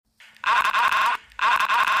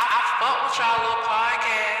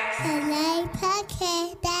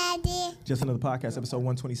Podcast, Daddy. Just Another Podcast, episode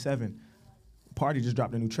 127. Party just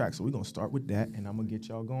dropped a new track, so we're going to start with that, and I'm going to get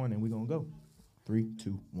y'all going, and we're going to go. 3,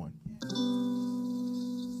 2, 1.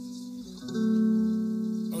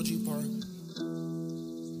 OG Park.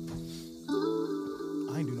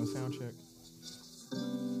 I ain't do no sound check.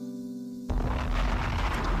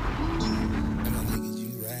 And my niggas, you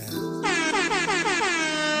ride.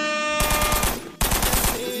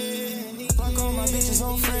 Fuck all my bitches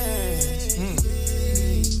on friends.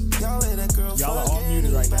 Y'all let that girl Y'all are fuck all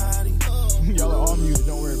muted right now. anybody. Y'all are all muted.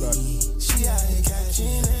 Don't worry about it. She out here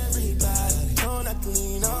catching everybody. Don't not to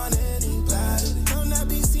lean on anybody. Don't not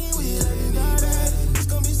be seen with everybody. It's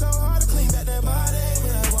gonna be so hard to clean back that body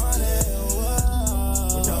when I want it.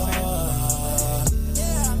 What y'all saying?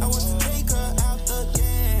 Yeah, I want to take her out the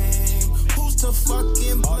game. Who's to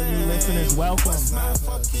fucking All the new listeners, welcome.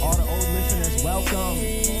 fucking All the old listeners, welcome.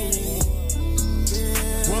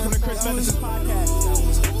 Welcome to Chris Feathers' podcast.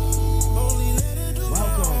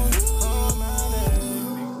 Welcome.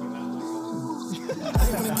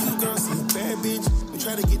 Girl, see a bad bitch. We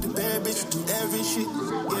try to get the bad bitch to do every shit.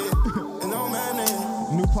 Yeah, and on my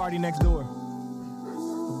name. New party next door.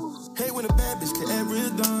 Hate when a bad bitch can every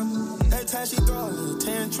done. Every time she throw a little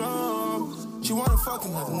tantrum, she wanna fuck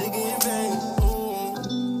another nigga in vain. Ooh,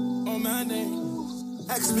 on my name.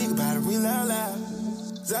 I can speak about it real out loud.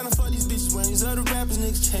 Cause I done fuck these bitches when these other rappers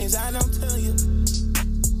niggas change. I don't tell you.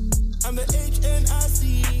 I'm the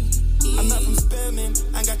HNIC. I'm not from spamming.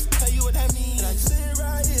 I got to tell you what that means. And I can sit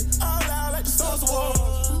right here all out like the Source War.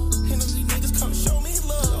 And these niggas come show me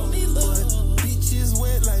love. But bitches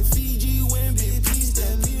wet like Fiji when big P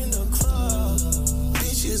step in the club.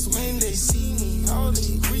 Bitches when they see me, all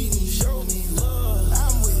they greet me, show me love.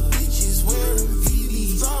 I'm with bitches wearing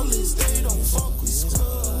VVs. Flawless, they don't fuck with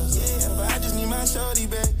scrubs. Yeah, but I just need my shorty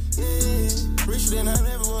back. Yeah, richer than I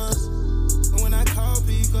ever was. And when I call,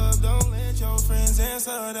 pick up, don't let your friends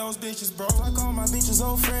answer those bitches, bro. I call my bitches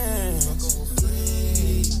old friends.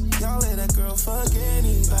 Yeah, y'all let that girl fuck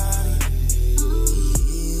anybody.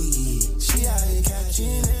 She out here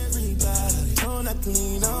catching everybody. Don't not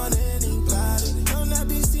lean on anybody. Don't not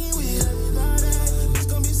be seen with everybody. It's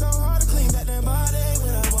gonna be so hard to clean back that body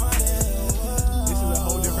when I want it. This is a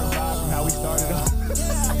whole different vibe from how we started off.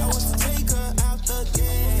 Yeah, I want to take her out the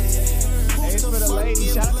game. Hey, it's for the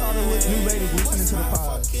ladies. Shout out to all the new ladies listening to the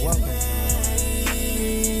pod. Welcome.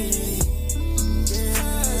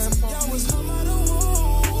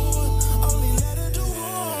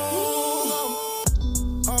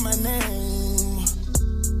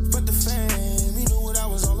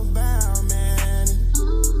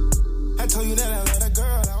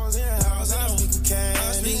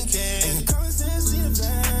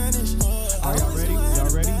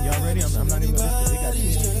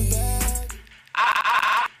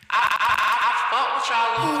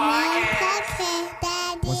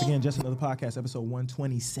 Once again, Just Another Podcast, episode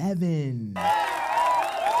 127. Let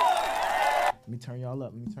me turn y'all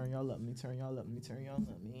up.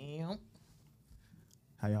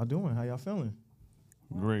 How y'all doing? How y'all feeling?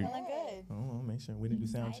 Great. Feeling good. Oh, make sure we didn't do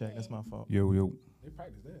sound check. That's my fault. Yo. They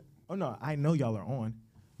practiced that. Oh, no, I know y'all are on.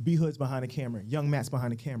 B Hood's behind the camera. Young Matt's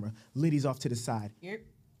behind the camera. Liddy's off to the side. Yep.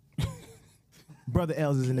 Brother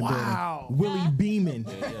Els is in the building. Willie beaming.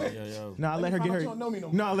 Yo. Now I let her get her.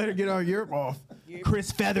 No, I let her get her yurt off.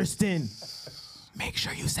 Chris Featherston. Make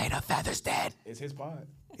sure you say the Featherston. It's his pod.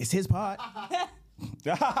 It's his pod.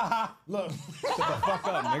 Look, shut the fuck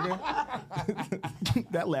up,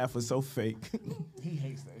 nigga. That laugh was so fake. He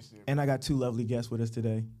hates that shit. And I got two lovely guests with us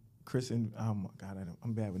today. Chris and, oh my God,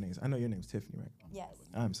 I'm bad with names. I know your name's Tiffany, right? Yes.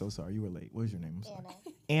 I'm so sorry. You were late. What was your name? I'm sorry.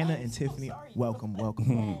 Anna. Anna and Tiffany, welcome.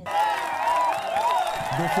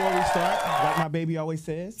 Before we start, like my baby always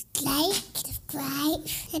says, Like, subscribe,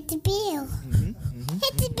 hit the bell.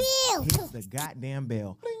 Hit the bell. hit the goddamn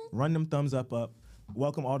bell. Run them thumbs up.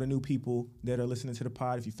 Welcome all the new people that are listening to the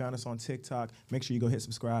pod. If you found us on TikTok, make sure you go hit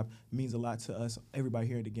subscribe. It means a lot to us, everybody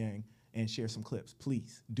here at the gang. And share some clips,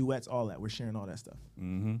 please. Duets, all that. We're sharing all that stuff.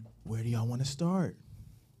 Mm-hmm. Where do y'all want to start?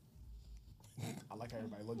 I like how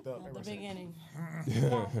everybody looked up. At the beginning.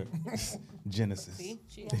 Genesis. See?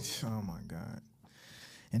 Oh my God.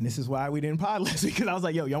 And this is why we didn't pod last week, because I was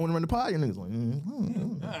like, yo, y'all want to run the pod? And niggas like,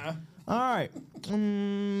 All right.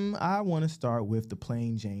 I want to start with the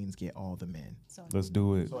Plain Janes Get All the Men. Let's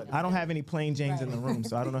do it. I don't have any Plain Janes in the room,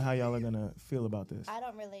 so I don't know how y'all are going to feel about this. I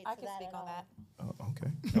don't relate I to can that speak at on all. that. Oh, okay.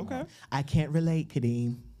 Okay. I can't relate,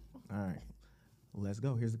 Kadeem. All right. Let's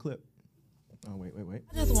go. Here's the clip. Oh, wait.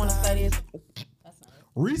 I just want to say this. That's not it.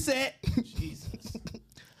 Reset. Jesus.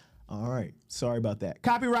 All right. Sorry about that.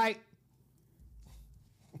 Copyright.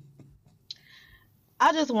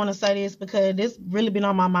 I just want to say this because this really been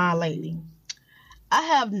on my mind lately. I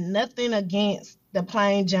have nothing against the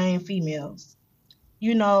plain Jane females.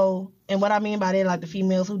 You know, and what I mean by that, like the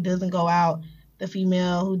females who doesn't go out, the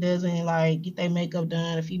female who doesn't like get their makeup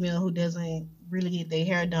done, the female who doesn't really get their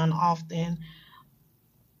hair done often.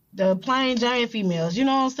 The plain Jane females, you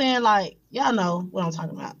know what I'm saying? Like, y'all know what I'm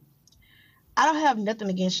talking about. I don't have nothing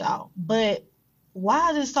against y'all, but why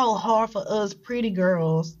is it so hard for us pretty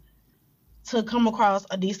girls to come across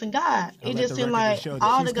a decent guy? It just seems like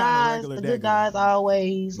all the guys, the good guys,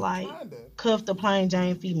 always like cuff the plain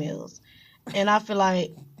Jane females. And I feel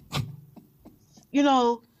like, you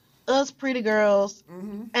know, us pretty girls,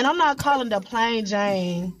 and I'm not calling the plain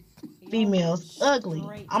Jane females ugly.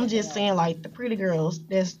 I'm just saying like the pretty girls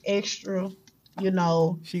that's extra, you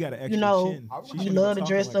know. She got an extra you know, chin. we love to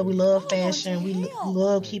dress up, we love fashion, we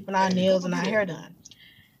love keeping our nails and our hair done.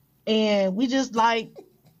 And we just like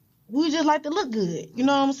to look good. You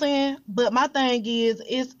know what I'm saying? But my thing is,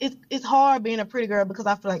 it's hard being a pretty girl because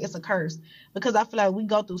I feel like it's a curse. Because I feel like we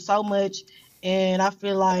go through so much, and I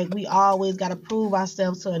feel like we always got to prove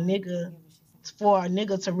ourselves to a nigga for a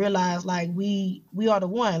nigga to realize like we are the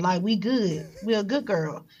one. Like we good. We a good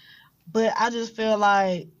girl. But I just feel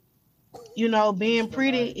like, you know, being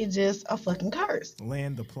pretty is just a fucking curse.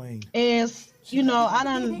 Land the plane. And, you know, I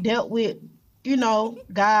done dealt with, you know,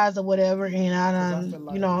 guys or whatever, and I done,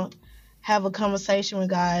 you know, have a conversation with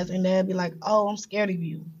guys, and they'll be like, oh, I'm scared of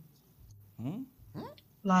you.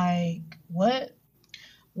 Like, what?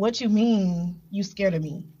 What you mean you scared of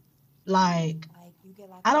me? Like,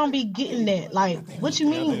 I don't be getting that. Like, what you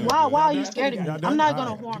mean? Why are you scared of me? I'm not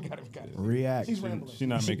going to harm you. React. She's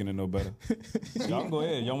not making it no better. Y'all go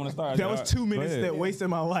ahead. Y'all want to start? That was 2 minutes that wasted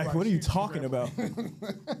my life. What are you talking about?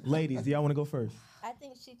 Ladies, do y'all want to go first? I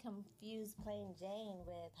think she confused plain Jane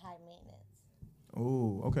with high maintenance.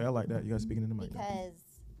 Oh, okay. I like that. You guys speaking in the mic. Because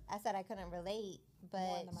I said I couldn't relate,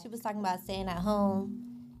 but she was talking about staying at home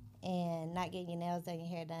and not getting your nails done, your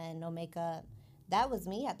hair done, no makeup. That was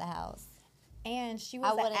me at the house. And she I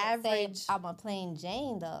was an wouldn't average. say I'm a plain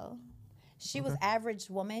Jane though. She was average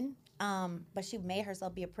woman, but she made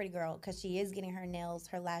herself be a pretty girl because she is getting her nails,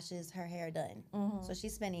 her lashes, her hair done. So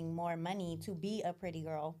she's spending more money to be a pretty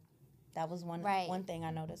girl. That was one thing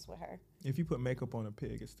I noticed with her. If you put makeup on a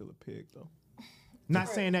pig, it's still a pig though. Not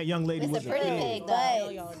saying that young lady It's was a pretty pig though.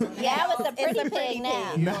 Yeah, it was a pretty pig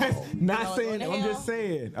now. Not saying.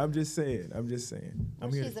 I'm just saying.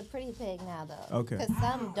 I'm here. She's a pretty pig now though. Okay. Because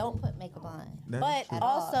some don't put makeup on. But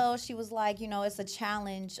also, she was like, you know, it's a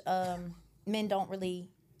challenge. Men don't really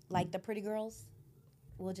like the pretty girls.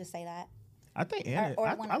 We'll just say that. I think Anna.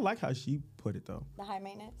 I like how she put it though. The high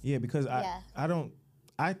maintenance. Yeah, because I don't.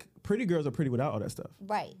 Pretty girls are pretty without all that stuff.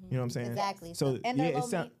 Right. You know what I'm saying? Exactly. So And yeah, they're it low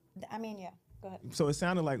sound. I mean, yeah. Go ahead. So it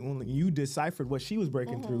sounded like when you deciphered what she was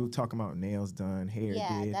breaking through, talking about nails done, hair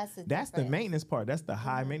did. That's the maintenance part. That's the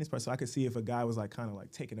high maintenance part. So I could see if a guy was like kind of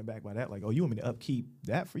like taken aback by that, like, oh, you want me to upkeep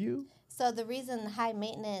that for you? So the reason high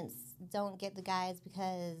maintenance don't get the guys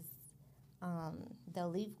because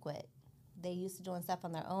they'll leave quick. They used to doing stuff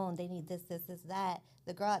on their own. They need this, that.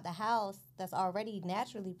 The girl at the house that's already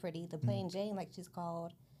naturally pretty, the plain Jane, like she's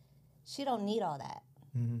called, she don't need all that.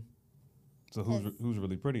 So who's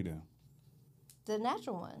really pretty then? The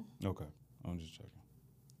natural one. Okay, I'm just checking.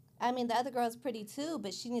 I mean, the other girl's pretty too,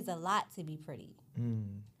 but she needs a lot to be pretty.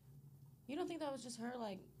 You don't think that was just her,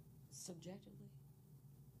 like, subjectively?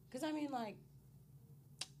 Because, I mean, like,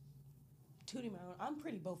 tooting my own, I'm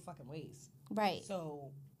pretty both fucking ways. Right.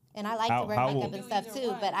 So. And I like to wear makeup and stuff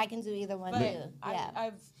too, but I can do either one too. Yeah.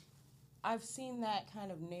 I've seen that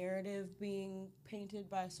kind of narrative being painted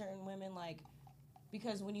by certain women, like,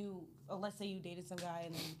 because when you, let's say you dated some guy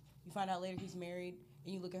and then you find out later he's married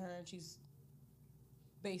and you look at her and she's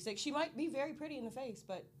basic. She might be very pretty in the face,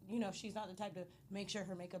 but, you know, she's not the type to make sure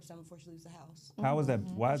her makeup's done before she leaves the house. How is that?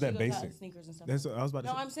 Why is that basic? Sneakers and stuff. That's what I was about to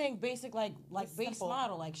say. No, I'm saying basic, like base simple.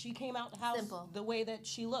 model. Like, she came out the house the way that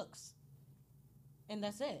she looks. And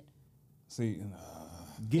that's it. See,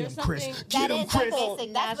 get him, Chris. That Get him, is Chris.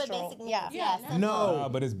 basic. That's what basic means. Yeah. No.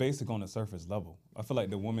 but it's basic on the surface level. I feel like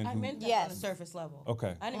the woman I who meant that on a surface level.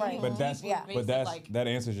 Okay, I didn't mean but that's basic, like, that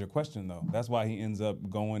answers your question though. That's why he ends up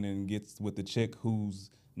going and gets with the chick who's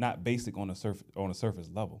not basic on a surface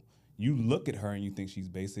level. You look at her and you think she's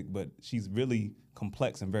basic, but she's really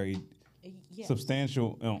complex and very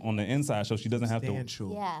substantial on the inside. So she doesn't have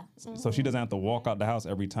to. Yeah. So she doesn't have to walk out the house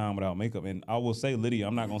every time without makeup. And I will say, Lydia,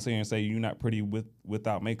 I'm not gonna sit here and say you're not pretty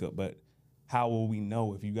without makeup, but how will we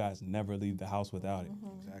know if you guys never leave the house without it?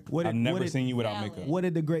 Exactly. I've never seen you without makeup. What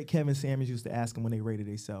did the great Kevin Samuels used to ask him when they rated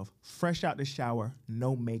themselves? Fresh out the shower,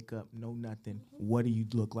 no makeup, no nothing. What do you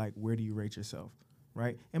look like? Where do you rate yourself?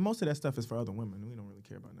 right? And most of that stuff is for other women. We don't really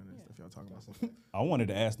care about none of that stuff y'all talking about. I wanted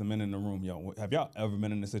to ask the men in the room, y'all, have y'all ever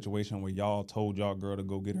been in a situation where y'all told y'all girl to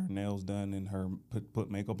go get her nails done and her put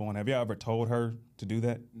makeup on? Have y'all ever told her to do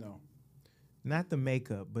that? No. Not the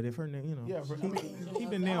makeup, but if her, Yeah,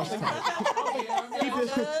 keep the nails tight.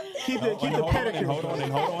 keep the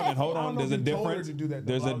pedicure. Hold on. There's a difference. To do that,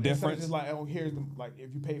 There's a difference. Just like, oh, here's the, like,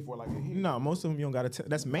 if you pay for it, like, here. No, most of them you don't got to.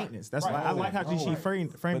 That's maintenance. That's Right. why I like how she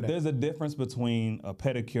framed But that. there's a difference between a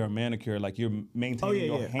pedicure and manicure. Like you're maintaining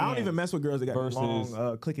your hands. I don't even mess with girls that got versus,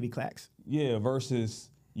 long clickety clacks. Yeah,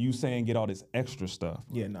 versus you saying get all this extra stuff.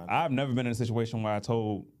 Yeah, no. I've never been in a situation where I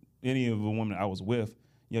told any of the women I was with,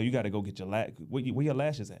 yo, you got to go get your where your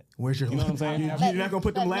lashes at? Where's your? You know what I'm saying? You're not gonna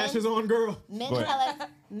put them lashes on, girl.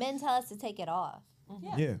 Men tell us to take it off.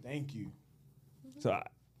 Yeah. Thank you. So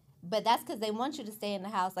But that's because they want you to stay in the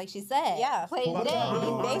house, like she said. Yeah. Plain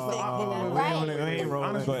Jane. Basic.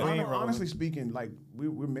 Honestly speaking, like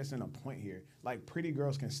we're missing a point here. Like pretty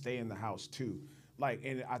girls can stay in the house too. Like,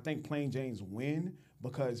 and I think Plain Jane's win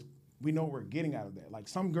because we know what we're getting out of that. Like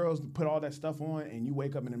some girls put all that stuff on, and you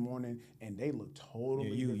wake up in the morning and they look totally.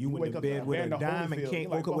 Yeah, you went wake to up bed with a Evander diamond Holyfield. cake,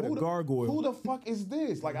 You're like, woke up with a gargoyle. Who the fuck is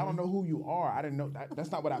this? Like I don't know who you are. I didn't know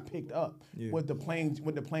that's not what I picked up. Yeah. With the Plain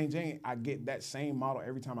Jane, I get that same model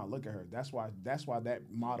every time I look at her. That's why that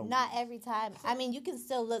model. Not every time. I mean, you can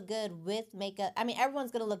still look good with makeup. I mean,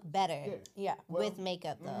 everyone's gonna look better. Yeah. With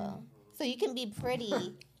makeup though, so you can be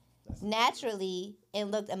pretty naturally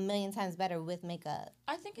and look a million times better with makeup.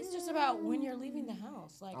 I think it's just about when you're leaving the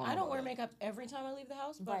house. Like, I don't wear makeup every time I leave the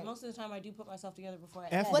house, but most of the time I do put myself together before I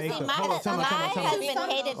Well, see, my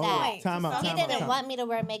husband hated that. Time out. He didn't want me to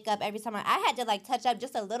wear makeup every time. I had to like touch up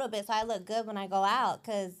just a little bit so I look good when I go out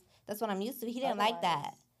because that's what I'm used to. He didn't like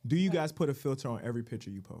that. Do you guys put a filter on every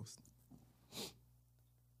picture you post?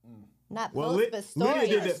 Not Well, post, but story.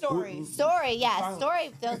 Lydia did that. Story, yeah,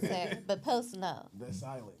 story filter, but post no. The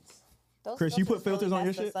silence. Those Chris, you filters put filters on your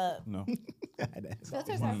mess us shit? up. no.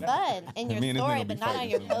 Filters are fun in Me your and this story, nigga be but not on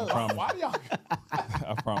your fighting, post. I promise. Why do y'all?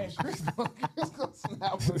 I promise. Chris gonna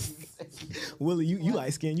snap what he said. Willie, you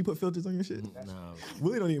light skin. You put filters on your shit? No.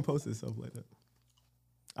 Willie don't even post his stuff like that.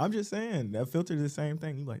 I'm just saying that filter is the same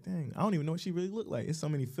thing. You like, dang, I don't even know what she really look like. It's so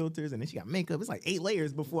many filters, and then she got makeup. It's like 8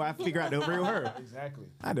 layers before I figure out the real her. Exactly.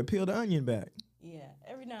 I had to peel the onion back. Yeah,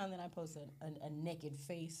 every now and then I post a naked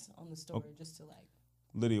face on the story just to like.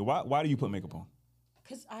 Lydia, why do you put makeup on?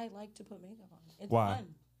 Because I like to put makeup on. It's Why?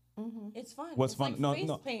 fun. It's fun. What's It's fun? Like face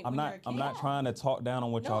No, paint I'm when not. you're a I'm kid. not trying to talk down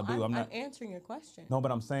on what y'all do. I'm not. answering your question. No,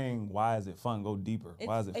 but I'm saying, why is it fun? Go deeper.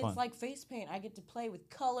 Why is it fun? It's like face paint. I get to play with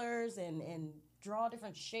colors and draw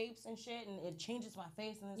different shapes and shit, and it changes my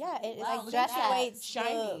face. And it's Yeah, like, it wow, like look at that. accentuates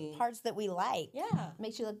shiny the parts that we like. Yeah,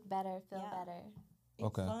 Makes you look better, feel better. it's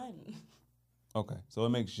Okay. fun. Okay, so it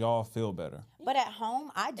makes y'all feel better. But at home,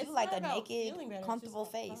 I do It's like not a about naked, feeling better, it's comfortable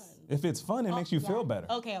just, like, face. fun. If it's fun, it makes you feel better.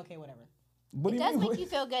 Okay, whatever. What It do does you mean? make you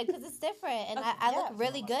feel good because it's different, and I look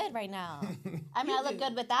really good right now. I mean, I look do.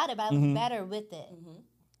 good without it, but I look better with it.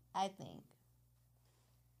 I think.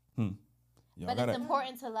 Y'all But gotta- it's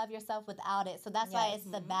important to love yourself without it, so that's why it's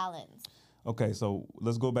the balance. Okay, so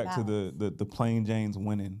let's go back to the Plain Janes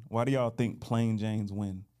winning. Why do y'all think Plain Janes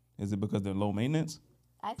win? Is it because they're low maintenance?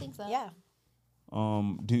 I think so. Yeah,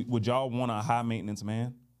 Would y'all want a high maintenance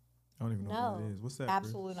man? I don't even know No. what that is. What's that? Chris?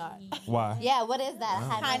 absolutely not. Why? Yeah, what is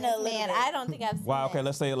that? Kinda a little man. bit. I don't think I've seen Why? it. Okay,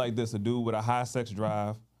 let's say it like this: a dude with a high sex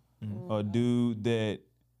drive, a dude that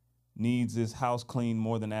needs his house cleaned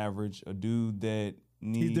more than average, a dude that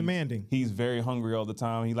needs. He's demanding. He's very hungry all the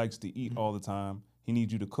time. He likes to eat all the time. He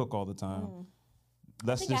needs you to cook all the time.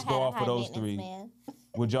 Let's I think just I go had a off of high those maintenance three. man.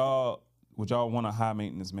 Would y'all want a high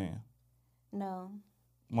maintenance man? No.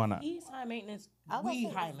 Why not? He's high maintenance. I was We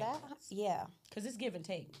like, high is that- maintenance. Yeah. Because it's give and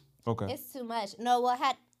take. Okay. It's too much. No,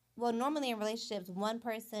 normally in relationships, one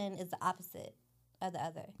person is the opposite of the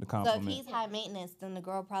other. The So if compliment. he's high maintenance, then the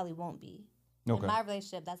girl probably won't be. Okay. In my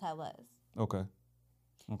relationship, that's how it was. Okay.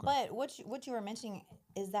 Okay. But what you were mentioning,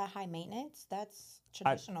 is that high maintenance? That's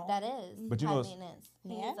traditional. That is But you high know, maintenance.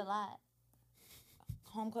 He Yeah? needs a lot.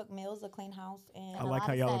 Home cooked meals, a clean house, and I a like lot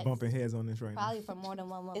how of y'all are sex. bumping heads on this right now. Probably for more than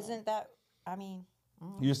one woman. isn't that? I mean,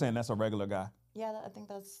 You're saying that's a regular guy. yeah, I think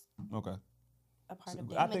that's Okay. a part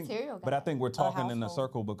of I it. think, material but I guy. think we're talking in a household.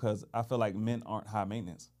 circle because I feel like men aren't high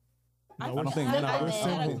maintenance. I don't think men I are. went in a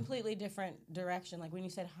simple. completely different direction. Like when you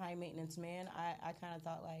said high maintenance man, I kind of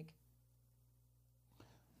thought like,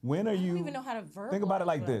 When are I you? don't even know how to verbalize. Think about it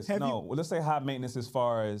like what I- this. Have No, well, let's say high maintenance as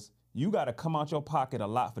far as you got to come out your pocket a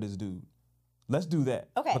lot for this dude. Let's do that.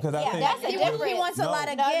 Okay, Because I think that's a he different- wants a lot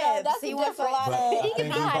of No, gifts. that's He a wants a different- lot But of I He can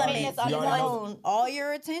think be we high already- maintenance on we his already- own. all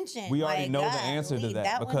your attention. We already Like, know the God, answer to leave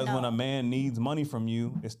that one because when a alone. man needs money from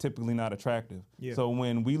you, it's typically not attractive. So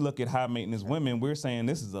when we look at high maintenance women, we're saying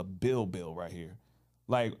this is a bill right here.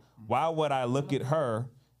 Like, why would I look at her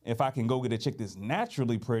if I can go get a chick that's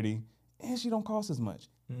naturally pretty and she don't cost as much?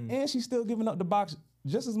 And she's still giving up the box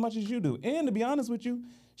just as much as you do. And to be honest with you,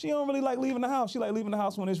 she don't really like leaving the house. She like leaving the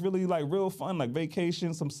house when it's really like real fun, like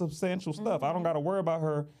vacation, some substantial stuff. I don't got to worry about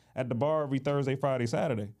her at the bar every Thursday, Friday,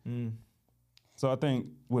 Saturday. So I think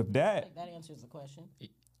with that, That answers the question.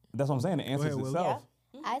 that's what I'm saying. The answer is ahead, Willie. itself.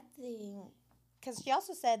 I think Because she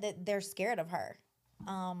also said that they're scared of her.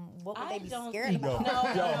 What would they be scared think-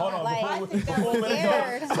 about? Yo, hold on. Like, Before Willie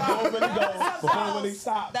scared.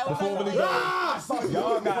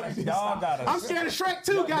 y'all gotta. I'm scared of Shrek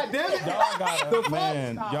too, goddammit.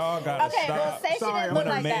 Y'all gotta Okay, well, stop. say she didn't look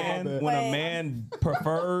like that. When a man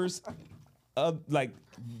prefers,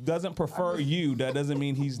 doesn't prefer you, that doesn't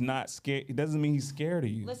mean he's not scared. It doesn't mean he's scared of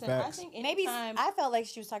you. Listen, I think Maybe anytime, I felt like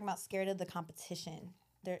she was talking about scared of the competition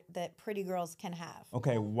that pretty girls can have.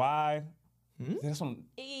 Okay, why? That's one.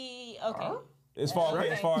 okay. As far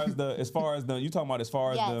as the you talking about as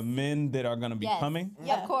far as the Yes. men that are gonna be Yes. coming,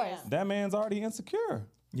 Of course. that man's already insecure.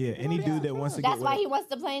 Yeah, any dude that wants to That's get why with he wants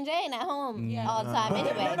to plain Jane at home all the time.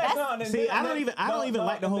 Anyway, that's, See, I don't even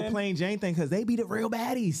like the whole plain Jane thing because they be the real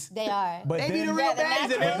baddies. they are. But They be then, the real Yeah, the baddies, and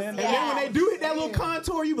naturals, then when they do hit that little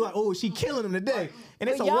contour, you be like, "Oh, she killing him today," and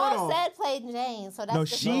it's But a y'all one-off. said plain Jane, so that's No,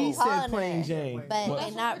 just she what we're said calling plain her. Jane. But That's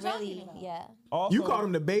they're not what we're talking really, about. yeah. also, You called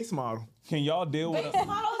him the base model. Can y'all deal with? Base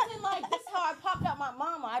model isn't like this. How I popped out my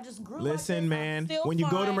mama. I just grew. Listen, like this. man, I'm still when you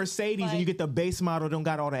go to fine. Mercedes and you get the base model, don't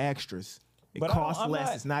got all the extras. It But costs I'm less.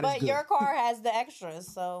 not- It's not as But good. your car has the extras,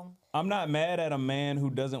 so I'm not mad at a man who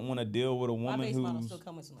doesn't want to deal with a my woman base model who's still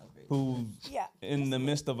come with some upgrades. who's yeah. in the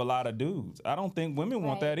midst of a lot of dudes. I don't think women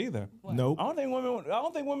want Right. that either. Nope. I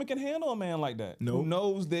don't think women can handle a man like that. Nope. Who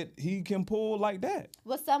knows that he can pull like that?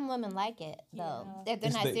 Well, some women like it, though. If they're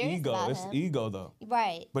It's not the serious ego. about It's him. ego though.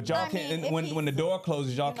 Right. But y'all I can't. mean, and if when the he's, door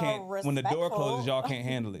closes, y'all you know, can't. When the door respectful. closes, y'all can't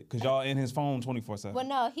handle it because y'all in his phone 24/7. Well,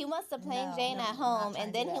 no, he wants the plain Jane at home,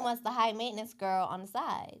 and then he wants the high maintenance girl on the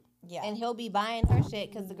side. Yeah. And he'll be buying her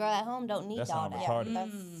shit because the girl at home don't need That all sound that. retarded.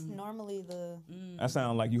 That's normally the That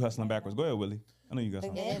sounds like you hustling backwards. Go ahead, Willie. I know you got It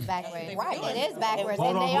something. is backwards. Right. It is backwards. Hold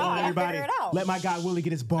and on, they hold on, are. everybody. Figure it out. Let my guy Willie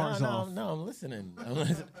get his bars No, off. I'm listening.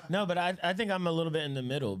 No, but I think I'm a little bit in the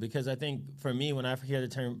middle because I think for me, when I hear the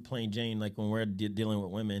term plain Jane, like when we're dealing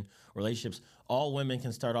with women, relationships, all women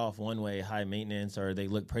can start off one way, high maintenance, or they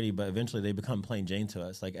look pretty, but eventually they become plain Jane to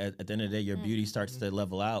us. Like at the end of the day, your beauty starts to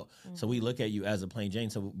level out. So we look at you as a plain Jane.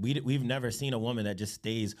 So we've never seen a woman that just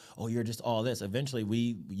stays, oh, you're just all this. Eventually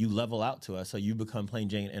you level out to us. So you become plain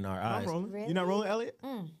Jane in our eyes. I'm rolling. Really? You not rolling, Elliot?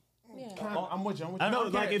 I'm with you. I'm with you. I No,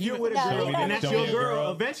 don't like care. if you're Even- with a No, girl you don't and that's have your to.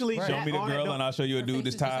 girl, eventually Show that- me the all that girl, don't- and I'll show you a dude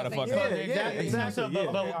that's tired of fucking. Yeah, up. exactly. So,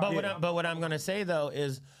 Yeah. but what I'm gonna say though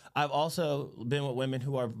is I've also been with women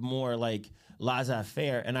who are more like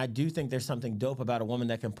laissez-faire, and I do think there's something dope about a woman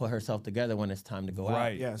that can put herself together when it's time to go out.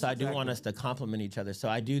 Right. Yes, So I do want us to complement each other. So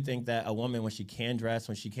I do think that a woman, when she can dress,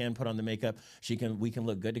 when she can put on the makeup, we can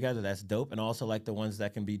look good together. That's dope. And also like the ones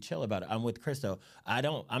that can be chill about it. I'm with Christo.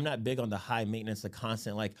 I'm not big on the high maintenance, the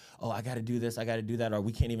constant like, oh, I got to do this, I got to do that, or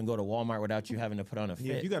we can't even go to Walmart without you having to put on a fit.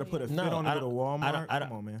 Yeah, if you got to put a fit No, on to I go to don't- Walmart. I don't-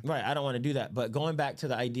 Come on, man. Right, I don't want to do that. But going back to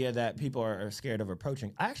the idea that people are scared of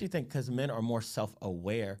approaching, I actually think because men are more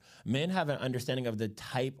self-aware. Men have an understanding of the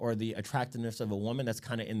type or the attractiveness of a woman that's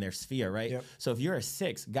kind of in their sphere, right? Yep. So if you're a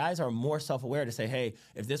 6, guys are more self-aware to say, hey,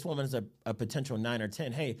 if this woman is a potential 9 or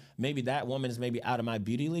 10, hey, maybe that woman is maybe out of my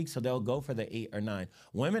beauty league, so they'll go for the 8 or 9.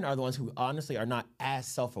 Women are the ones who honestly are not as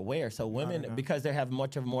self-aware. So women, because they have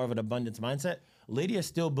more of an abundance mindset, Lydia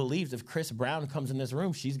still believes if Chris Brown comes in this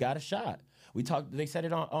room, she's got a shot. They said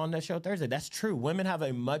it on that show Thursday. That's true. Women have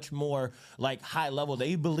a much more like high level.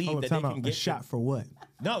 They believe Oh, that time they out. can A get shot for what?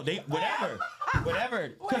 No, they whatever.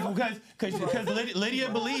 Because Lydia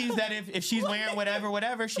believes that if she's wearing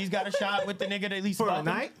whatever, she's got a shot with the nigga that at least For a fuck him.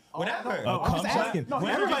 night? Whatever. Oh, I'm just asking.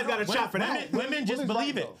 Everybody's got a shot for that. Women just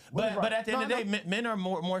believe it. But at the end of the day, men are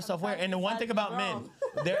more self-aware. And the one thing about men,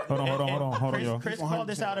 Hold on, y'all. Chris called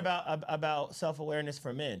this out about self-awareness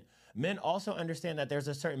for men. Men also understand that there's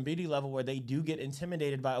a certain beauty level where they do get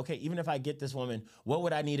intimidated by, okay, even if I get this woman, what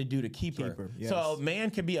would I need to do to keep her? Yes. So a man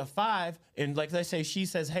can be a 5, and like let's say she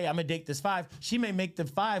says, hey, I'm gonna date this 5. She may make the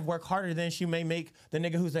 5 work harder than she may make the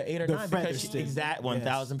nigga who's an 8 or The 9 feather because she's stick. exact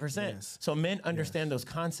 1,000%. Yes. So men understand those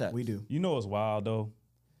concepts. We do. You know what's wild though?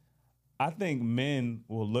 I think men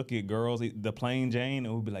will look at girls, the plain Jane,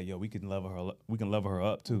 and we'll be like, "Yo, we can level her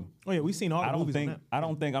up too." Oh yeah, we've seen all the movies on that. I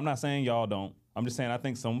don't think. I'm not saying y'all don't. I'm just saying I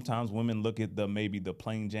think sometimes women look at maybe the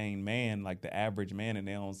plain Jane man, like the average man, and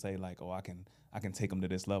they don't say like, "Oh, I can take him to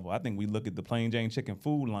this level." I think we look at the plain Jane chicken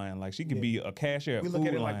Food Lion, like she could be a cashier at We Food look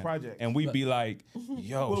at it Lion, like projects. and we be like,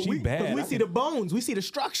 "Yo, she bad." But we see the bones, we see the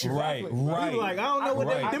structure. Right. We be like, I don't know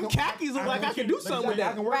what them khakis look like. I can do something with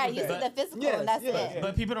that. Right, you see the physical, and that's it.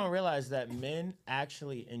 But people don't realize that men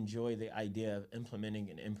actually enjoy the idea of implementing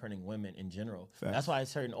and imprinting women in general. That's why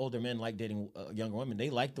certain older men like dating younger women. They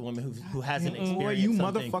like the woman who hasn't experienced Boy, you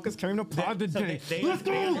something. motherfuckers came to pod today. Let's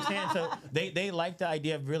go. They understand. So they like the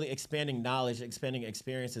idea of really expanding knowledge, expanding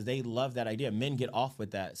experiences. They love that idea. Men get off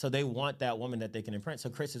with that. So they want that woman that they can imprint. So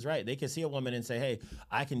Chris is right. They can see a woman and say, hey,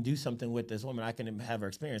 I can do something with this woman. I can have her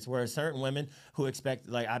experience. Whereas certain women who expect,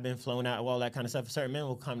 like, I've been flown out, all that kind of stuff, certain men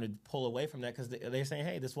will come to pull away from that because they're saying,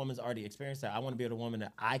 hey, this woman's already experienced that. I want to be with a woman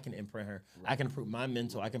that I can imprint her. Right. I can improve my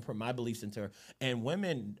mental. I can put my beliefs into her. And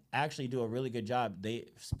women actually do a really good job.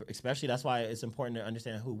 Especially that's why it's important to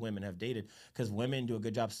understand who women have dated, because women do a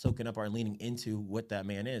good job soaking up or leaning into what that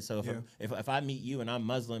man is. So if I meet you and I'm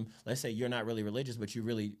Muslim, let's say you're not really religious, but you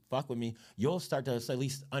really fuck with me, you'll start to at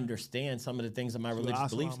least understand some of the things of my religious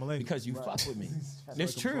beliefs because you fuck with me.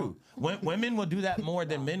 It's true. Women will do that more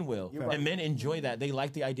than men will. And men enjoy that. They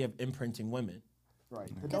like the idea of imprinting women. Right.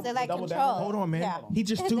 Because they like control. Hold on, man. Yeah. He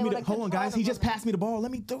just threw me the, hold on, guys. He just passed me the ball.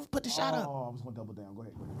 Let me put the shot up. Oh, I was going to double down. Go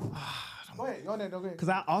ahead. Go ahead. Because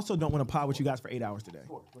I also don't want to pod with you guys for 8 hours today.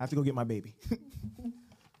 I have to go get my baby.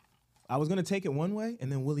 I was going to take it one way,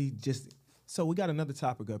 and then Willie just... So we got another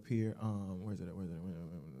topic up here. Where's it?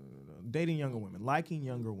 Dating younger women, liking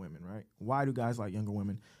younger women, right? Why do guys like younger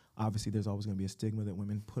women? Obviously, there's always going to be a stigma that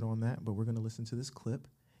women put on that, but we're going to listen to this clip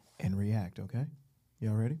and react, okay?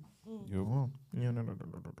 Y'all ready? Yep.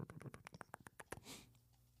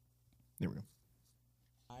 There we go.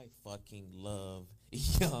 I fucking love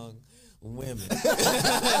young women.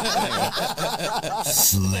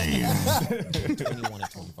 Slayer. 21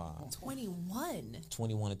 and 25. 21?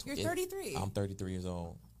 21 and 25. You're 33. I'm 33 years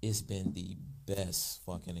old. It's been the best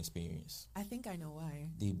fucking experience. I think I know why.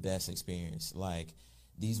 The best experience. Like,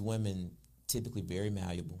 these women typically very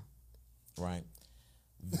malleable, right?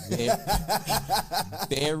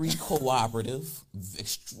 Very cooperative,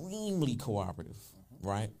 extremely cooperative,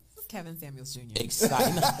 right? This is Kevin Samuels Jr.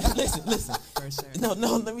 Exciting. Listen. For sure.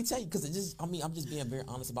 No, let me tell you, because I'm just being very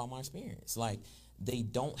honest about my experience. Like, they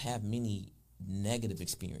don't have many negative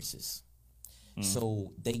experiences.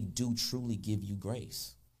 So they do truly give you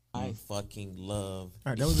grace. I fucking love.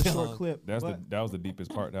 All right, that was a short clip. That was the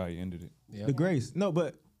deepest part. How he ended it. Yep. The grace. No,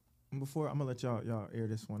 but before I'm gonna let y'all air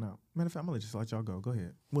this one out. Matter of fact, I'm gonna just let y'all go. Go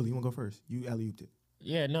ahead, Willie. You wanna go first? You alley-ooped it.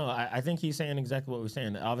 Yeah, no, I think he's saying exactly what we're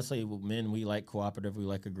saying. Obviously, men, we like cooperative, we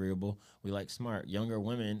like agreeable, we like smart. Younger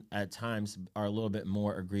women at times are a little bit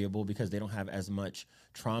more agreeable because they don't have as much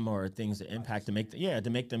trauma or things to impact to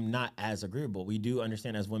make them not as agreeable. We do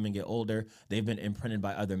understand as women get older, they've been imprinted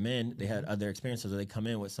by other men. They had other experiences, or they come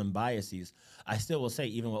in with some biases. I still will say,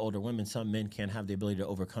 even with older women, some men can have the ability to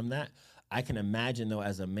overcome that. I can imagine, though,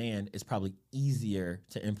 as a man, it's probably easier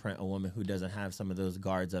to imprint a woman who doesn't have some of those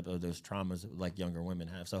guards up or those traumas like younger women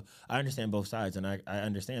have. So I understand both sides, and I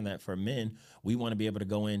understand that for men, we want to be able to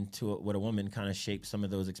go into it with a woman, kind of shape some of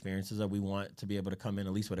those experiences, or we want to be able to come in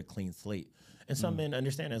at least with a clean slate. And some men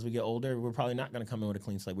understand as we get older, we're probably not going to come in with a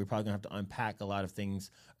clean slate. We're probably going to have to unpack a lot of things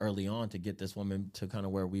early on to get this woman to kind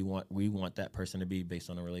of where we want that person to be based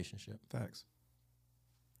on a relationship. Facts.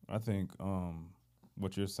 I think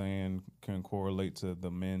what you're saying can correlate to the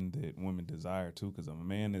men that women desire too, because if a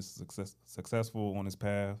man is successful on his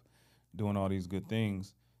path, doing all these good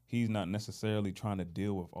things, he's not necessarily trying to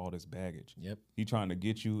deal with all this baggage. Yep. He's trying to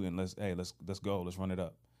get you and let's go, let's run it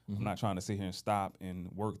up. I'm not trying to sit here and stop and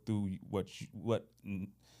work through what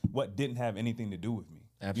didn't have anything to do with me.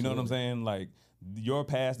 Absolutely. You know what I'm saying? Like, your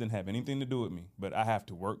past didn't have anything to do with me, but I have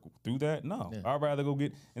to work through that? No. Yeah. I'd rather go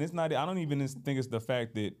get, and it's not, I don't even think it's the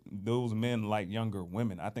fact that those men like younger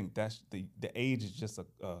women. I think that's the age is just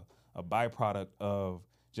a byproduct of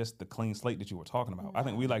just the clean slate that you were talking about. I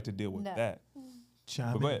think we like to deal with that.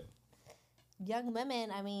 But go ahead. Young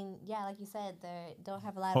women, I mean, yeah, like you said, they don't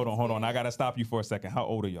have a lot Hold of on. I got to stop you for a second. How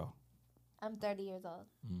old are y'all? I'm 30 years old.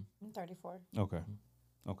 I'm 34. Okay.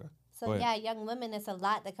 So yeah, young women, it's a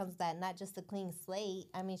lot that comes with that, not just a clean slate.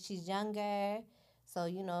 I mean, she's younger, so,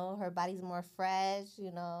 her body's more fresh,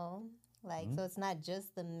 so it's not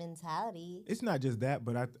just the mentality. It's not just that,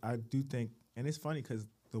 but I do think, and it's funny because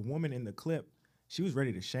the woman in the clip, She was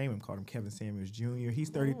ready to shame him, called him Kevin Samuels Jr. He's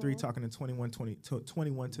 33, talking to 21 to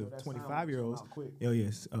 25-year-olds. Oh,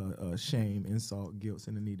 yes. Shame, insult, guilt,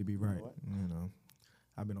 and the need to be right. You know,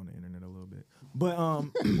 I've been on the internet a little bit. But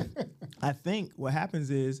I think what happens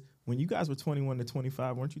is when you guys were 21 to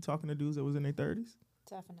 25, weren't you talking to dudes that was in their 30s?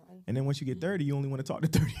 Definitely. And then once you get 30, you only want to talk to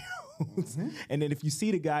 30-year-olds. And then if you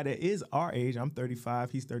see the guy that is our age, I'm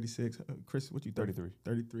 35, he's 36. Chris, what you 33.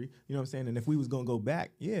 33. You know what I'm saying? And if we was going to go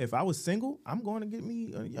back, yeah, if I was single, I'm going to get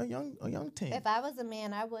me a young 10. If I was a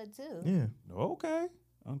man, I would too. Yeah. Okay.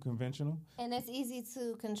 Unconventional. And it's easy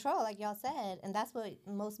to control, like y'all said, and that's what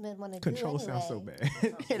most men want to do. Control sounds so bad.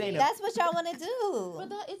 That's what y'all want to do.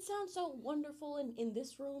 But it sounds so wonderful in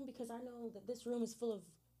this room because I know that this room is full of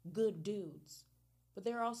good dudes. But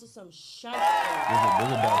there are also some shysters.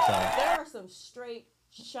 There's a dark side. There are some straight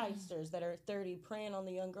shysters that are 30 preying on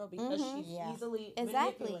the young girl because she's easily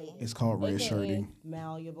manipulated. It's called red shirting.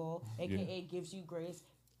 Malleable, a.k.a. gives you grace,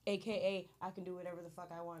 a.k.a. I can do whatever the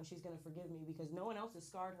fuck I want and she's going to forgive me because no one else has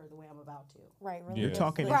scarred her the way I'm about to. Right, really. You're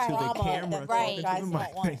talking into the camera. Right, guys.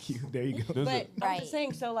 Thank you. There you go. But I'm just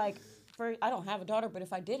saying, so like, I don't have a daughter, but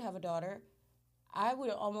if I did have a daughter, I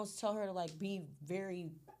would almost tell her to like be very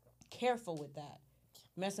careful with that.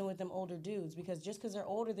 Messing with them older dudes because just because they're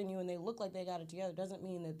older than you and they look like they got it together doesn't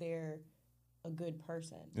mean that they're a good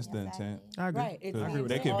person. It's the intent. I agree. Right.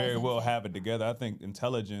 They could very well have it together. I think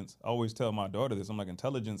intelligence, I always tell my daughter this, I'm like,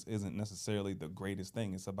 intelligence isn't necessarily the greatest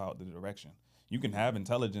thing. It's about the direction. You can have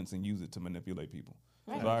intelligence and use it to manipulate people.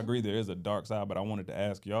 Right. So I agree there is a dark side, but I wanted to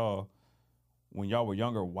ask y'all, when y'all were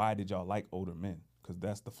younger, why did y'all like older men? Because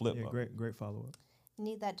that's the flip. Yeah, great follow-up.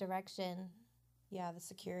 Need that direction. Yeah, the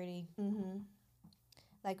security. Mm-hmm.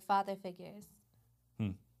 Like father figures.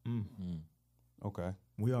 Okay.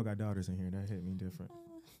 We all got daughters in here. That hit me different.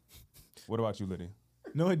 What about you, Lydia?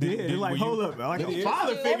 No, it did. It's like, hold up. Like a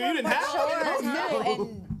father figure. You didn't have one?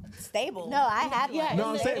 And stable. No, I had one. No,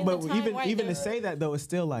 I'm saying, but even to say that, though, it's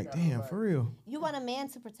still like, damn, for real. You want a man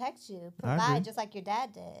to protect you, provide, just like your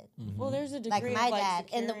dad did. Well, there's a degree like my of, like, dad.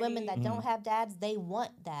 security. And the women that don't have dads, they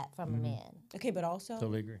want that from a man. Okay, but also,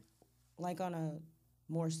 Totally agree. like on a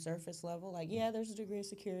more surface level, like, yeah, there's a degree of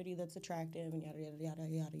security that's attractive and yada, yada, yada,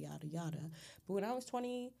 yada, yada, yada. But when I was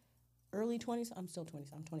 20, early 20s, I'm still 20,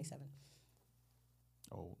 I'm 27.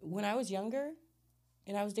 Oh. When I was younger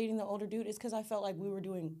and I was dating the older dude, it's because I felt like we were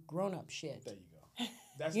doing grown-up shit. There you go.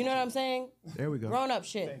 That's you know what I'm saying? There we go. Grown-up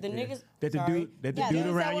shit. The niggas that the dude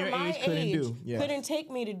around your age couldn't do. Yeah. Couldn't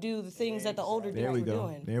take me to do the things that the older dudes were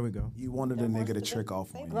doing. There we go. You wanted a nigga to trick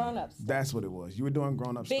off on you. Grown-up stuff. That's what it was. You were doing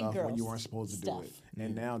grown-up Big stuff when girls you weren't supposed to do it.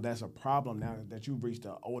 And now that's a problem now that you've reached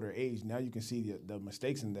an older age. Now you can see the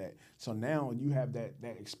mistakes in that. So now you have that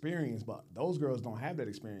experience, but those girls don't have that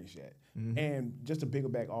experience yet. And just to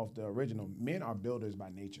piggyback off the original, men are builders by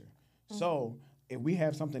nature. So if we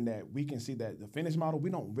have something that we can see that the finished model, we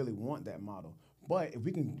don't really want that model. But if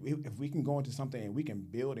we can go into something and we can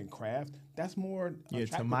build and craft, that's more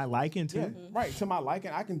attractive. To my liking too. Yeah, right. To my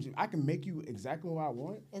liking, I can make you exactly what I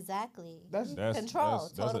want. Exactly. That's control.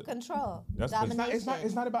 Total control. Domination.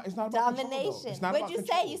 It's not about domination. What'd you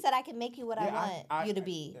say? You said I can make you what I want you to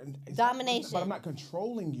be. Domination. But I'm not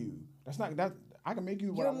controlling you. That's not that. I can make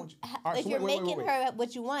you what I want you. If you're making her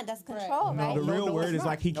what you want, that's control, right? No, the real word is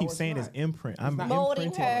like he keeps saying is imprint. I'm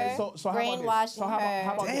molding her, so brainwashing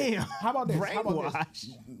her. Damn. How about this? Brainwash.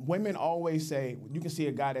 Women always say you can see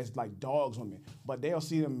a guy that's like dogs women, but they'll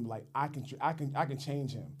see them like I can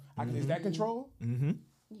change him. Is that control? Mm-hmm.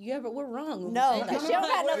 Yeah, but we're wrong. No, because she don't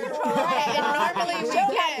have no control. Normally,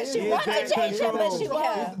 she wants to change him, but she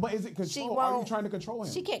won't. But is it control? Are you trying to control him?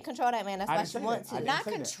 She can't control that man. That's why she wants to. Not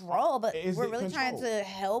control, but we're really trying to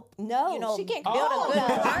help. No, she can't build a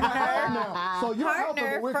good partner. So you're helping,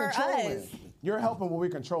 but we're for controlling. us. You're helping, but we're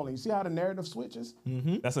controlling. You see how the narrative switches?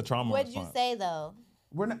 That's a trauma What'd response. you say though?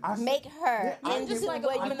 Make her into what you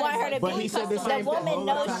want her to But be. he said the same The woman thing.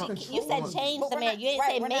 knows You said change the man. You didn't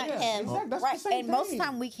say make him. Right, and most of the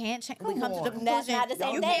time we can't change. We come to the conclusion That's not the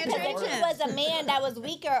same you thing. can't Because change if she him. was a man that was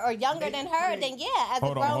weaker or younger than her, then yeah, as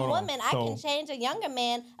a grown woman, I can change a younger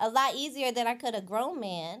man a lot easier than I could a grown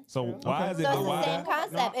man. So why is it? So it's the same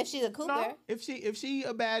concept. If she's a cougar, No, if she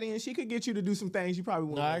a baddie and she could get you to do some things, you probably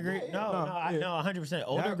won't. No, I agree. No, 100%.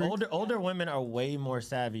 Older women are way more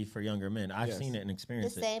savvy for younger men. I've seen it and experienced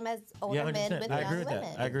experience the it. same as older men 100%. with I young agree with women.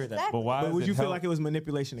 that. I agree with that. Exactly. But why? But does would it you feel help? like it was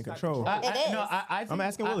manipulation and control? It is. No, I think, I'm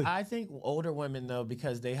asking Willie. I think older women, though,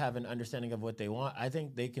 because they have an understanding of what they want, I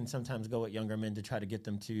think they can sometimes go with younger men to try to get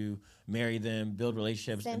them to marry them, build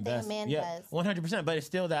relationships, Same thing a invest. man yeah, does. 100%. But it's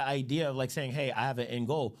still that idea of like saying, hey, I have an end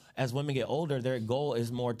goal. As women get older, their goal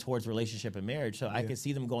is more towards relationship and marriage. So I could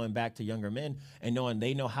see them going back to younger men and knowing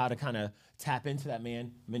they know how to kind of tap into that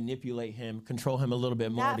man, manipulate him, control him a little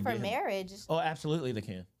bit more. Not to for get him. marriage. Oh, absolutely they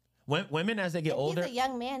can. Women, as they get If older. he's a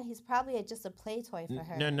young man, he's probably just a play toy for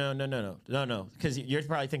her. No. Because you're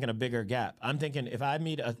probably thinking a bigger gap. I'm thinking if I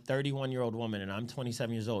meet a 31-year-old woman and I'm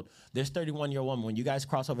 27 years old, this 31-year-old woman, when you guys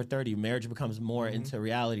cross over 30, marriage becomes more into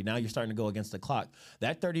reality. Now you're starting to go against the clock.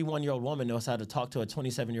 That 31-year-old woman knows how to talk to a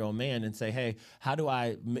 27-year-old man and say, hey, how do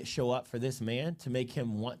I show up for this man to make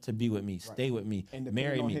him want to be with me, stay with me, And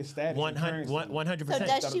marry depending on me? his status and 100%. So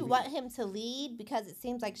does she want him to lead? Because it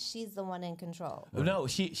seems like she's the one in control. No,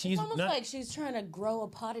 she's It's almost not. like she's trying to grow a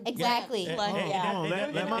potted Exactly. plant.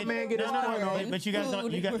 Like, Let my man get his point on. But you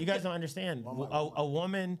guys don't understand. A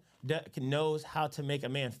woman knows how to make a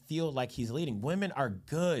man feel like he's leading. Women are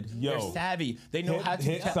good. Yo. They're savvy. They know how to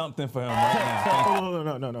hit something for him right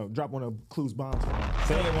now. No. Drop one of Clue's bombs.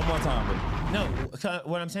 Say it one more time, bro. No, so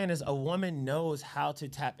what I'm saying is a woman knows how to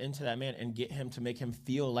tap into that man and get him to make him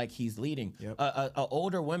feel like he's leading. Yep.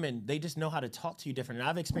 Older women, they just know how to talk to you different. And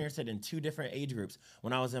I've experienced it in two different age groups.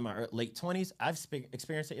 When I was in my late 20s, I've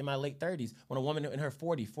experienced it in my late 30s. When a woman in her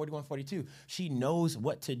 40s, 41, 42, she knows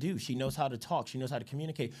what to do. She knows how to talk. She knows how to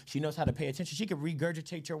communicate. She knows how to pay attention. She can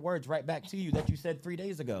regurgitate your words right back to you that you said 3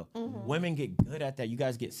 days ago. Women get good at that. You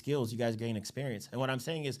guys get skills. You guys gain experience. And what I'm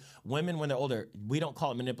saying is women, when they're older, we don't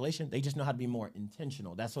call it manipulation. They just know how to be more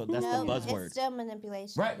intentional. That's the buzzword. It's still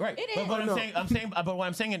manipulation. Right. It But is. what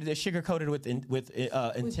I'm saying is it's sugar coated with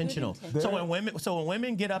intentional. So when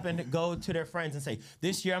women get up and go to their friends and say,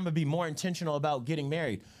 "This year I'm gonna be more intentional about getting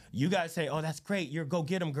married," you guys say, "Oh, that's great. You're go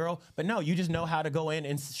get him, girl." But no, you just know how to go in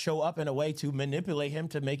and show up in a way to manipulate him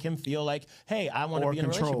to make him feel like, "Hey, I want to Or be in a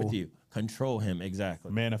relationship control. with you." Control him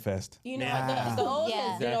exactly. Manifest. You know, the old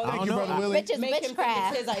Yeah. you know, Thank you, Brother Willie. Which is make him think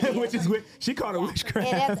witchcraft. it's his idea. Which is she called it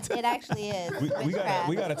witchcraft. It actually is. We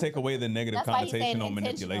witchcraft. gotta take away the negative That's why he's saying connotation on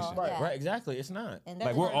intentional. manipulation. Yeah. Right, exactly. It's not. And Like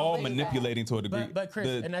that's we're not all the way manipulating to a degree. But Chris,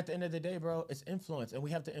 The- and at the end of the day, bro, it's influence, and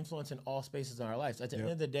we have to influence in all spaces in our lives. At the end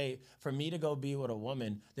of the day, for me to go be with a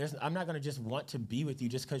woman, I'm not gonna just want to be with you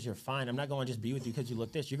just because you're fine. I'm not gonna just be with you because you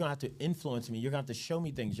look this. You're gonna have to influence me. You're gonna have to show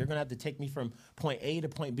me things. You're gonna have to take me from point A to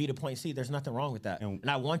point B to point C. There's nothing wrong with that, and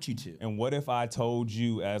I want you to. And what if I told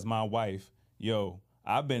you as my wife, yo,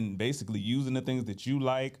 I've been basically using the things that you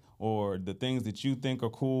like or the things that you think are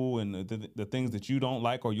cool and the things that you don't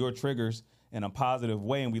like or your triggers in a positive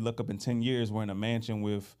way, and we look up in 10 years, we're in a mansion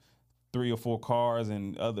with 3 or 4 cars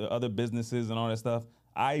and other businesses and all that stuff.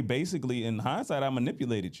 I basically, in hindsight, I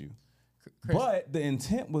manipulated you. Chris, But the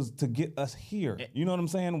intent was to get us here. You know what I'm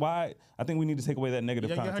saying? Why? I think we need to take away that negative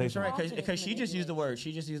You're connotation. 100% right, because she just used the word.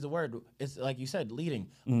 She just used the word. It's like you said, leading.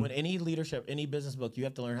 When any leadership, any business book, you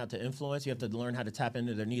have to learn how to influence. You have to learn how to tap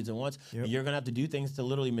into their needs and wants. Yep. You're gonna have to do things to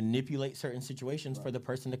literally manipulate certain situations for the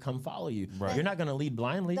person to come follow you. Right. You're not gonna lead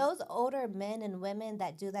blindly. Those older men and women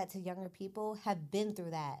that do that to younger people have been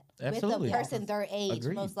through that Absolutely. with a person their age,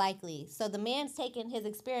 Agreed. most likely. So the man's taking his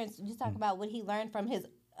experience. You talk about what he learned from his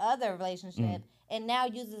other relationship, and now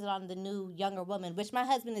uses it on the new younger woman, which my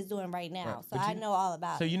husband is doing right now. Right. So I know all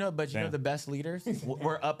about So it. you know the best leaders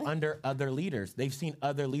were up under other leaders. They've seen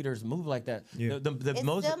other leaders move like that. Yeah. The It's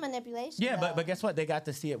most still manipulation. Yeah, though. but guess what? They got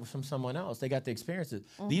to see it from someone else. They got the experiences.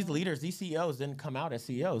 These leaders, these CEOs didn't come out as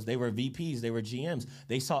CEOs. They were VPs. They were GMs.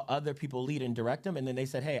 They saw other people lead and direct them, and then they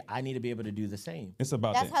said, "Hey, I need to be able to do the same." It's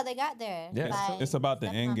about That's that. how they got there. Yeah. Like, It's about the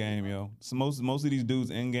that's end not game, people. yo. So most of these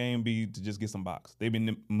dudes' end game be to just get some box. They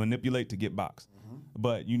been manipulate to get box.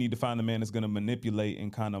 But you need to find a man that's going to manipulate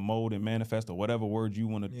and kind of mold and manifest or whatever word you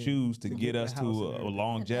want to choose to get us the to house and a everything.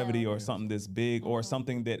 longevity or something that's big or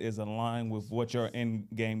something that is aligned with what your end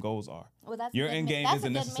game goals are. Well, that's Your a good end ma- game that's a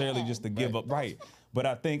isn't good necessarily man. just to give up, right? But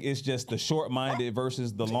I think it's just the short-minded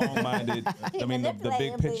versus the long-minded. I mean, the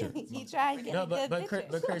big picture. You try and get No, a good but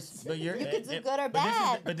picture. Chris, but you're You could do and- good or but this is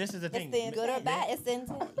bad. but this is the It's thing. the good or bad. It's the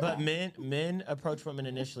intent. But men approach women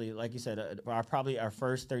initially, like you said, probably our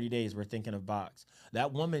first 30 days, we're thinking of box.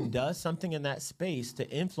 That woman does something in that space to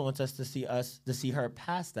influence us to see her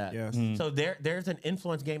past that. Yes. So there's an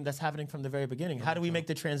influence game that's happening from the very beginning. How do we make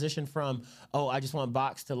the transition from I just want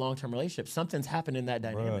box to long-term relationship? Something's happened in that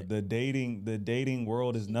dynamic. Bruh, the dating dating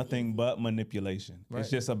world is nothing but manipulation. Right. It's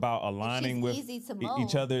just about aligning with easy to each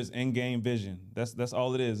mold. other's in-game vision. That's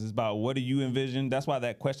all it is. It's about what do you envision. That's why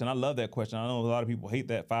that question, I love that question. I know a lot of people hate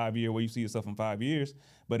that 5 year where you see yourself in 5 years,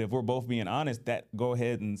 but if we're both being honest, that go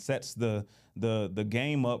ahead and sets the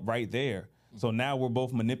game up right there. So now we're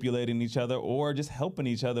both manipulating each other or just helping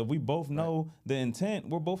each other. We both know the intent.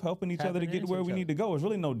 We're both helping each other to Tapping get into where each we other. need to go. It's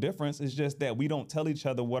really no difference. It's just that we don't tell each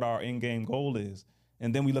other what our in-game goal is.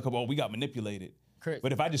 And then we look up, oh, we got manipulated. Chris.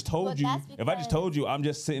 But if I just told you, I'm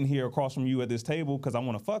just sitting here across from you at this table because I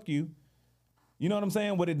want to fuck you, you know what I'm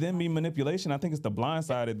saying? Would it then be manipulation? I think it's the blind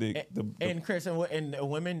side of the And Chris, and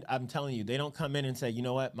women, I'm telling you, they don't come in and say, you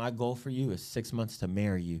know what, my goal for you is 6 months to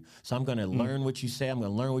marry you. So I'm going to learn what you say. I'm going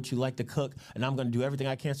to learn what you like to cook. And I'm going to do everything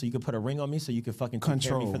I can so you can put a ring on me so you can fucking take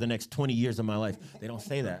care of me for the next 20 years of my life. They don't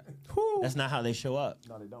say that. That's not how they show up.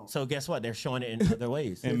 No, they don't. So guess what? They're showing it in other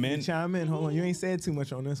ways. And men chime in. Hold on. You ain't said too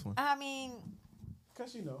much on this one. I mean,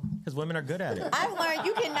 because you know, because women are good at it. I've learned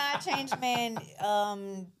you cannot change men.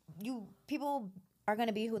 People are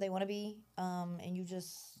gonna be who they want to be, and you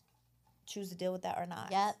just choose to deal with that or not.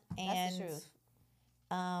 Yep, and that's the truth.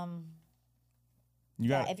 You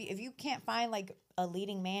got if you can't find like a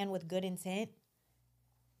leading man with good intent.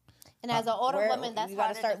 And as an older woman, that's you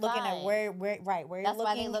got to harder start looking find. at where That's you're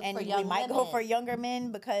why they looking, look and for we young might go women. for younger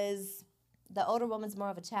men because the older woman's more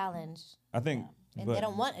of a challenge, I think, and but they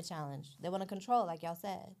don't want a challenge. They want to control, like y'all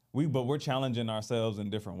said. but we're challenging ourselves in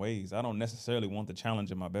different ways. I don't necessarily want the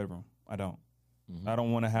challenge in my bedroom. I don't. I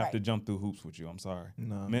don't want to have to jump through hoops with you. I'm sorry.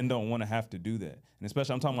 No. Men don't want to have to do that. And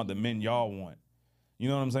especially I'm talking about the men y'all want. You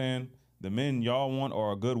know what I'm saying? The men y'all want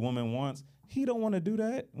or a good woman wants, he don't want to do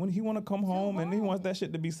that. When he want to come home and he wants that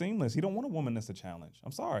shit to be seamless. He don't want a woman that's a challenge.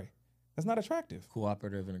 I'm sorry. That's not attractive.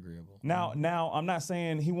 Cooperative and agreeable. Now I'm not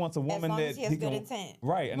saying he wants a woman long that as he has good intent.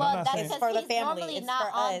 Right. And Well, I'm not that's saying because for the he's family, normally it's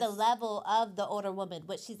not for on us. the level of the older woman.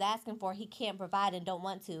 What she's asking for, he can't provide and don't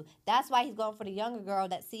want to. That's why he's going for the younger girl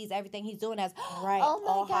that sees everything he's doing as, Right. oh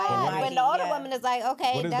my All high God. and When the mighty, older yeah. woman is like,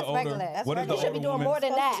 okay, What is that's the older- regular. That's what is regular. the You should be older doing more woman-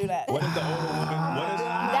 than that. what is the older woman?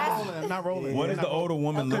 That's not rolling. What is the older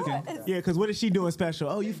woman looking? Yeah, because what is she doing special?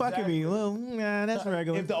 Oh, you fucking me? Well, nah, that's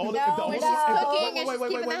regular. If the older, No, if the older, she's if the- cooking and she's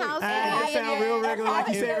keeping the house That sound real regular, like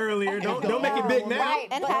you said earlier. Don't make it big now. right.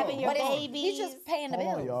 And having your But baby. he's just paying the Hold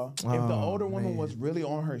on, bills. y'all. If the Oh, older woman man. was really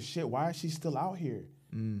on her shit, why is she still out here?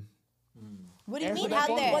 What do you Answer mean that out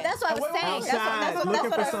for there? me. Well, that's what I was saying. Outside,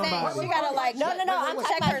 looking for I'm saying. somebody. She gotta like No.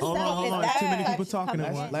 check herself. Hold on, hold Is on. that- Too many people talking at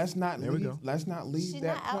Let's, once. let's not There we leave. go. Let's not leave She's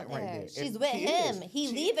that not out point right there. there. She's If with she him. is, He's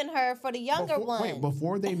she- leaving her for the younger before, one. Wait,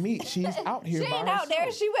 before they meet, she's out here She by ain't out there.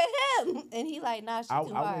 herself. She with him. And he like, nah, she's I- too I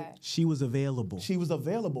would- hard. She was available. She was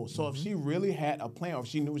available. So if she really had a plan, or if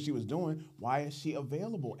she knew what she was doing, why is she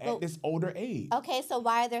available at this older age? Okay, so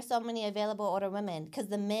why are there so many available older women? Because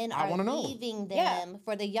the men I are wanna know. leaving them Yeah.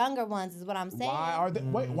 for the younger ones, is what I'm saying. Why are they?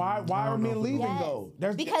 Wait, why are men leaving Yes. though?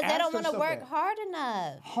 There's Because they don't ask want to yourself work that. hard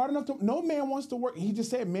enough. Hard enough to. No man wants to work. He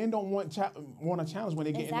just said men don't want a challenge when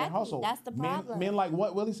they get in their Exactly. household. That's the problem. Men like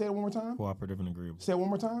what? Willie, say it one more time. Cooperative and agreeable. Say it one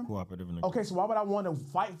more time. Cooperative and agreeable. Okay, so why would I want to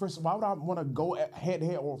fight for? Why would I want to go head to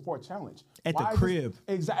head or for a challenge? At the Why is crib.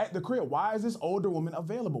 Exactly, at the crib. Why is this older woman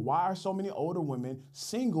available? Why are so many older women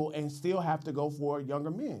single and still have to go for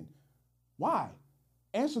younger men? Why?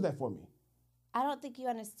 Answer that for me. I don't think you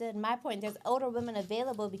understood my point. There's older women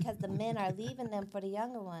available because the men are leaving them for the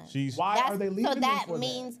younger ones. Why are they leaving So them that for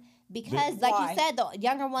means because, like Why? you said, the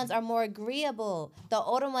younger ones are more agreeable. The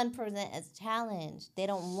older one present as challenge. They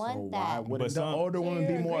don't want So why that. wouldn't But the some- older woman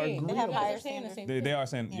be more agreeing. agreeable? They have higher standards. They are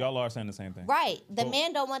saying y'all are saying the same thing. Right. The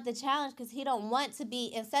man don't want the challenge because he don't want to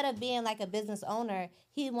be, instead of being like a business owner,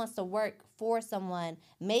 he wants to work for someone.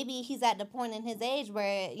 Maybe he's at the point in his age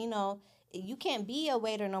where, you can't be a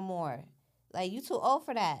waiter no more. Like, you too old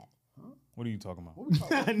for that. What are you talking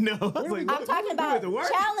about? No, I was like, I'm talking about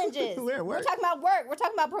challenges. Where We're work? talking about work. We're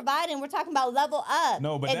talking about providing. We're talking about level up.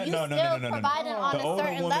 No, but if that, you no. still providing on The a older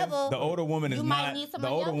certain woman, level, the older woman is you might not. need The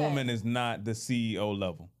someone older younger. woman is not the CEO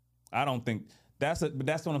level. I don't think that's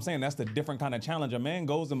what I'm saying. That's the different kind of challenge. A man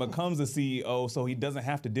goes and becomes a CEO, so he doesn't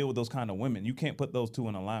have to deal with those kind of women. You can't put those two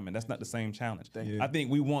in alignment. That's not the same challenge. I think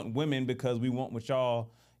we want women because we want what y'all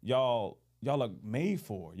are made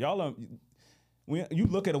for. You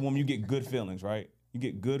look at a woman, you get good feelings, right? You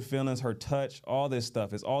get good feelings, her touch, all this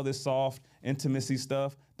stuff. It's all this soft intimacy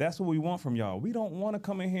stuff. That's what we want from y'all. We don't want to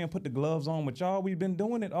come in here and put the gloves on with y'all. We've been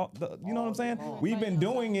doing it. You know what I'm saying? We've been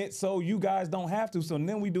doing it so you guys don't have to. So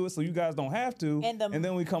then we do it so you guys don't have to. And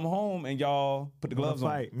then we come home and y'all put the gloves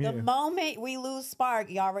on. The moment we lose spark,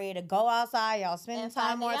 y'all ready to go outside. Y'all spending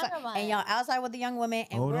time more time, and y'all outside with the young women,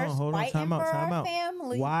 and we're fighting for our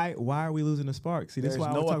family. Why are we losing the spark? See, this is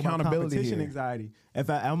why no I'm talking about accountability competition here. anxiety. If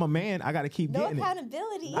I'm a man, I got to keep getting it.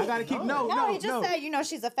 Accountability. I got to keep no. He just said,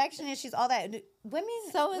 she's affectionate, she's all that. Women,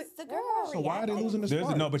 so is the girl. So why are they losing the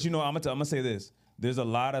spark? No, but I'm gonna say this. There's a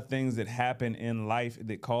lot of things that happen in life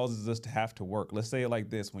that causes us to have to work. Let's say it like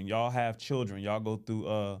this: when y'all have children, y'all go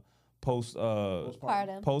through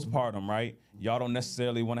postpartum, right? Y'all don't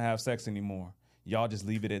necessarily want to have sex anymore. Y'all just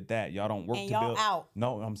leave it at that. Y'all don't work and to y'all build. Out.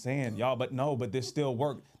 No, I'm saying y'all, but there's still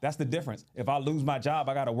work. That's the difference. If I lose my job,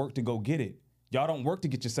 I gotta work to go get it. Y'all don't work to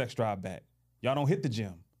get your sex drive back. Y'all don't hit the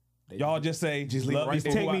gym. Y'all just say, just leave right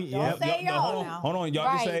there. Don't say y'all now. Hold on, y'all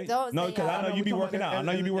just say, no, because I know you be working out. I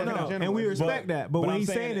know you be working out. And we respect that. But what he's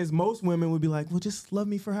saying is most women would be like, well, just love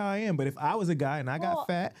me for how I am. But if I was a guy and I got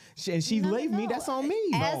fat and she leave me, that's on me.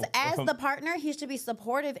 As the partner, he should be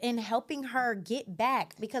supportive in helping her get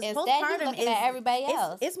back, because Instead, postpartum is at everybody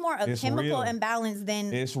else. It's more a chemical real. imbalance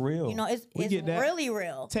than it's real. It's really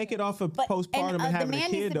real. Take it off of postpartum and having a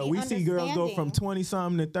kid though. We see girls go from 20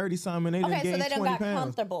 something to 30 something and they done gained 20 pounds.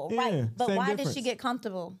 Comfortable, right? But why did she get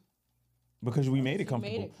comfortable? Because we made it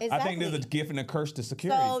comfortable. Exactly. I think there's a gift and a curse to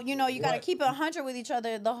security. So you got to keep it 100 with each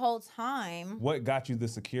other the whole time. What got you the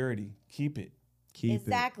security? Keep it.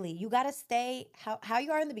 Exactly. You got to stay how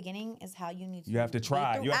you are in the beginning is how you need to. You have to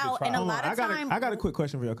try. You have to try. And a lot of I got a quick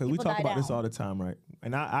question for y'all, because we talk about this all the time, right?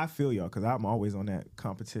 And I feel y'all, because I'm always on that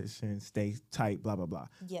competition, stay tight, blah blah blah.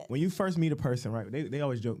 Yes. When you first meet a person, right? They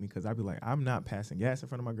always joke me, because I'd be like, I'm not passing gas in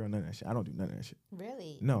front of my girl, none of that shit. I don't do none of that shit.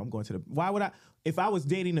 Really? No, I'm going to the. Why would I? If I was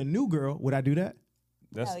dating a new girl, would I do that?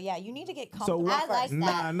 You need to get comfortable. So I like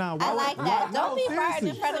that. Nah. I like that. Don't be fighting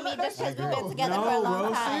in front of me just because we've been together for a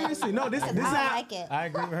long time. Seriously, no. This I like it. I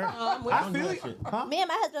agree with her. I feel it. Huh? Me and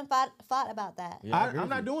my husband fought about that. Yeah, I'm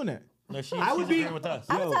not doing that. No, I would be with us.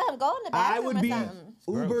 I would tell him go in the bathroom I would be or something.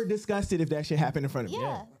 uber disgusted if that shit happened in front of me.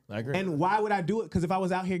 Yeah. I agree. And why would I do it? Because if I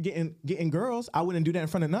was out here getting girls, I wouldn't do that in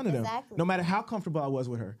front of none of them. Exactly. No matter how comfortable I was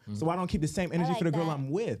with her. So I don't keep the same energy for the girl that. I'm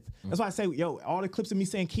with. That's why I say, all the clips of me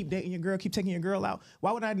saying keep dating your girl, keep taking your girl out.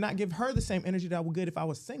 Why would I not give her the same energy that I would get if I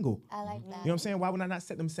was single? I like that. You know what I'm saying? Why would I not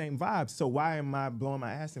set them same vibes? So why am I blowing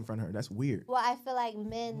my ass in front of her? That's weird. Well, I feel like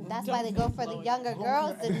men, that's why they go for the younger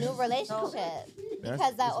girls, the new relationship.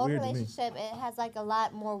 Because that old relationship, it has like a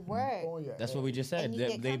lot more work. That's what we just said. And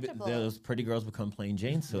you get comfortable. Those pretty girls become plain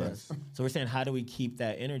Janes to us. So we're saying, how do we keep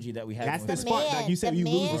that energy that we have? That's the spark. Like you said, you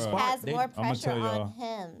lose the spark. Has more pressure on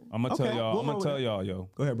him. I'm gonna tell y'all, yo.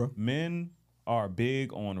 Go ahead, bro. Men are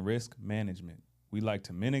big on risk management. We like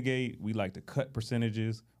to mitigate. We like to cut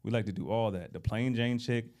percentages. We like to do all that. The plain Jane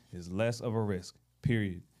chick is less of a risk,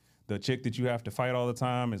 period. The chick that you have to fight all the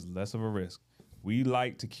time is less of a risk. We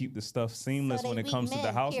like to keep the stuff seamless when it comes to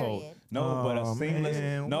the household. Period. No, but a seamless.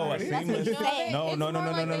 No, a seamless. No.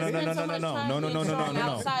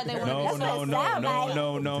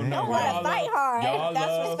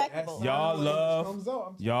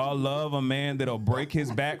 Y'all love a man that'll break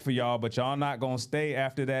his back for y'all, but y'all not gonna stay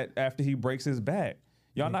after that. After he breaks his back.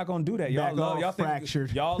 Y'all not gonna do that. Y'all love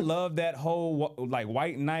that whole like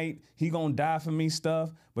white knight, he gonna die for me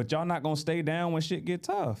stuff, but y'all not gonna stay down when shit get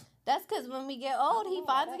tough. That's because when we get old, he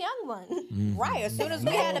finds a young one. Mm-hmm. Right. As soon as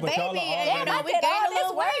we had a baby, and we did gained all a little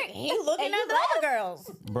this work. weight, he looking at the other girls.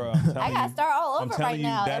 Bro, I gotta start all over right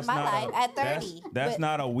now in my life at 30. That's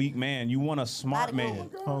not a weak man. You want a smart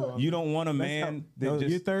man. You don't want a man that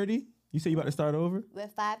just. You're 30? You say you about to start over?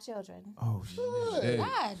 With 5 children. Oh, shit.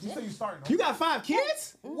 God, You got 5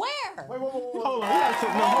 kids? where? Wait. Hold on. Hold on.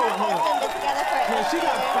 No, she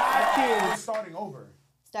got 5 kids. Starting over.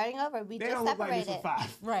 Starting over. We They just don't look like separated. this with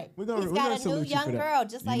 5. Right. We're gonna, He's we're got gonna a new salute you young for that. girl,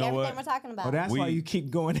 just like know everything what? we're talking about. Oh, that's why you keep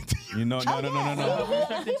going into No. He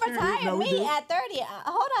retired No, we me do. at 30.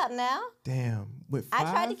 Hold up now. Damn. With 5?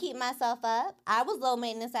 I tried to keep myself up. I was low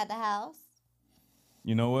maintenance at the house.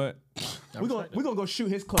 You know what? We're gonna go shoot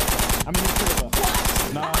his club. I mean, his crib up.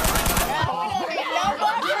 No.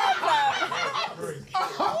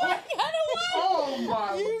 Oh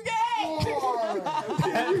my! You gay?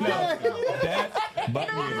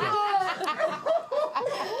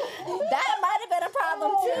 That might have been a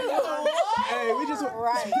problem too. Hey, we just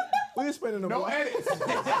Right. we just spending the No edits.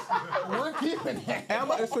 We're keeping it. I'm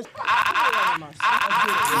about to switch.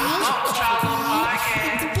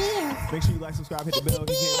 The bill. Make sure you like, subscribe, hit the bell.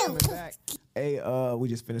 If you coming back. Hey, we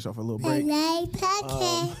just finished off a little break.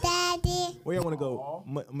 Podcast, Daddy. Where y'all want to go?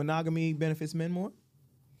 Monogamy benefits men more?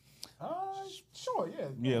 Sure, yeah.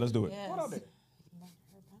 Yeah, let's do it. What out there?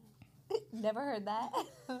 Never heard that.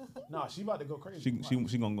 Nah, she about to go crazy.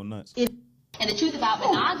 She gonna go nuts. And the truth about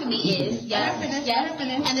monogamy is,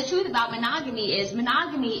 and the truth about monogamy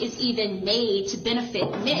is even made to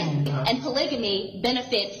benefit men, and polygamy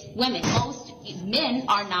benefits women. Most men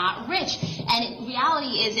are not rich, and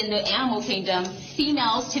reality is in the animal kingdom,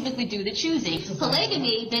 females typically do the choosing.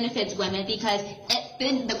 Polygamy benefits women because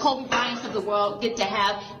then the Kobe Bryants of the world get to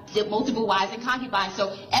have the multiple wives and concubines,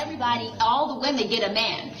 so everybody, all the women get a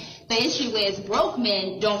man. The issue is broke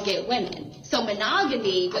men don't get women. So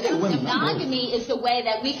monogamy is the way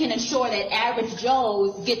that we can ensure that average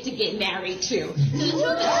Joes get to get married too.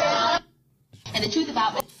 And the truth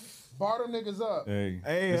about Bar them niggas up. Hey,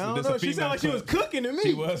 I don't know. She sounded like she was cooking to me.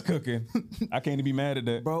 She was cooking. I can't even be mad at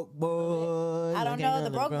that. Broke boys. I don't know. The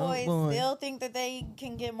broke boys still think that they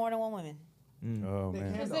can get more than one woman. Oh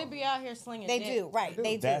man, Because they be out here slinging They dick. do, right?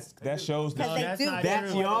 They do. that shows the Because they do.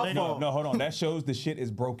 That's your fault. No, hold on. That shows the shit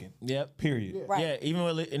is broken. Yep. Period. Right. Yeah, even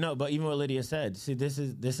what Lydia said. See, this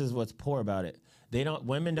is what's poor about it.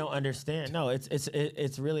 Women don't understand. No,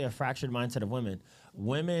 it's really a fractured mindset of women.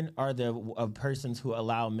 Women are the persons who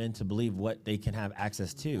allow men to believe what they can have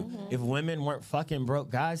access to. If women weren't fucking broke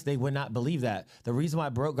guys, they would not believe that. The reason why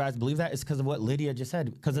broke guys believe that is because of what Lydia just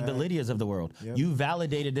said, because of the Lydias of the world. Yep. You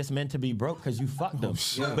validated this man to be broke because you fucked them.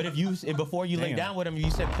 But if before you lay down with him, you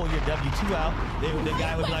said pull your W-2 out, the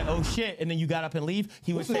guy would be like, oh shit, and then you got up and leave,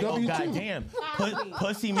 he would say, oh goddamn,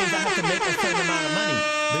 pussy means I have to make a certain amount of money.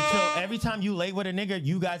 But so every time you lay with a nigga,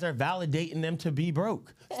 you guys are validating them to be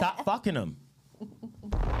broke. Stop fucking them.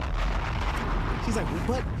 She's like,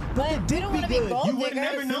 but But we don't want to be gold You would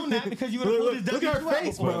have diggers. never known that because you would have pulled his Look at her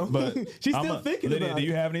face, bro. But She's still thinking Lydia, about do it.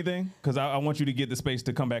 you have anything? Because I want you to get the space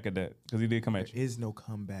to come back at that. Because he did come at you. There is no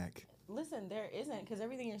comeback. Listen, there isn't, because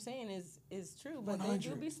everything you're saying is true, but they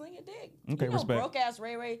do be slinging dick. Okay, respect. Broke ass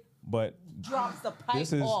Ray Ray But drops the pipe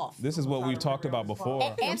this is what we've talked about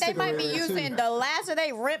before. And they might be using the last of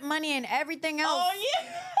their rip money and everything else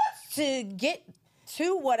to get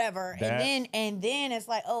to whatever. And then it's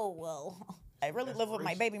like, oh, well, I really live with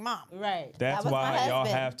my baby mom. Right. That's why y'all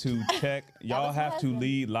have to check. Y'all have to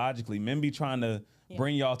lead logically. Men be trying to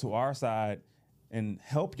bring y'all to our side and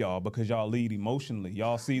help y'all because y'all lead emotionally.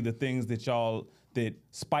 Y'all see the things that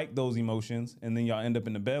spike those emotions, and then y'all end up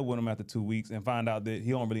in the bed with him after 2 weeks and find out that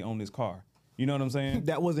he don't really own his car. You know what I'm saying?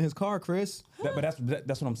 That wasn't his car, Chris. But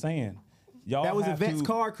that's what I'm saying. Y'all That was a have vet's to-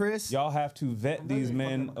 car, Chris. Y'all have to vet these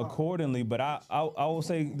men accordingly. But I will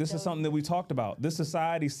say this is something that we talked about. This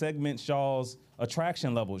society segments y'all's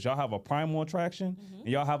attraction levels. Y'all have a primal attraction, and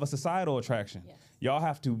y'all have a societal attraction. Y'all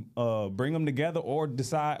have to bring them together or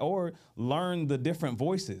decide or learn the different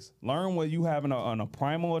voices. Learn what you have on a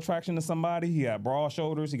primal attraction to somebody. He had broad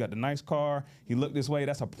shoulders. He got the nice car. He looked this way.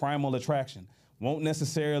 That's a primal attraction. Won't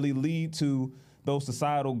necessarily lead to those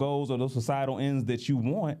societal goals or those societal ends that you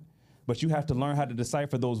want. But you have to learn how to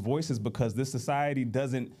decipher those voices because this society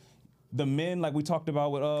doesn't. The men, like we talked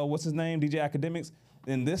about with what's his name, DJ Academics.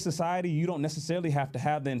 In this society, you don't necessarily have to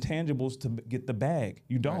have the intangibles to get the bag.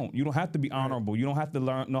 You don't. Right. You don't have to be honorable. You don't have to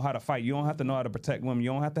know how to fight. You don't have to know how to protect women. You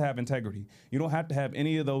don't have to have integrity. You don't have to have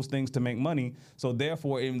any of those things to make money. So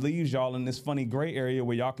therefore, it leaves y'all in this funny gray area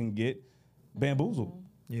where y'all can get bamboozled.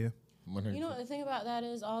 Yeah. You know, the thing about that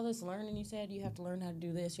is all this learning you said, you have to learn how to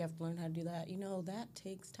do this, you have to learn how to do that. You know, that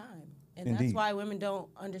takes time. And Indeed. that's why women don't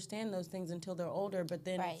understand those things until they're older, but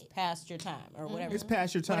then it's past your time or whatever. It's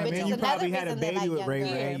past your time, But man. You probably had a baby with Ray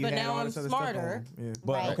Ray. But now I'm smarter.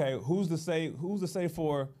 But okay, who's to say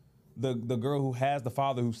for the girl who has the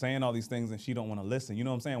father who's saying all these things and she don't want to listen? You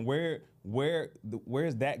know what I'm saying?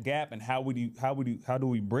 Where's that gap and how do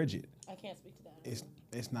we bridge it? I can't speak to that.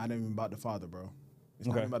 It's not even about the father, bro. It's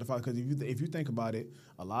not even about the father because if you think about it,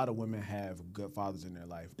 a lot of women have good fathers in their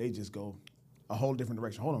life. They just go a whole different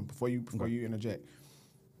direction. Hold on, before you interject.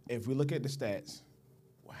 If we look at the stats,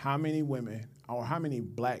 how many women or how many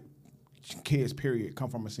black kids, period, come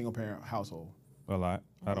from a single parent household? A lot.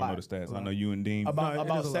 I don't know the stats. I know you and Dean.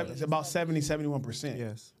 About 70, 71%.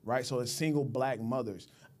 Yes. Right? So it's single black mothers.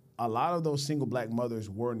 A lot of those single black mothers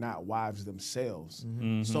were not wives themselves.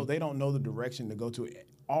 Mm-hmm. So they don't know the direction to go to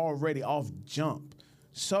already off jump.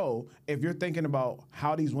 So if you're thinking about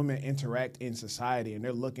how these women interact in society and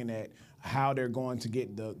they're looking at how they're going to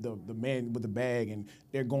get the man with the bag and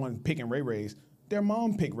they're going picking Ray Rays, their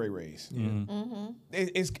mom picked Ray Rays.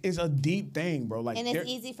 It's a deep thing, bro. Like, and it's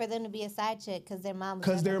easy for them to be a side chick because their mom was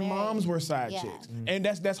because their never married. moms were side chicks, and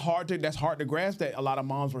that's hard to grasp that a lot of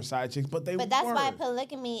moms were side chicks, but But that's why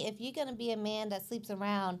polygamy. If you're gonna be a man that sleeps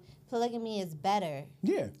around, polygamy is better.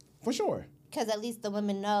 Yeah, for sure. Because at least the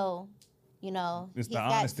women know, you know, It's he's the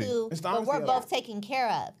got honesty. two, It's the but honesty we're of both it. taken care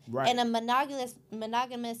of. Right. In a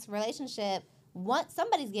monogamous relationship, once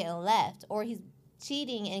somebody's getting left, or he's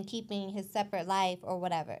cheating and keeping his separate life, or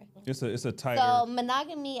whatever. It's a tighter. So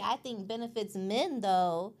monogamy, I think, benefits men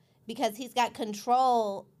though, because he's got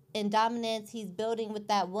control and dominance. He's building with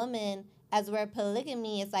that woman. As where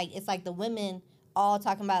polygamy, it's like the women all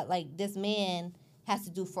talking about like this man has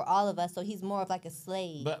to do for all of us, so he's more of like a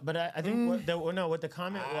slave. But I think what the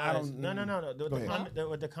comment I was don't- no. Go ahead.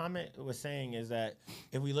 What the comment was saying is that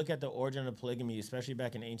if we look at the origin of polygamy, especially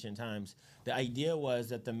back in ancient times, the idea was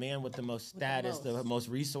that the man with the most status, the most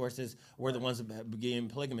resources, were the ones that became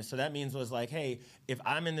polygamous. So that means was like, hey, if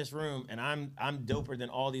I'm in this room and I'm doper than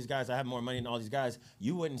all these guys, I have more money than all these guys,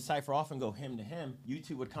 you wouldn't cipher off and go him to him. You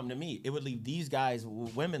two would come to me. It would leave these guys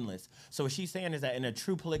womenless. So what she's saying is that in a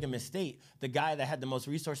true polygamous state, the guy that had the most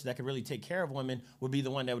resources that could really take care of women would be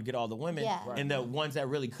the one that would get all the women. Yeah. And the ones that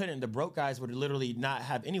really couldn't, the broke guys, would literally not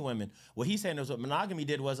have any women. What he's saying is what monogamy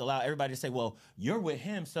did was allow everybody to say, well, you're with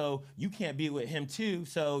him, so you can't be with him too,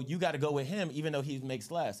 so you got to go with him even though he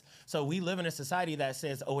makes less. So we live in a society that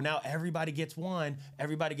says, oh, now everybody gets one,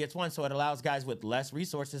 so it allows guys with less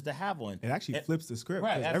resources to have one. It actually flips the script.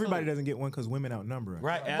 Right, 'cause absolutely. everybody doesn't get one because women outnumber us.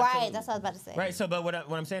 Right, Right, absolutely. that's what I was about to say. Right, so but what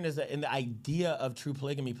I'm saying is that in the idea of true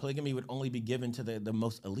polygamy would only be given to the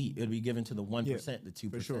most elite. It would be given to the 1%, the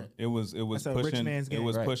 2%. sure. It was That's a rich pushing man's game.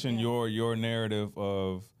 Right. pushing your narrative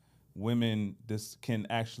of women. This can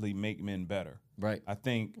actually make men better. Right. I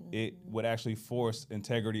think it would actually force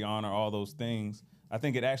integrity, honor, all those things. I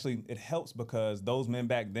think it helps because those men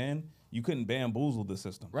back then, you couldn't bamboozle the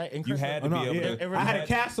system. Right, and you Chris- had to Oh, be no, able yeah. to. I had a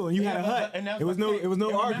castle and you had a hut. And that It was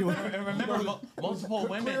no arguing. And remember, multiple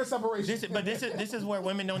women. Clear separation. This is where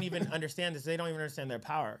women don't even understand this. They don't even understand their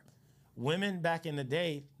power. Women back in the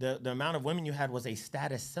day, the amount of women you had was a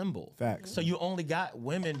status symbol. Facts. So you only got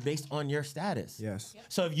women based on your status. Yes.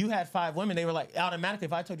 So if you had 5 women, they were like automatically.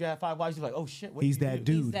 If I told you I had 5 wives, you're like, oh shit, what He's did you that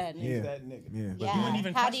do? dude. He's that nigga. Yeah. He's that nigga. Yeah. But you wouldn't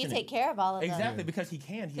even How do you question take it. care of all of them? Exactly, because he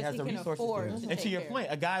can. He has he the can resources. afford to And take to your care. point,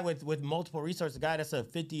 a guy with multiple resources, a guy that's a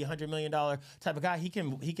 $50, $100 million type of guy, he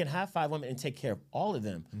can have 5 women and take care of all of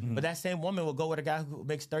them. But that same woman will go with a guy who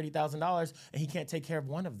makes $30,000 and he can't take care of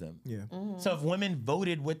one of them. Yeah. So if women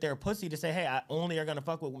voted with their pussy to say, hey, I only are gonna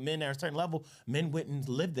fuck with men at a certain level, men wouldn't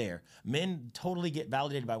live there. Men totally get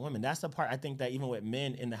validated by women. That's the part I think that even with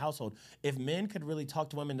men in the household, if men could really talk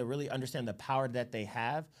to women to really understand the power that they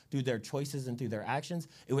have through their choices and through their actions,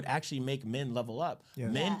 it would actually make men level up. Yeah.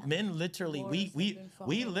 Men literally, Wars we have been fought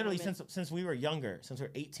literally over women. since we were younger, since we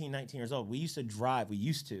were 18, 19 years old, we used to drive,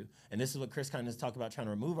 and this is what Chris kind of talked about trying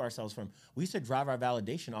to remove ourselves from. We used to drive our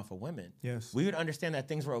validation off of women. Yes. We would understand that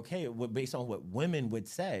things were okay based on what women would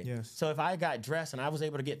say. Yes. So if I got dressed and I was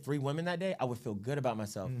able to get 3 women that day, I would feel good about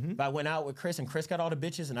myself. Mm-hmm. If I went out with Chris and Chris got all the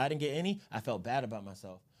bitches and I didn't get any, I felt bad about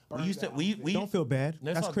myself. We used to we Don't feel bad.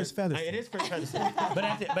 No, it's That's all Chris good. Featherston. It is Chris Featherston.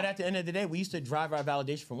 but at the end of the day, we used to drive our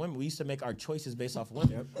validation from women. We used to make our choices based off of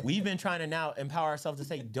women. We've been trying to now empower ourselves to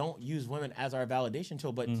say, don't use women as our validation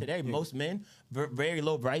tool. But today, most men, very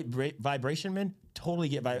low vibration men, totally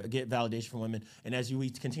get validation from women. And as we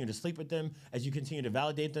continue to sleep with them, as you continue to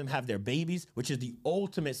validate them, have their babies, which is the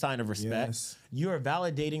ultimate sign of respect, Yes. you are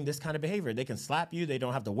validating this kind of behavior. They can slap you. They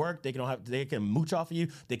don't have to work. They can mooch off of you.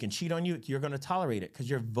 They can cheat on you. You're going to tolerate it because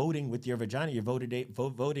you're voting with your vagina. You're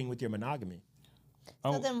voting with your monogamy.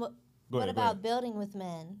 So then, what ahead, go about ahead. building with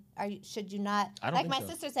men? Should you not? I don't Like think my so.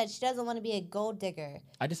 sister said, she doesn't want to be a gold digger.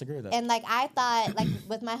 I disagree with that. And like I thought, like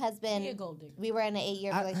with my husband, Be a gold digger. we were in an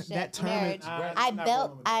 8-year relationship, that term marriage. is-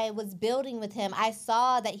 I was building with him. I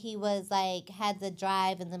saw that he was like had the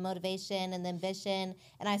drive and the motivation and the ambition,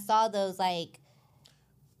 and I saw those like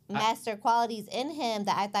master qualities in him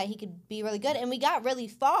that I thought he could be really good. And we got really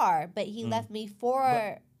far, but he left me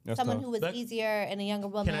for That's someone tough. who was But- easier and a younger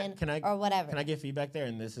woman or whatever. Can I get feedback there?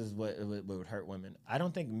 And this is what would hurt women. I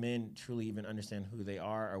don't think men truly even understand who they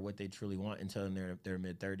are or what they truly want until in their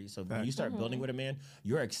mid-30s. So when you start building with a man,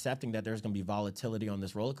 you're accepting that there's going to be volatility on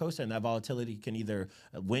this roller coaster, and that volatility can either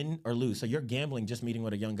win or lose. So you're gambling just meeting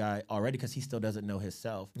with a young guy already because he still doesn't know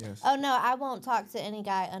himself. Yes. Oh no, I won't talk to any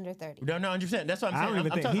guy under 30. No, 100%. That's what I'm I saying. don't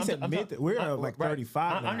even I'm think he said mid. We're like right.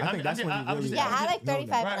 35 now. I think that's when you I was really. just- Yeah, I like know that.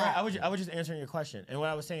 35 Right, and right. up. I was just answering your question. And what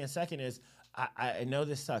I was saying second is, I know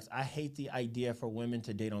this sucks. I hate the idea for women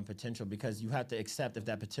to date on potential because you have to accept if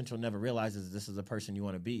that potential never realizes this is the person you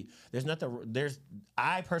want to be.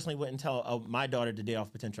 I personally wouldn't tell my daughter to date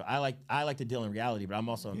off potential. I like to deal in reality, but I'm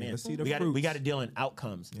also a man. let's see the we fruits. got to deal in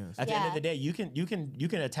outcomes. Yes. At the end of the day, you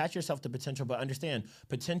can attach yourself to potential, but understand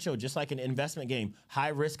potential, just like an investment game, high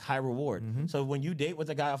risk, high reward. So when you date with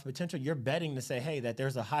a guy off potential, you're betting to say, hey, that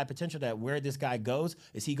there's a high potential that where this guy goes,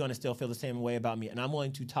 is he going to still feel the same way about me? And I'm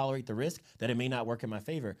willing to tolerate the risk that it may not work in my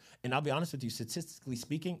favor. And I'll be honest with you, statistically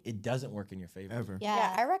speaking, it doesn't work in your favor. Ever.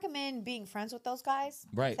 Yeah, I recommend being friends with those guys.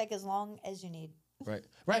 Right. Take as long as you need. Right.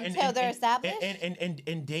 Until they're established.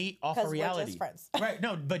 And date off of 'Cause we're reality. just friends. Right.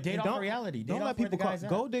 No, but date And off of reality. Don't Date let off where people the call guy's at.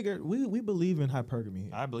 gold digger. We believe in hypergamy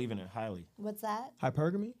here. I believe in it highly. What's that?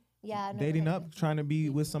 Hypergamy? Yeah. I've never Dating heard up, trying to be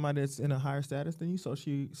with somebody that's in a higher status than you,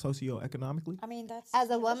 socioeconomically. I mean, that's As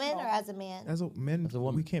a woman or as a man? As a man,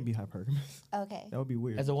 we can't be hypergamous. Okay. That would be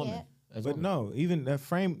weird. As a woman. But no, even the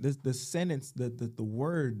frame, the sentence, the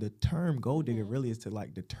word, the term gold digger really is to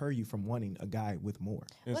like deter you from wanting a guy with more.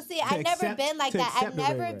 Well, see, I've never been like that. I've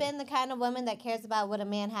never been. been the kind of woman that cares about what a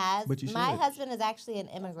man has. But you My should. husband is actually an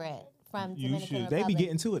immigrant from Dominican should. Republic. They be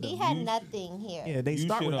getting to it, He though. had You- nothing here. Yeah, they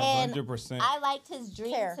start with And 100%. I liked his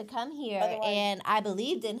dream to come here, and I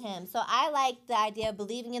believed in him. So I liked the idea of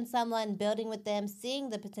believing in someone, building with them, seeing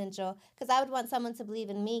the potential, because I would want someone to believe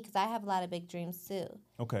in me, because I have a lot of big dreams too.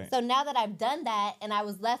 Okay. So now that I've done that, and I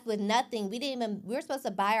was left with nothing, we were supposed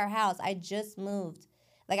to buy our house. I just moved.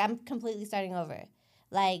 Like, I'm completely starting over.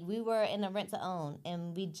 Like, we were in a rent to own,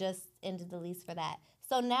 and we just ended the lease for that.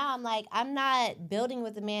 So now I'm like, I'm not building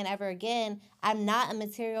with a man ever again. I'm not a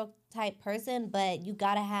material type person, but you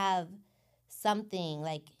gotta have something,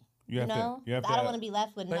 like, you know? I don't want to be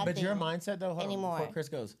left with nothing. But your mindset, though, hold on, anymore. before Chris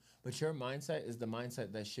goes, but your mindset is the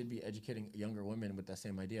mindset that should be educating younger women with that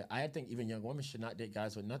same idea. I think even young women should not date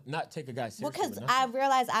guys with not take a guy seriously. Well, because with I nothing.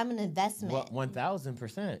 realize I'm an investment. Well,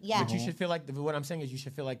 1,000%. Yeah. But you should feel like what I'm saying is you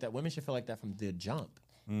should feel like that. Women should feel like that from the jump.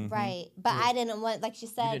 Right, but I didn't want, like she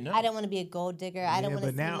said, didn't know. I didn't want to be a gold digger. I didn't want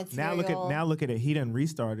to but see now material. look at it. He done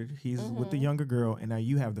restarted. He's with the younger girl, and now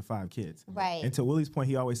you have the 5 kids. Right. And to Willie's point,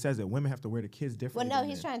 he always says that women have to wear the kids Well, differently. no, than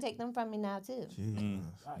he's men. trying to take them from me now too, Jesus.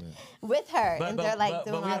 with her, and they're like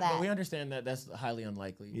doing all But that. we understand that that's highly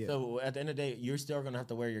unlikely. Yeah. So at the end of the day, you're still gonna have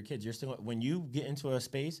to wear your kids. You're still when you get into a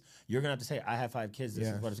space, you're gonna have to say, "I have 5 kids. This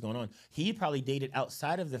Yes. is what is going on." He probably dated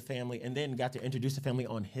outside of the family and then got to introduce the family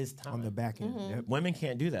on his time. On the back end. Yep. Women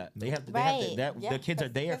can't do that. They have to. Right. The kids are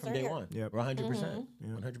there from day one. Yep. 100%.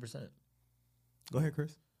 100%. Go ahead,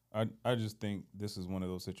 Chris. I just think this is one of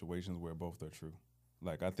those situations where both are true.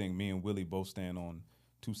 Like, I think me and Willie both stand on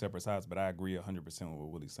 2 separate sides, but I agree 100% with what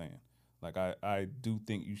Willie's saying. Like, I do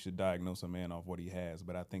think you should diagnose a man off what he has,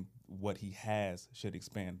 but I think what he has should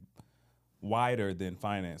expand wider than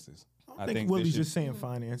finances. I think Willie's just saying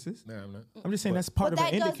finances. No, I'm not. I'm just saying that's part of an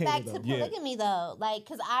that goes indicator, back though. to polygamy, though. Like,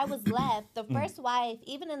 because I was left, the first wife,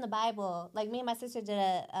 even in the Bible, like me and my sister did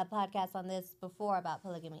a podcast on this before about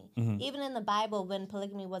polygamy. Even in the Bible, when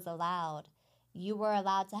polygamy was allowed, you were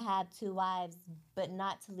allowed to have 2 wives, but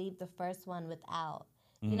not to leave the first one without.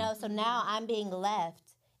 You know, so now I'm being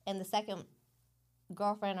left, and the second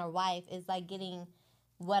girlfriend or wife is like getting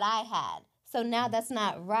what I had. So now that's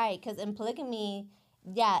not right, because in polygamy,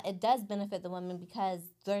 yeah, it does benefit the women because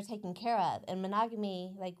they're taken care of. And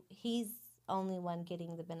monogamy, like, he's only one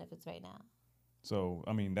getting the benefits right now. So,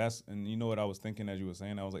 I mean, and you know what I was thinking as you were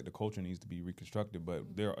saying? I was like, the culture needs to be reconstructed,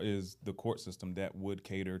 but there is the court system that would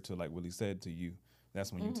cater to, like Willie said, to you.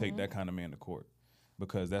 That's when you take that kind of man to court.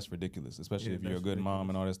 Because that's ridiculous, especially if you're a good mom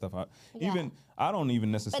and all that stuff. I don't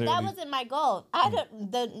even necessarily. But that wasn't my goal.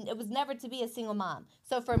 It was never to be a single mom.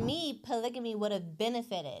 So for me, polygamy would have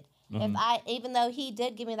benefited. If even though he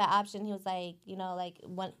did give me that option, he was like, you know, like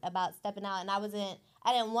about stepping out, and I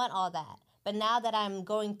didn't want all that. But now that I'm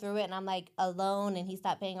going through it and I'm like alone, and he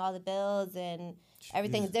stopped paying all the bills and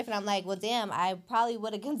everything's different, I'm like, well, damn, I probably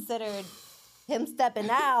would have considered him stepping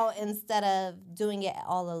out instead of doing it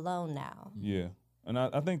all alone now. Yeah. And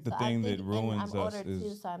I think the thing that ruins I'm us older is.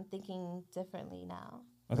 too, so I'm thinking differently now.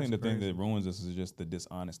 I think the thing that ruins us is just the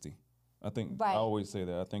dishonesty. I think I always say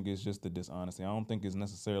that. I think it's just the dishonesty. I don't think it's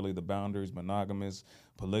necessarily the boundaries, monogamous,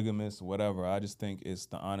 polygamous, whatever. I just think it's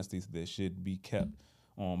the honesty that should be kept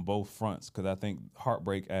on both fronts. Because I think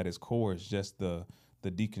heartbreak at its core is just the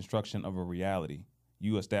deconstruction of a reality.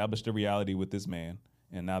 You established a reality with this man,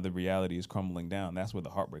 and now the reality is crumbling down. That's where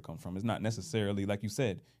the heartbreak comes from. It's not necessarily, like you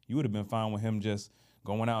said, you would have been fine with him just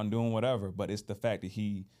going out and doing whatever, but it's the fact that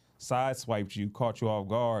he sideswiped you, caught you off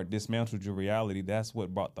guard, dismantled your reality. That's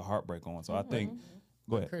what brought the heartbreak on. So I think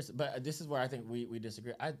Go ahead. Chris, but this is where I think we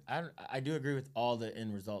disagree. I do agree with all the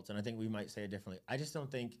end results, and I think we might say it differently. I just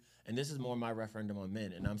don't think, and this is more my referendum on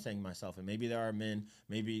men, and I'm saying myself, and maybe there are men,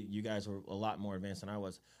 maybe you guys were a lot more advanced than I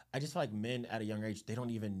was. I just feel like men at a young age, they don't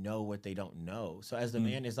even know what they don't know. So as the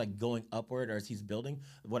man is like going upward or as he's building,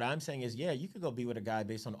 what I'm saying is, yeah, you could go be with a guy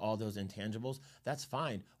based on all those intangibles. That's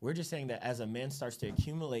fine. We're just saying that as a man starts to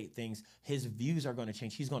accumulate things, his views are going to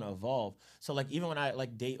change. He's going to evolve. So like even when I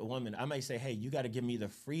like date a woman, I might say, hey, you got to give me the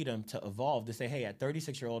freedom to evolve, to say, hey, at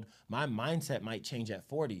 36-year-old, my mindset might change at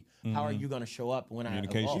 40. How are you going to show up when I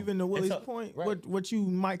evolve? Even to Willie's point, what you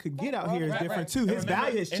might could get out here is different too. His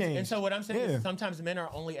value has changed. And so what I'm saying is sometimes men are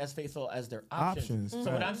only as faithful as their options.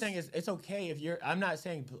 So what I'm saying is it's okay if you're, I'm not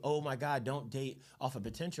saying, oh my God, don't date off of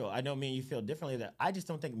potential. I know me and you feel differently. That I just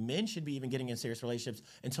don't think men should be even getting in serious relationships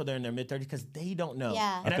until they're in their mid-30s because they don't know.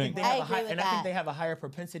 Yeah. And I think they have a higher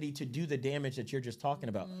propensity to do the damage that you're just talking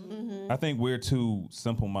about. I think we're too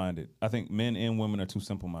simple-minded. I think men and women are too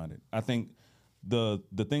simple-minded. I think the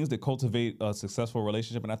things that cultivate a successful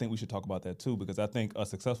relationship, and I think we should talk about that too, because I think a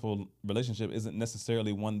successful relationship isn't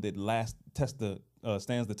necessarily one that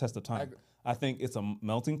stands the test of time. I think it's a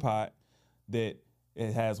melting pot that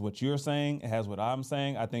it has what you're saying, it has what I'm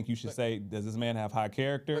saying. I think you should say, does this man have high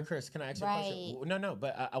character? But Chris, can I ask you a question? No,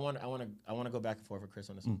 but I want to go back and forth with Chris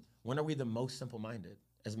on this one. When are we the most simple-minded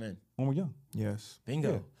as men? When we're young. Yes.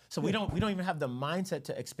 Bingo. Yeah. So we don't even have the mindset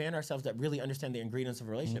to expand ourselves that really understand the ingredients of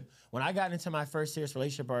a relationship. When I got into my first serious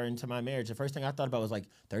relationship or into my marriage, the first thing I thought about was like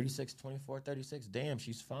 36, 24, 36. Damn,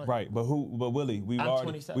 she's fine. Right, but Willie, we've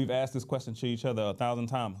asked this question to each other 1,000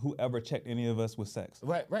 times. Whoever checked any of us with sex?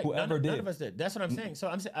 Right. Whoever none of us did. That's what I'm saying.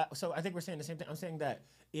 So so I think we're saying the same thing. I'm saying that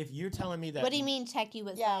if you're telling me that. What do you mean check you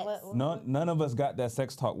with sex? None of us got that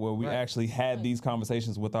sex talk where we actually had these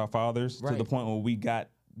conversations with our fathers to the point where we got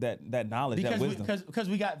that knowledge, that wisdom. Because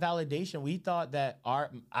we got validation. We thought that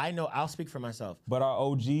I'll speak for myself. But our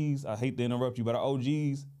OGs, I hate to interrupt you, but our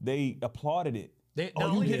OGs, they applauded it.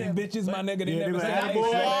 You getting bitches, my nigga. They never said,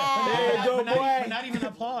 boy. There you go, boy. Not even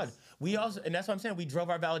applaud. We also, and that's what I'm saying, we drove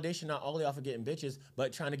our validation not only off of getting bitches,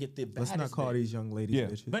 but trying to get the baddest. Let's not call these young ladies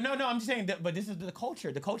bitches. But no, I'm just saying that, but this is the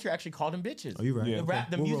culture. The culture actually called them bitches. Oh, you're right. Yeah.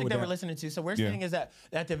 The music that we're listening to. So we're saying is that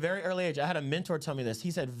at the very early age, I had a mentor tell me this. He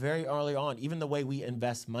said very early on, even the way we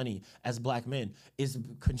invest money as black men is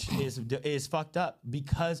fucked up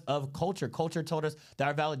because of culture. Culture told us that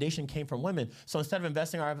our validation came from women. So instead of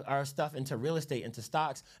investing our stuff into real estate, into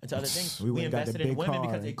stocks, into other things, we invested in women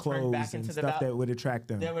because it turned back into stuff that would attract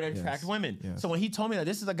them. That would attract women. Yes. So when he told me that,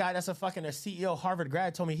 this is a guy that's a CEO, Harvard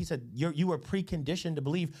grad, told me, he said, you were preconditioned to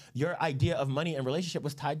believe your idea of money and relationship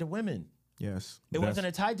was tied to women. Yes. It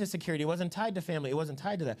wasn't tied to security. It wasn't tied to family. It wasn't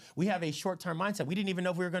tied to that. We have a short-term mindset. We didn't even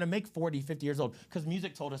know if we were going to make 40, 50 years old because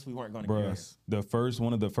music told us we weren't going to get it.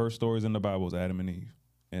 One of the first stories in the Bible is Adam and Eve.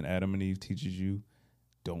 And Adam and Eve teaches you,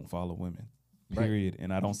 don't follow women. Period. Right.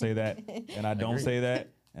 And I don't say that. And I don't say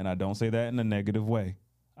that. And I don't say that in a negative way.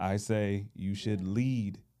 I say you should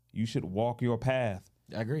lead. You should walk your path.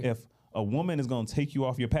 I agree. If a woman is going to take you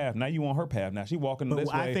off your path, now you on her path. Now she walking this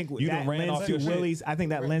way. I think you that ran off your Willie's. I think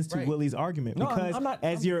that lends to Willie's argument because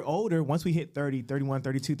as you're older, once we hit 30, 31,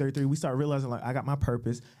 32, 33, we start realizing like I got my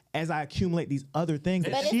purpose. As I accumulate these other things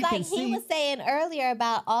that she can see. He was saying earlier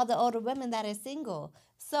about all the older women that are single.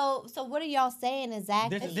 So what are y'all saying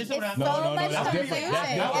exactly? This is what I'm much confusion.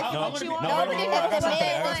 I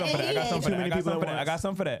got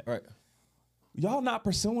something for that. Right. Y'all not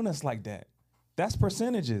pursuing us like that. That's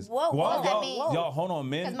percentages. What does that mean? Y'all, hold on,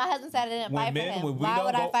 men. Because my husband said I didn't fight for him. Why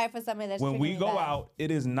would I fight for somebody that's when we go out, it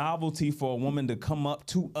is novelty for a woman to come up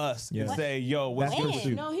to us and say, yo, what's good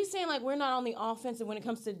you? No, he's saying like we're not on the offensive when it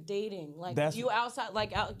comes to dating. Like you outside,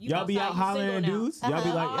 like y'all be out hollering at dudes. Y'all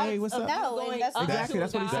be like, hey, what's up? No, exactly.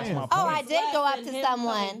 That's what he's saying. Oh, I did go up to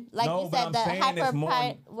someone. Like you said,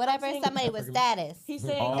 the whatever somebody with status. He's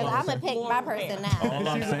saying, because I'm going to pick my person now. All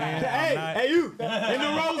I'm saying, hey, you in the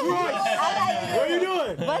Rolls Royce. What are you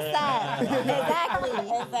doing? What's that? Exactly.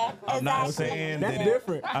 I'm not saying that's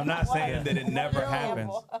different. I'm not saying that it never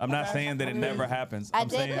happens. I'm not saying that it never happens. I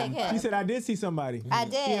did pick him. She said I did see somebody. I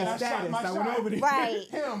did. He had status. I went over there. Right.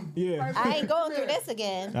 Yeah. I ain't going through this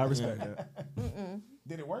again. I respect that.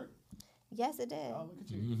 Did it work? Yes, it did. Oh, look at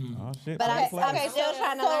you. Oh shit. But I'm still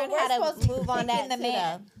trying to learn how to move on that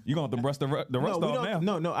too. You gonna have to brush the rest off now?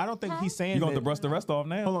 No, I don't think he's saying you gonna have to brush the rest off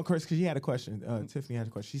now. Hold on, Chris, because she had a question. Tiffany had a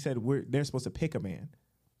question. She said they're supposed to pick a man.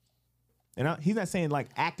 And he's not saying like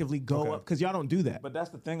actively go up because y'all don't do that. But that's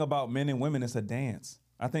the thing about men and women. It's a dance.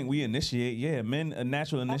 I think we initiate. Yeah, men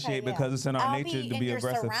naturally initiate because it's in our I'll nature be to in be your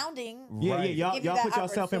aggressive. surrounding. Yeah, Right. y'all put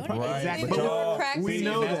yourself in opportunity. exactly. But But y'all- we see,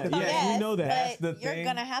 know that's that. the- Yes, we know that. That's the You're thing.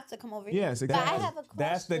 gonna have to come over here. Yes, But I exactly. have a question.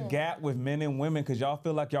 That's the gap with men and women because y'all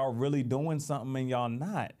feel like y'all really doing something and y'all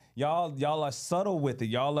not. Y'all are subtle with it.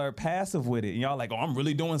 Y'all are passive with it. And y'all like, oh, I'm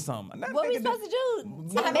really doing something. I'm not What we thinking that- supposed to do?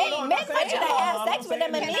 No, Men no, I'm not want saying you to that. have All sex I'm with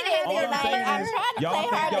them saying is- immediately. all I'm Like, saying I'm is trying to y'all play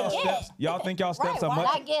think hard y'all to steps. get. Y'all think y'all steps are Why much.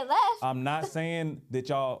 not get left? I'm not saying that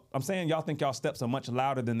y'all. I'm saying y'all think y'all steps are much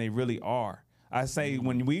louder than they really are. I say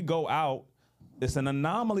when we go out, it's an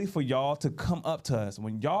anomaly for y'all to come up to us.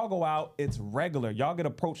 When y'all go out, it's regular. Y'all get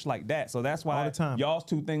approached like that. So that's why All the time. y'all's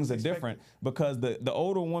two things are different because the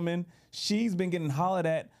older woman, she's been getting hollered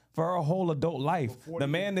at for her whole adult life. The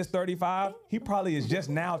man that's 35, he probably is just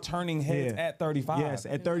now turning heads Yeah. at 35. Yes,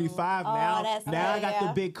 at 35 Oh, now. that's Now I good, got yeah.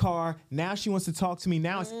 the big car. Now she wants to talk to me.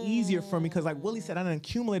 Now it's easier for me because, like Willie said, I done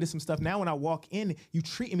accumulated some stuff. Now when I walk in, you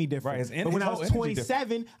treating me different. Right, it's but when it's I was whole energy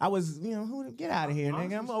 27, I was, get out of here, nigga.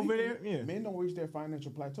 I'm Honestly over there. speaking, Yeah. Men don't reach their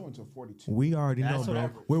financial plateau until 42. We already know, That's what bro.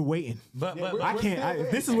 I- We're waiting. But I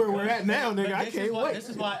can't. This is where we're at now, nigga. I this can't is why, wait. This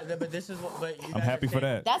is why. But this is what. But you I'm guys happy are for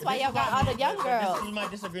saying- that. That's why y'all got all the young girls. This is my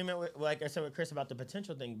disagreement with, like I said with Chris about the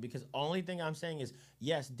potential thing. Because only thing I'm saying is,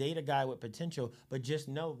 yes, date a guy with potential, but just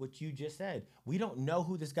know what you just said. We don't know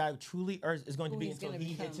who this guy truly is going to be he's until gonna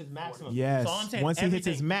he hits become. his maximum. Yes. So all I'm saying, Once he hits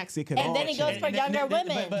his everything- max, it could And all then he goes change. for younger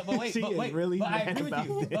women. But wait, She but is wait. really But I mad agree with about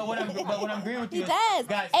you. this. But what I'm agreeing with He you is, does.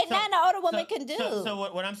 guys, Ain't nothing an older woman can do.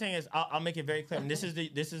 So what I'm saying is, I'll make it very clear. And this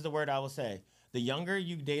is the word I will say. The younger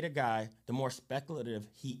you date a guy, the more speculative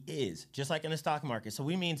he is, just like in the stock market. So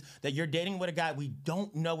we means that you're dating with a guy, we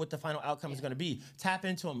don't know what the final outcome is going to be. Tap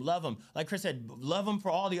into him, love him. Like Chris said, love him for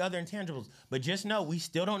all the other intangibles. But just know, we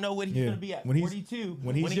still don't know what he's Yeah. going to be at When he's- 42.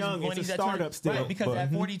 when he's young, it's a at startup 200 still, Right, because but-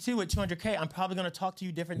 at 42 at 200K, I'm probably going to talk to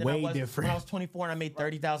you different than I Way was different. when I was 24 and I made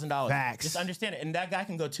 $30,000. Facts. Just understand it. And that guy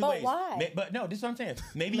can go two But ways. why? But no, this is what I'm saying.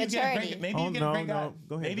 Maybe you get a Maturity. great, maybe Oh, you get a no, great guy. no.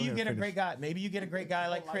 Go ahead, Maybe go you ahead, get a finish. great guy. Maybe you get a great guy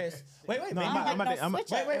like Chris. Wait, No, maybe I'm about to-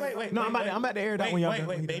 No, I'm about to air it out when y'all done.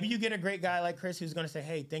 Wait. Maybe you get a great guy like Chris who's gonna say,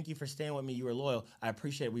 "Hey, thank you for staying with me. You were loyal. I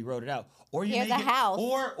appreciate it. We wrote it out." Or you Here's may a get, house,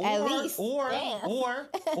 or at least. Damn.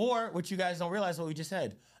 or what you guys don't realize what we just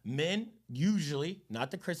said. Men usually,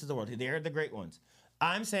 not the Chris's of the world, they're the great ones.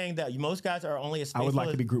 I'm saying that most guys are only as I faithful would like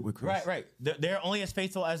as, to be grouped with Chris. Right. They're only as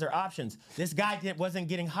faithful as their options. This guy wasn't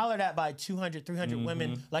getting hollered at by 200, 300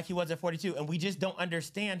 women like he was at 42, and we just don't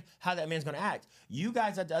understand how that man's going to act. You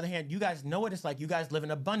guys, at the other hand, you guys know what it's like. You guys live in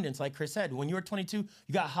abundance, like Chris said. When you were 22,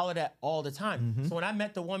 you got hollered at all the time. So when I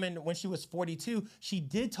met the woman when she was 42, she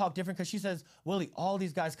did talk different because she says, Willie, all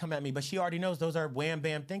these guys come at me, but she already knows those are wham,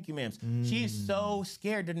 bam, thank you, ma'ams. She is so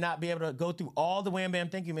scared to not be able to go through all the wham, bam,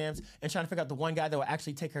 thank you, ma'ams and trying to figure out the one guy that will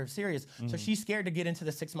actually take her serious. So she's scared to get into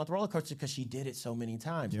the 6-month roller coaster because she did it so many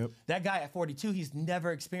times. Yep. That guy at 42, he's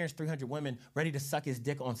never experienced 300 women ready to suck his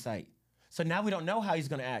dick on sight. So now we don't know how he's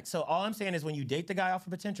going to act. So all I'm saying is when you date the guy off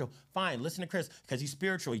of potential, fine, listen to Chris because he's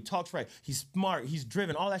spiritual, he talks right, he's smart, he's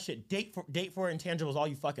driven, all that shit. Date for intangibles all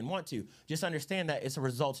you fucking want to. Just understand that it's a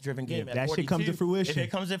results-driven game. Yeah, At that shit 42, comes to fruition. If it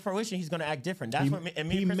comes to fruition, he's going to act different. That's what me and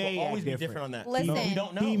he Chris may will always act be different. different on that. Listen. We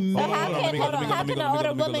don't know. He So may how act can different. an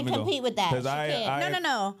older woman compete with that? She 'Cause can't.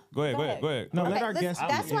 No. Go ahead. No, let Okay, our listen, guests.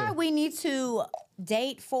 that's why we need to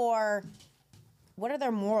date for what are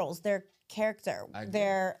their morals, their character,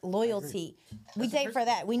 their loyalty. We date for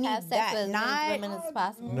that. We need Have sex that. with as many Not women as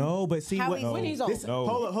possible. No, but see How what? we- When he's This, old.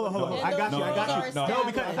 hold on. I got you. No. No,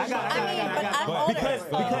 because I got I'm older.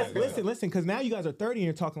 because listen, because now you guys are 30 and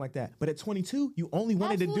you're talking like that. But at 22, you only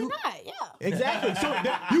wanted to do not. Yeah. exactly. So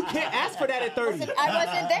you can't ask for that at 30. I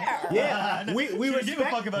wasn't there. Yeah, we She didn't respect. give a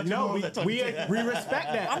fuck about your no, morals at we 22.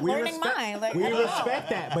 respect that. I'm we learning respect, mine, like, we I don't know. respect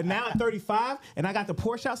that. But now at 35, and I got the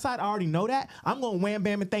Porsche outside. I already know that. I'm gonna wham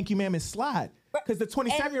bam and thank you, ma'am, and slide. Because the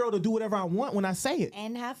 27-year-old will do whatever I want when I say it.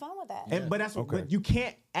 And have fun with that. And, but that's Okay. but you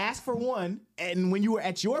can't ask for one, and when you were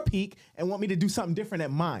at your peak, and want me to do something different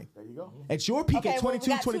at mine. There you go. At your peak Okay, at well, we 22,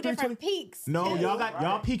 got two 23, different 20. peaks. No, too.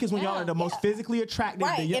 y'all peak is when y'all are the most physically attractive.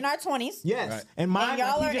 Right, the- in our 20s. Yes, Right. and mine, And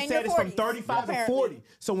y'all like are he just in said, your is from 40s, 35 to apparently. 40.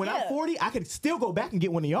 So when I'm Yeah. 40, I could still go back and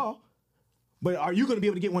get one of y'all. But are you going to be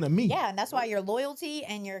able to get one of me? Yeah, and that's why your loyalty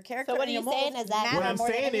and your character. So what and are your you saying morals is that- matter What I'm more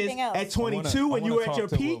than saying is, anything else. at 22, when I you wanna were at your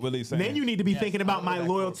talk to what peak, Willie's saying. then you need to be Yes, thinking I about wanna my go back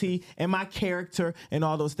to it. loyalty and my character and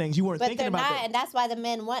all those things. You weren't But thinking they're about not, that. and that's why the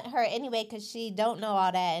men want her anyway, because she don't know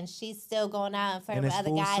all that, and she's still going out in front And of it's other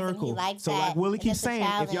full guys, and he circle. likes So that. like Willie and keeps it's a saying, if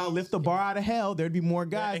y'all challenge. lift the bar out of hell, there'd be more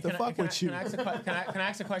guys And to can I- fuck can I- with you. Can I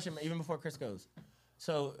ask a question even before Chris goes?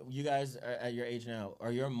 So you guys are at your age now.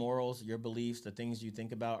 Are your morals, your beliefs, the things you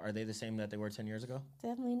think about, are they the same that they were 10 years ago?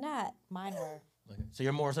 Definitely not. Mine were. Okay. So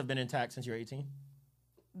your morals have been intact since you were 18?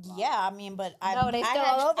 Yeah, I mean, but No, they still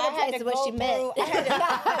all over the place is what she meant. I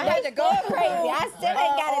had to go crazy. I still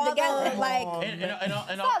ain't got it together. Like,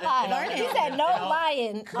 Stop lying. She said no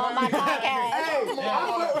lying on my podcast.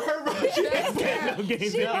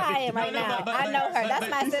 She lying right now. I know her. That's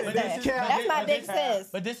my sister. That's my big sis.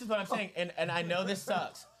 But this is what I'm saying, and I know this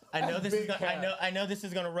sucks. I know this is gonna. I know this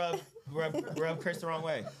is gonna rub Chris the wrong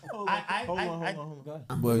way. Hold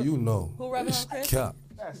on. Well, you know. Who rubbing on Chris? Cap.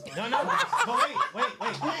 No, but wait.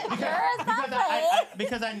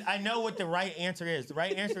 Because I know what the right answer is. The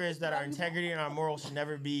right answer is that our integrity and our morals should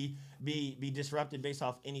never be disrupted based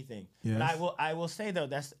off anything. Yes. But I will say though,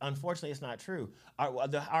 that's unfortunately it's not true.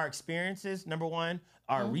 Our experiences, number one,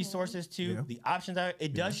 our resources two, the options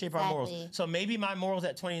it does shape our morals. So maybe my morals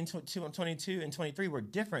at 20 and 22 and 23 were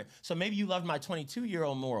different. So maybe you loved my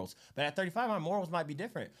 22-year-old morals, but at 35 my morals might be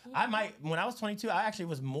different. When I was 22, I actually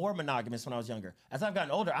was more monogamous when I was younger. As I've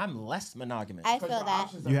gotten older, I'm less monogamous. I feel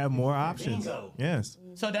that. You have more options. Bingo. Yes.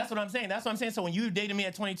 So that's what I'm saying. So when you dated me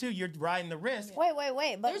at 22, you're riding the risk. Wait.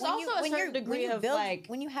 But There's when also a certain degree of like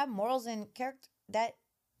when you have morals and character that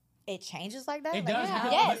it changes like that. It Like, does. yeah.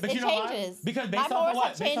 Because, but it you know why? changes. Because My based off of morals what?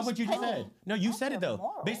 have Based off what you just changed. said. No, you said it though.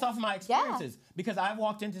 moral. Based off of my experiences. Because I've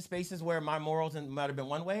walked into spaces where my morals might have been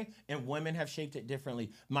one way, and women have shaped it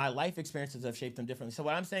differently. My life experiences have shaped them differently. So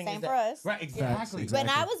what I'm saying Same is that for us. right, exactly. When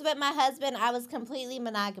I was with my husband, I was completely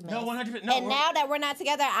monogamous. No, 100%. And now that we're not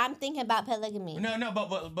together, I'm thinking about polygamy. No,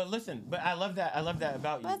 but listen, but I love that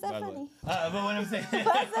about you. Why's that by the way. funny? But what I'm saying.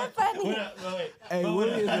 Why's that funny? Wait. Hey, what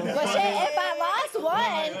is But shit,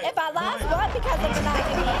 if I lost one because of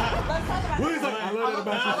monogamy. What is that? I love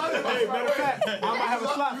that about you. Hey, matter of fact, I might have a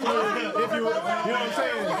slot for you if you know what I'm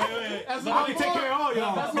saying. I can take care of all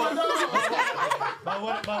y'all. But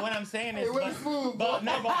what I'm saying is, but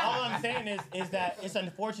all I'm saying is that it's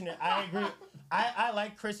unfortunate. I agree. I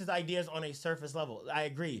like Chris's ideas on a surface level. I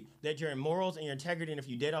agree that your morals and your integrity, and if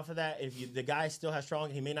you date off of that, the guy still has strong,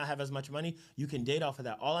 he may not have as much money, you can date off of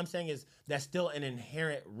that. All I'm saying is that's still an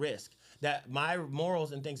inherent risk. That my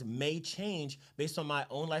morals and things may change based on my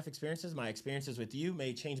own life experiences. My experiences with you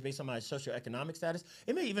may change based on my socioeconomic status.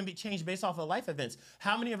 It may even be changed based off of life events.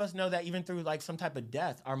 How many of us know that even through like some type of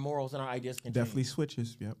death, our morals and our ideas can Definitely change?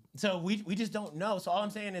 switches. Yep. So we just don't know. So all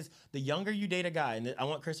I'm saying is the younger you date a guy, and I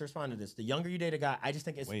want Chris to respond to this, the younger you date a guy, I just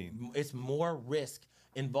think it's more risk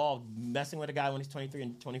involved messing with a guy when he's 23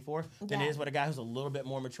 and 24 than it is with a guy who's a little bit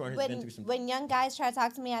more mature and has been through some. When young guys try to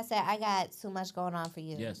talk to me, I say, I got too much going on for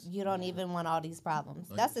you. Yes. You don't even want all these problems.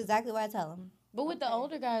 That's exactly what I tell them. But with the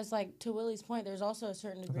older guys, like to Willie's point, there's also a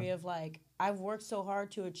certain degree of like, I've worked so hard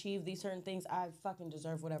to achieve these certain things. I fucking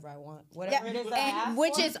deserve whatever I want. Whatever it is that I ask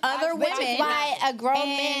which for, is other Which women. is why a grown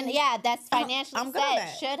man, that's financially I'm good at set,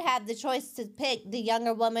 that. should have the choice to pick the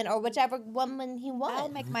younger woman or whichever woman he wants. I'll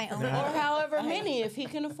make my own. or however many if he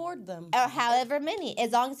can afford them. Or however many,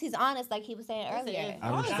 as long as he's honest, like he was saying earlier. I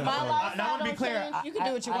want to be clear. You can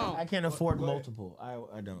do what you want. I can't afford multiple.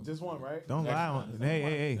 I don't. Just one, right? Don't lie on.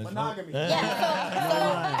 Hey. Monogamy.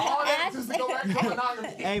 Yeah, Just to go back to monogamy.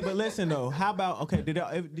 Hey, but listen though. How about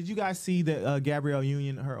did you guys see that Gabrielle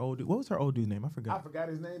Union, her old dude? What was her old dude's name? I forgot. I forgot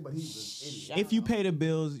his name, but he was an idiot. If you pay the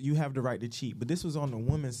bills, you have the right to cheat. But this was on the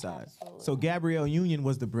women's side. So Gabrielle Union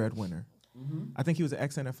was the breadwinner. I think he was an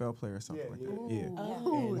ex-NFL player or something like that. Yeah.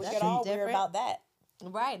 Oh, Look that's at all we're different. about that.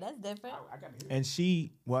 Right, that's different. And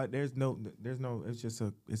she, there's no, it's just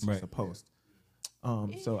a post.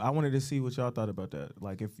 So I wanted to see what y'all thought about that.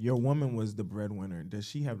 Like, if your woman was the breadwinner, does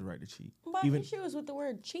she have the right to cheat? My issue is with the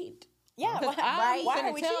word cheat. Yeah, Because right. I'm Why are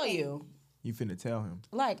gonna we tell cheating? you. You finna tell him.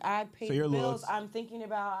 Like, I pay So the your bills. laws- I'm thinking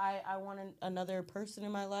about I want another person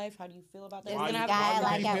in my life. How do you feel about that? There's You're this gonna guy have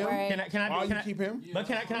I like at work. Can I keep him? But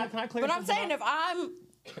can I clear? But I'm something saying up?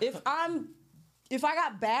 if I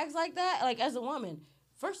got bags like that, like as a woman,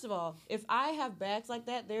 first of all, if I have bags like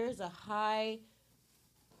that, there's a high.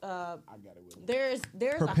 I got it with me. There's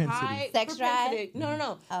Propensity. a high Sex drive? propensity.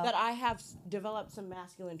 No. Oh. That I have developed some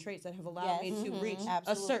masculine traits that have allowed me to reach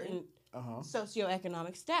a certain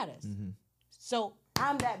socioeconomic status. So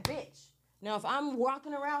I'm that bitch. Now, if I'm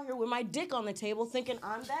walking around here with my dick on the table thinking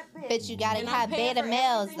I'm that bitch. But you gotta and have I'm paying beta for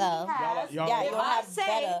males, everything though. he has, Y'all- Yeah, if you'll I have say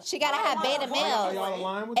beta. She gotta have beta Are males. y'all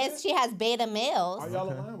aligned with If that? she has beta males, Are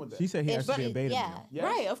y'all aligned with that? She said he has to be a But- beta yeah. male. Yes?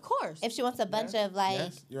 Right, of course. if she wants a bunch of like,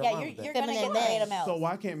 Yes, you're Yeah, aligned with you're that. gonna get Feminine the beta males. males. So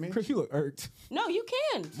why can't men? Chris, you look irked. No, you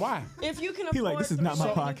can. Why? If you can afford He like, this is not my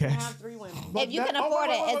three women, you can podcast. have 3 women. if you can afford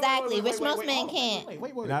it, exactly, which most men can't.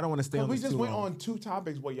 Wait. And I don't wanna stay on We this just too went long. on 2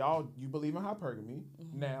 topics where you believe in hypergamy.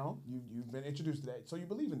 Now you've been introduced to that, so you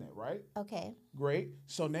believe in that, right? Okay. Great.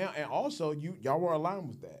 So now, and also y'all were aligned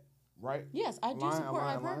with that, right? Yes, I do support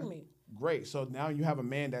hypergamy. great. So now you have a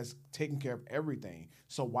man that's taking care of everything.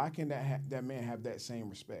 So why can that man have that same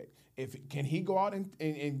respect? Can he go out and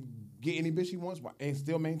get any bitch he wants and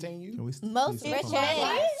still maintain you? Most rich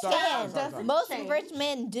men can. Most rich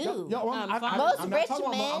men do. Most rich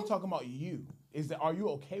men. I'm talking about you. Are you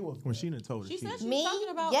okay with when Sheena told her? She said she me, was talking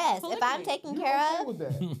about yes. polygamy. If I'm taken care of,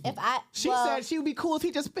 if I, She said she would be cool if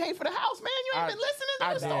he just paid for the house, man. You ain't been listening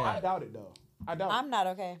to this. I doubt it though. I'm not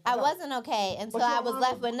okay. I wasn't okay until I was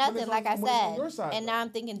left with nothing, like I said, and now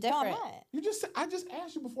I'm thinking different. I just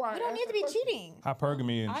asked you before. We don't need to be cheating.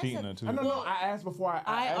 Hypergamy and cheating too. No. I asked before.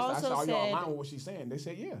 I asked, also I said, "Are said, y'all aligned with what she's saying?" They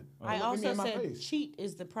said, "Yeah." I also said face. cheat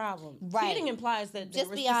is the problem. Right. Cheating implies that there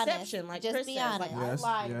Just was be honest. deception, like Just Chris be says. honest. Like Yes, I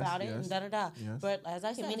lied yes, about it yes, and da-da-da. yes. But as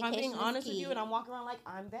I said, if I'm Communication being is honest with key. you and I'm walking around like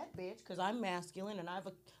I'm that bitch because I'm masculine and I've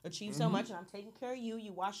achieved so much and I'm taking care of you,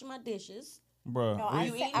 you washing my dishes. Bruh, No, I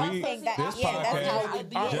think that this that's how podcast,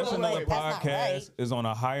 it is. just another That's not podcast, right. is on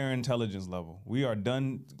a higher intelligence level. We are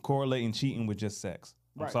done correlating cheating with just sex.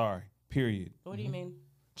 I'm Right. sorry. Period. What do you mean?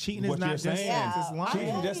 Cheating is What not you're just saying. sex, it's lying.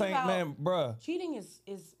 Cheating just ain't, man, bruh. Cheating is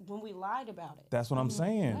when we lied about it. That's what I'm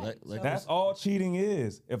saying. Right. Like That's all cheating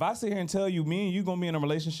is. If I sit here and tell you, me and you gonna be in a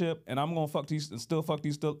relationship, and I'm gonna fuck these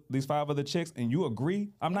 5 other chicks, and you agree,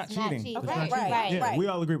 I'm not cheating. Okay, Yeah, we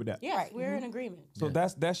all agree with that. Yes, we're in agreement. So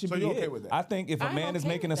that should So be you're it. okay with that? I think if a I'm man is okay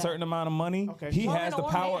making a with that. certain amount of money, he Woman has the or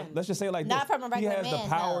power. man? Let's just say it like Not this. from a He regular has the man,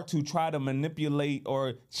 power no. to try to manipulate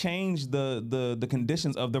or change the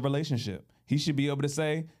conditions of the relationship. He should be able to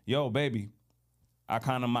say, "Yo, baby,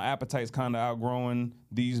 my appetite's kind of outgrowing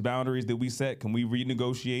these boundaries that we set. Can we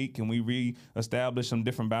renegotiate? Can we reestablish some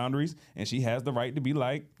different boundaries?" And she has the right to be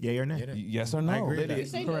like, Yay or nay? yes or no. I agree with You that.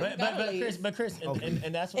 say But you gotta Chris, leave.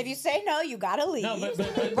 and that's what, If you say no, you gotta leave. no, but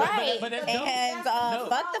right. that's And dope.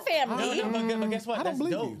 fuck the family. No, but guess what? I don't That's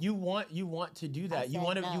believe dope. you. You want to do that. You said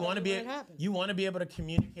want to no. you want to be What happened? you want to be able to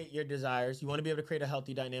communicate your desires. You want to be able to create a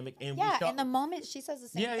healthy dynamic. And we Yeah, show- and the moment she says the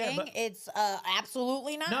same Yeah, yeah, thing, but- it's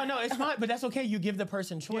absolutely not. No, it's fine, but that's okay. You give the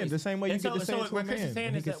person choice. the same way you And give the same to a what Chris man, is saying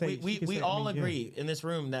and he is can that say- she can we say, all I mean, yeah. agree in this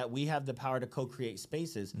room that we have the power to co-create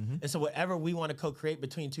spaces, and so whatever we want to co-create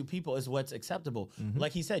between two people is what's acceptable.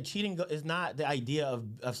 Like he said, cheating is not the idea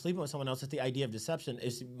of sleeping with someone else. It's the idea of deception.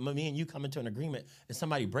 It's me and you come into an agreement, and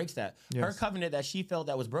somebody breaks that. Her Yes. covenant that she felt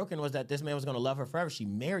that was broken was that this man was going to love her forever. She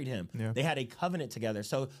married him. Yeah. They had a covenant together.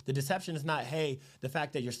 So the deception is not, hey, the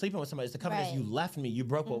fact that you're sleeping with somebody. It's the covenant is Right. you left me. You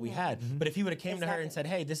broke what we had. But if he would have came to her and said,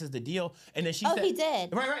 hey, this is the deal, and then she Oh, said, he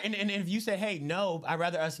did. Right. And if you said, hey, no, I'd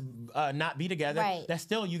rather us not be together, Right. that's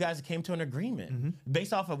still you guys came to an agreement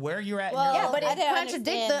based off of where you're at. in Well, your Yeah, but I it didn't contradicts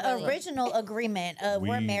understand, the really. original agreement of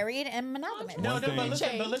we're We- married and monogamous. no, One but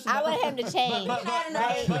thing- listen. I want him to change. But Right?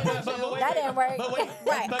 wait, That didn't work. But wait,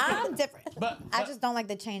 Right, but- I'm different. but- I just don't like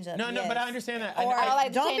the change up. No, yes. but I understand that. Or I don't like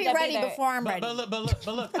to don't change be up ready either. before I'm ready. But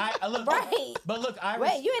look, I look. Right. But look, I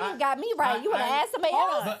Wait, you ain't even got me right. You would have asked somebody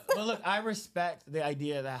else. But look, I respect the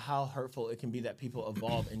idea that how hurtful it can be that people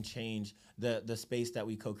evolve and change the space that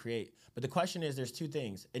we co-create. But the question is, there's two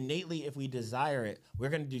things. Innately, if we desire it, we're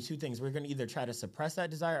going to do two things. We're going to either try to suppress that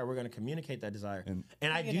desire or we're going to communicate that desire.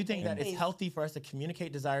 And I do think that it's healthy for us to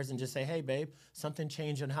communicate desires and just say, hey, babe, something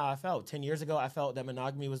changed in how I felt. 10 years ago, I felt that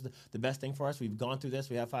monogamy was the best thing for us. We've gone through this.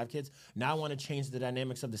 We have 5 kids. Now I want to change the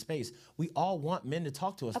dynamics of the space. We all want men to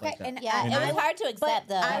talk to us like that. and Yeah, I- it was hard to accept,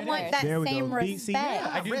 though. I want that There we same go. respect. See, yeah,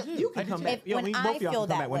 I do too. You can I do come too. back. When Both I y'all feel can come that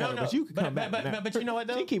back way. whenever, but you can come back. But you know what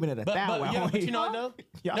though? She keeping it at that wow. But you know what though?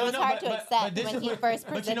 Yeah. It was hard to accept this when is he what- first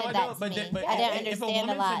but you know presented what, that though? to But me. then- but I didn't if a understand a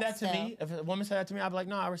woman lot. said that to me, so. if a woman said that to me, I'd be like,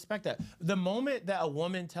 no, I respect that. The moment that a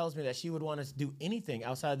woman tells me that she would want us to do anything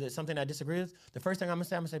outside of something I disagree with, the first thing I'm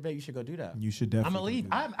gonna say, babe, you should go do that. You should I'm definitely.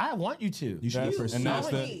 gonna leave. I want you to. You should That's, and that's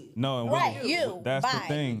the no, and Right, Willie, you. that's the Bye.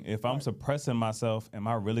 thing. If I'm suppressing myself, am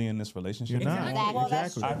I really in this relationship? You're not. Exactly. Well,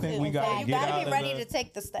 that's Exactly. true, I think too. we gotta You get gotta out be of ready the- to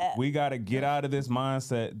take the step. We got to get out of this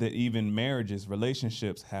mindset that even marriages,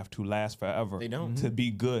 relationships have to last forever. They don't. To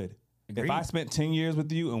be good. Agreed. If I spent 10 years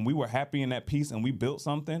with you and we were happy in that peace and we built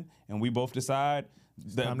something and we both decide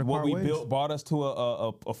that time to what part we ways. built brought us to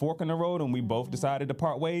a fork in the road and we both decided to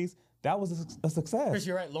part ways, that was a success. Chris,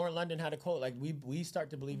 you're right. Lauren London had a quote like, we start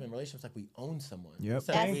to believe in relationships like we own someone. Yep.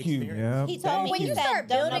 instead of we Thank you. experience. He told me when you he said, start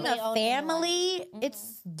 "Don't building nobody a own family,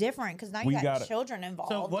 it's different because now We you got gotta- children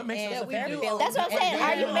involved. So what makes and us a we family? build- That's what I'm saying.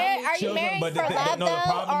 Are you married? Are you Children, married but for love no, though, the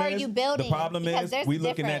problem or are is, you building? The problem Because is there's we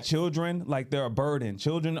looking different. at children like they're a burden.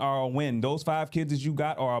 Children are a win. Those 5 kids that you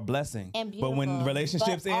got are a blessing. And but when beautiful.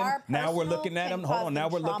 relationships But end, our now we're personal looking at can them. Hold cause on, them now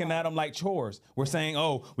we're looking trauma. at them like chores. We're saying,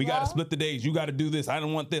 oh, we got to split the days. You got to do this. I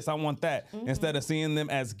don't want this. I want that. Instead of seeing them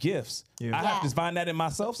as gifts. Yeah. I have Yeah. to find that in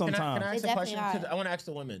myself Can sometimes. I ask They a question? definitely 'Cause are. I want to ask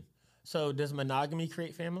the women. So does monogamy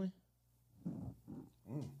create family?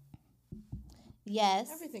 Yes,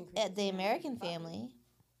 Everything at the American family.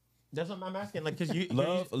 That's what I'm asking. Like, because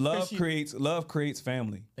love creates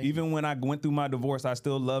family. Even when I went through my divorce, I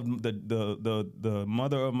still loved the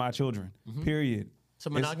mother of my children. Period. So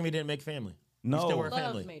monogamy didn't make family. No, you still were a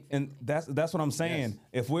family. And that's what I'm saying.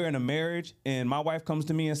 If we're in a marriage and my wife comes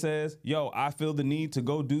to me and says, "Yo, I feel the need to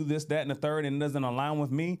go do this, that, and the third, and it doesn't align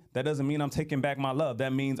with me," that doesn't mean I'm taking back my love.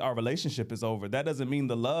 That means our relationship is over. That doesn't mean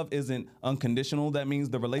the love isn't unconditional. That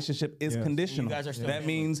means the relationship is conditional. You guys are still that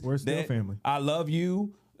family. means We're still that family. I love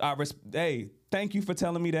you. Hey, thank you for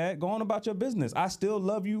telling me that. Go on about your business. I still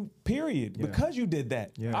love you, period, because you did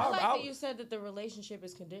that. Yeah. I like that you said that the relationship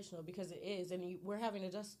is conditional because it is, and we're having a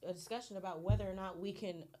discussion about whether or not we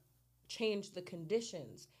can change the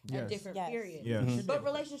conditions at different periods. Yes. But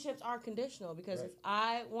relationships are conditional because if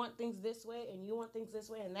I want things this way and you want things this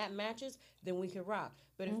way and that matches, then we can rock.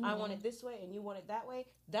 But if I want it this way and you want it that way,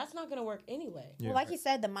 that's not going to work anyway. Well, like you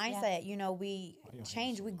said, the mindset, you know, we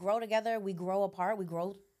change, we grow together, we grow apart, we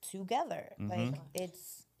grow together. Like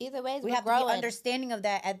it's either way, we have to be understanding of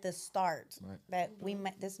that at the start. That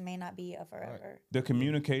this may not be a forever. The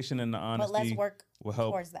communication and the honesty let's work will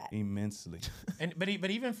help towards that immensely. But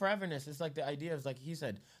even foreverness, it's like the idea is like he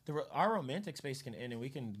said, our romantic space can end and we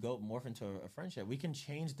can go morph into a friendship. We can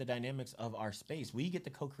change the dynamics of our space. We get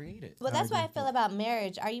to co-create it. Well, that's what I feel about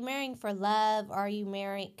marriage. Are you marrying for love? Or are you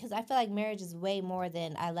marrying? Because I feel like marriage is way more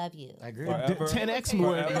than I love you. I agree. 10x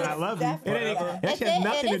more than I love you. That has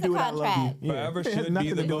nothing to do with I love you. Forever should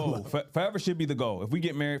be the goal. Forever should be the goal. If we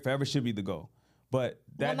get married, forever should be the goal. But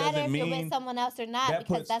that no matter doesn't if mean you're with someone else or not,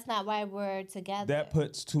 because that's not why we're together. That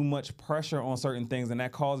puts too much pressure on certain things, and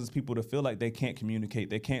that causes people to feel like they can't communicate.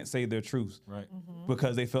 They can't say their truths, right?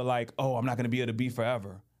 Because they feel like, oh, I'm not going to be able to be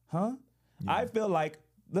forever, huh? Yeah. I feel like,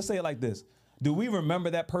 let's say it like this: do we remember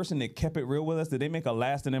that person that kept it real with us? Did they make a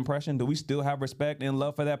lasting impression? Do we still have respect and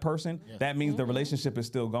love for that person? Yes. That means the relationship is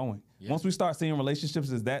still going. Yes. Once we start seeing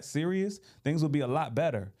relationships as that serious, things will be a lot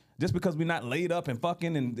better. Just because we're not laid up and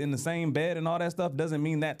fucking in the same bed and all that stuff doesn't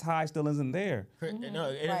mean that tie still isn't there.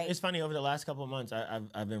 No, it's funny. Over the last couple of months,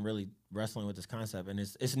 I've been really wrestling with this concept, and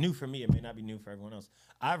it's new for me. It may not be new for everyone else.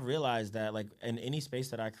 I've realized that like in any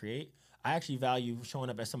space that I create, I actually value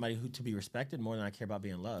showing up as somebody who to be respected more than I care about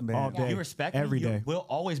being loved. All day. You respect every me, day. you will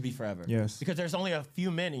always be forever. Yes. Because there's only a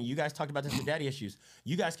few men, and you guys talked about this with daddy issues.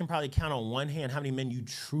 You guys can probably count on one hand how many men you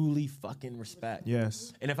truly fucking respect.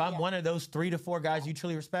 Yes. And if I'm one of those 3 to 4 guys you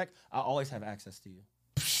truly respect, I'll always have access to you.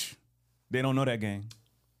 They don't know that game.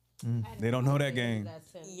 They don't know that game.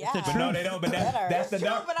 Yeah. But no, they don't. But that's the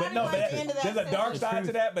dark. But no, there's a dark side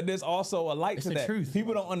to that. But there's also a light to that. Truth.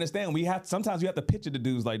 People don't understand. Sometimes we have to picture the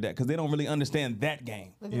dudes like that because they don't really understand that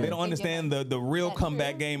game. They don't understand the real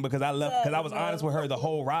comeback game because I was honest with her the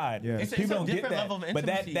whole ride. Yeah. People don't get that. But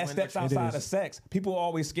that steps outside of sex. People are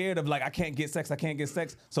always scared of like I can't get sex.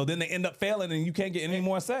 So then they end up failing and you can't get any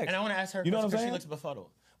more sex. And I want to ask her, you know what I'm because she saying? looks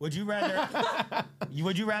befuddled. Would you rather?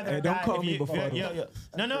 Hey, don't call me befuddled.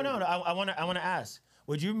 No. I want to ask.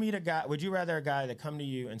 Would you rather a guy that come to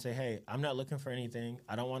you and say, "Hey, I'm not looking for anything.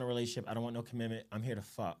 I don't want a relationship. I don't want no commitment. I'm here to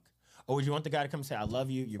fuck." Or would you want the guy to come and say, "I love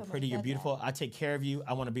you. You're pretty. You're beautiful. I take care of you.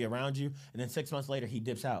 I want to be around you." And then 6 months later, he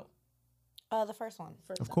dips out. The first one.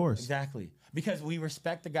 Of course. Exactly. Because we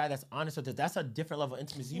respect the guy that's honest with us. That's a different level of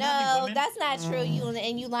intimacy. You No, that's not true.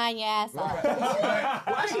 You lying your ass off.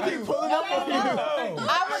 Why she keep pulling up on you?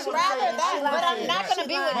 I would rather that, but I'm not going to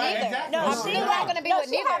be with neither. Exactly. No, she's not going to be with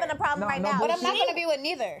neither. She's having a problem right now. But I'm not going to be with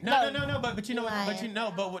neither. No. But you know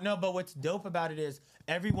what? But what's dope about it is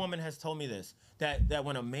every woman has told me this that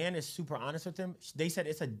when a man is super honest with them, they said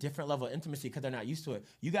it's a different level of intimacy because they're not used to it.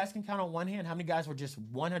 You guys can count on one hand how many guys were just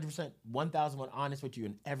 100%, 1,000% honest with you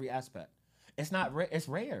in every aspect. It's not. It's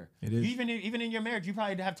rare. It is. Even in your marriage, you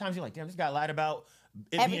probably have times you're like, damn, this guy lied about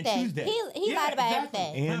it everything. being Tuesday. He lied about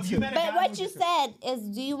everything. But what you said is,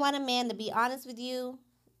 do you want a man to be honest with you?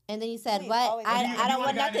 And then you said, what? I don't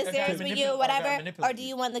want nothing serious with you, whatever. Or do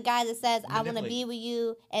you want the guy that says, I want to be with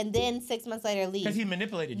you, and then 6 months later leave? Because he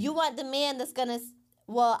manipulated you. You want the man that's going to...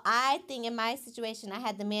 Well, I think in my situation, I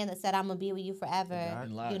had the man that said, I'm going to be with you forever,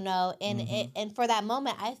 you know, and for that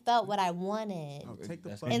moment, I felt what I wanted.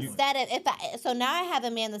 Instead of, so now I have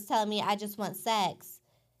a man that's telling me I just want sex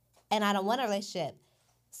and I don't want a relationship.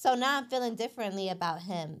 So now I'm feeling differently about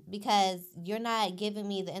him because you're not giving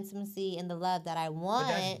me the intimacy and the love that I want.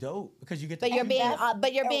 But that's dope because you get. But you're being,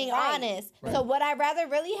 right. honest. Right. So would I rather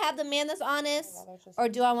really have the man that's honest, or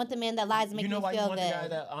do I want the man that lies and make you know me why feel you want good? the guy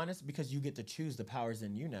that honest? Because you get to choose the powers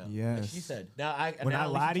in you now. Yes. Like she said. Now When I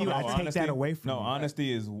lie to you, I take that away from you.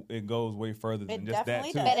 Honesty it goes way further than just that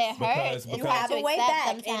too. But it hurts. You have to weigh back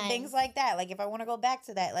and sometimes. things like that. Like if I want to go back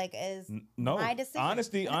to that, like is No, my decision.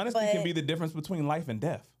 honesty But can be the difference between life and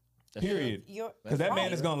death. Period. Because that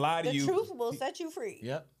man is gonna lie to the you. The truth will set you free.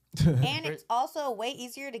 Yep. And it's also way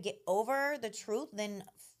easier to get over the truth than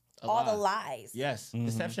all the lies. Yes.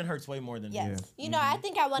 Deception hurts way more than Yes. You know, I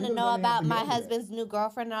think I want to know about my husband's new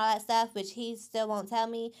girlfriend and all that stuff, which he still won't tell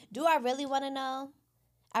me. Do I really want to know?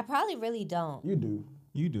 I probably really don't. You do.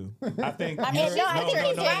 You do. I think. I mean, no, I think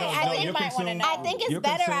he's right. you consume- I think it's you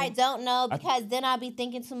better consume- I don't know because then I'll be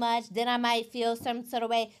thinking too much. Then I might feel some sort of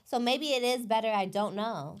way. So maybe it is better I don't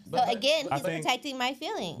know. So again, I he's think protecting my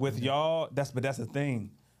feelings. With y'all, that's the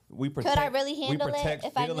thing. We protect. Could I really handle we it protect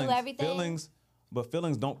if I knew feelings. everything? But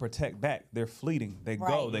feelings don't protect back. They're fleeting. They go.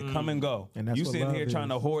 Right. They come and go. And that's you what sitting love here is. trying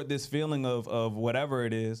to hoard this feeling of whatever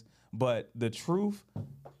it is. But the truth,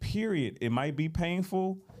 period. It might be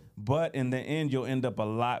painful, but in the end, you'll end up a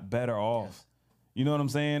lot better off. You know what I'm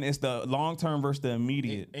saying? It's the long term versus the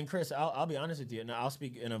immediate. And Chris, I'll be honest with you, and I'll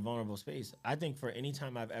speak in a vulnerable space. I think for any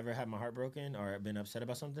time I've ever had my heart broken or been upset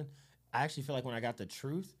about something, I actually feel like when I got the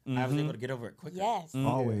truth, I was able to get over it quicker. Yes.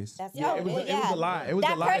 Always. That's Yeah, it was a lie. It was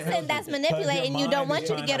that a lie. person that's manipulating you don't want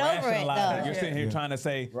you to get over it, though. You're sitting here trying to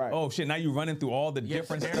say, "Oh shit!" Now you're running through all the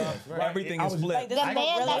different stuff. Right. Everything is flipped. The man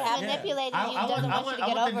that's manipulating you doesn't want you to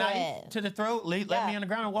get the over knife it. to the throat, let me on the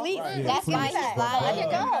ground and walk. Right. That's why he's lying. Let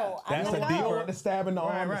it go. That's a deeper. The stab in the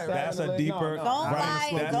arm. the stab That's in the a leg. deeper. No, Don't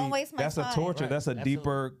lie. Don't waste my That's time. a torture. That's a Absolutely.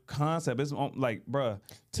 deeper concept. It's like, bruh,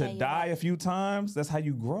 to die a few times. That's how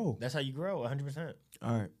you grow. That's how you grow, 100%.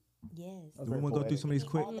 All right. Yes. We want to go through some of these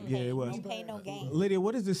quick. Yeah, it was. No pain, no gain. Lydia,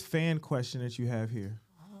 what is this fan question that you have here?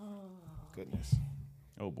 Goodness.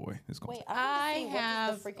 Oh boy, it's going. Wait, I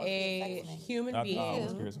have a human I being.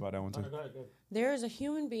 was curious about that one too. There is a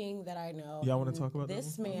human being that I know. Y'all want to talk about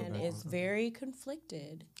This that one? man Okay. is very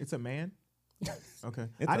conflicted. It's a man. Okay.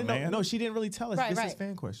 It's I a didn't man? know. No, she didn't really tell us. Right, this is right.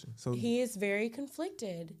 fan question. So He is very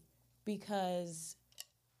conflicted because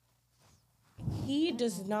he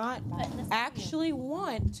does not actually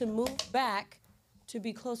want to move back to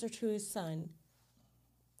be closer to his son,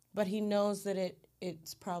 but he knows that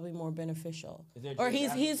it's probably more beneficial. Or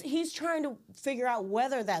he's trying to figure out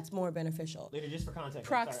whether that's more beneficial. Later, just for context.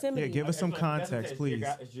 Proximity. Yeah, give us some context, please.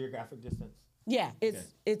 It's geographic distance. Yeah,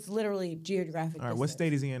 it's literally geographic. all right, what distance.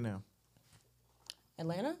 state is he in now?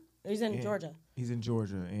 Atlanta? He's in Yeah. Georgia. He's in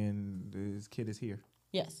Georgia, and his kid is here.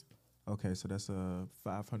 Yes. Okay, so that's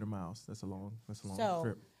 500 miles. That's a long So,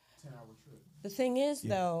 trip. The thing is, Yeah.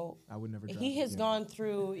 though, I would never drive he has again. gone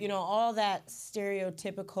through, all that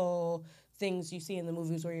stereotypical things you see in the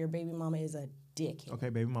movies where your baby mama is a dickhead. Okay,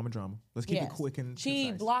 baby mama drama. Let's keep it Yes. quick and She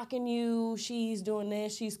concise. blocking you. She's doing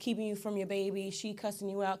this. She's keeping you from your baby. She cussing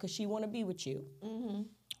you out because she want to be with you. Mm-hmm.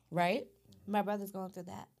 Right? My brother's going through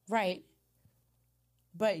that. Right.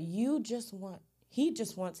 But he just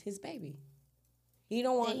wants his baby. He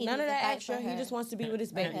don't want he none of needs to that fight extra. for He her. just wants to be with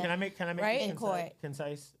his baby. Can I make right? it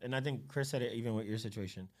concise? And I think Chris said it even with your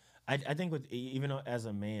situation. I think with even as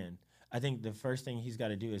a man, I think the first thing he's got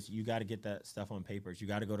to do is you got to get that stuff on papers. You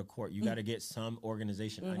got to go to court. You got to get some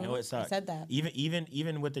organization. I know it sucks. said that.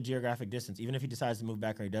 Even with the geographic distance, even if he decides to move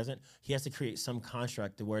back or he doesn't, he has to create some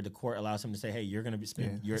construct to where the court allows him to say, "Hey, you're going to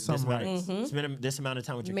spend some rights. spend this amount of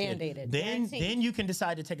time with your Mandated. kid." Then you can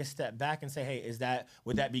decide to take a step back and say, "Hey,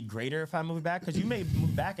 would that be greater if I move back?" Because you may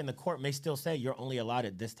move back and the court may still say you're only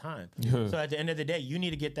allotted this time. So at the end of the day, you need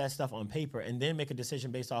to get that stuff on paper and then make a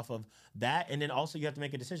decision based off of that. And then also you have to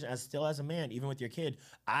make a decision as a man, even with your kid.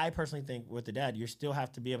 I personally think with the dad, you still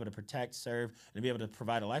have to be able to protect, serve, and be able to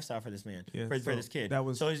provide a lifestyle for this man, Yeah, for so this kid. that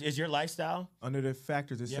was- so is your lifestyle? Under the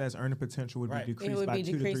factors, it says earning potential would Right. be It decreased would by be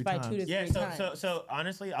 2 to 3 decreased by times. 2 to 3 Yeah, times. so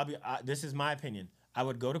honestly, this is my opinion. I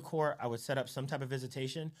would go to court, I would set up some type of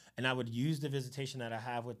visitation, and I would use the visitation that I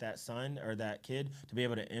have with that son or that kid to be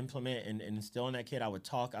able to implement and instill in that kid. I would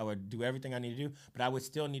talk, I would do everything I need to do, but I would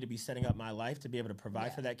still need to be setting up my life to be able to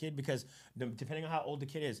provide for that kid because depending on how old the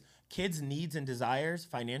kid is, kids' needs and desires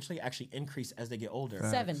financially actually increase as they get older.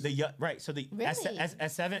 Facts. 7. Right. So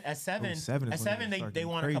as seven, Oh, 7 is when they start they getting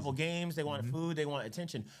want crazy. a couple games, they want food, they want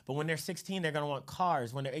attention. But when they're 16, they're gonna want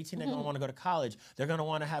cars. When they're 18, they're gonna want to go to college. They're gonna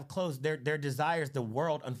want to have clothes. Their desires, the the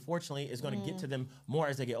world, unfortunately, is going to get to them more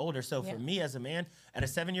as they get older. So for me as a man, at a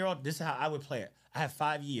 7-year-old, this is how I would play it. I have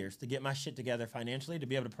 5 years to get my shit together financially to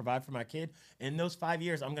be able to provide for my kid. In those 5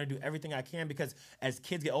 years, I'm going to do everything I can because as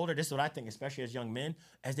kids get older, this is what I think, especially as young men,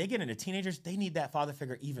 as they get into teenagers, they need that father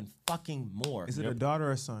figure even fucking more. Is it a daughter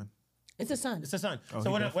or a son? It's a son. It's a son. Oh,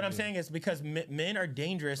 So what I'm saying is because men are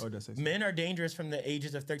dangerous. Oh, that's it. Men are dangerous from the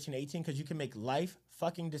ages of 13 to 18 because you can make life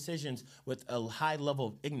fucking decisions with a high level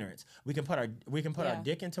of ignorance. We can put our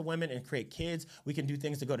dick into women and create kids. We can do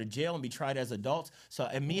things to go to jail and be tried as adults. So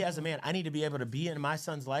and me as a man, I need to be able to be in my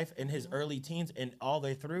son's life in his early teens and all the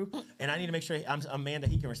way through. And I need to make sure I'm a man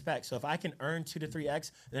that he can respect. So if I can earn 2 to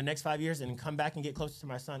 3x in the next 5 years and come back and get closer to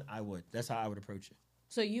my son, I would. That's how I would approach it.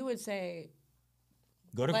 So you would say,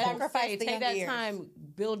 go to sacrifice, take that time,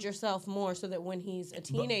 build yourself more so that when he's a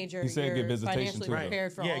teenager, he said you're give visitation financially too.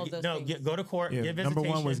 prepared for all of those things. Go to court, Yeah, get number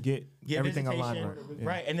visitation. one was get everything visitation, aligned right. Yeah.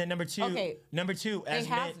 Right, and then number two, as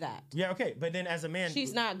have men, that. Yeah, okay, but then as a man,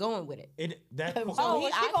 She's not going with it. That So oh,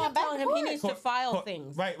 I kept telling him he needs to file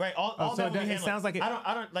things. Right. All so that we it handle. sounds like it-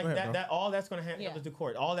 I don't like Go ahead, that. bro. That all that's going to handle to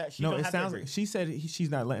court. All that she No, don't it have sounds to like agree. she said she's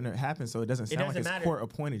not letting it happen, so it doesn't sound like doesn't it's matter. court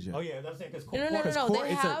appointed yet. Oh yeah, that's saying because No.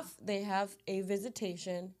 court- They have a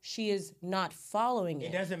visitation. She is not following it.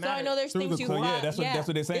 It doesn't So I matter. know there's Through things the you court. file. Yeah, that's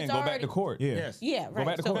what they're saying. It's Go back already- to court. Yeah. Yes. Yeah, Go right.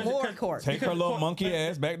 back to So court. more court. Take her Because little court- monkey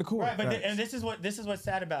ass back to court. Right, but and this is what's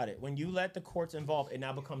sad about it. When you let the courts involved, it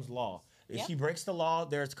now becomes law. If she breaks the law,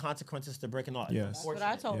 there's consequences to breaking law. It's Yes. That's what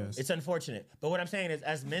I told him. Yes. It's unfortunate. But what I'm saying is,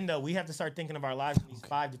 as men, though, we have to start thinking of our lives in these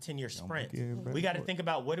 5 to 10 year sprints. We got to think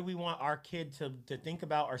about what do we want our kid to think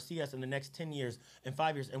about or see us in the next 10 years and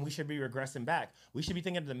 5 years, and we should be regressing back. We should be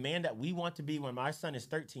thinking of the man that we want to be when my son is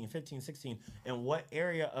 13, 15, 16, and what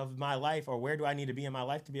area of my life or where do I need to be in my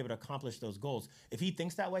life to be able to accomplish those goals. If he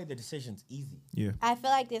thinks that way, the decision's easy. Yeah. I feel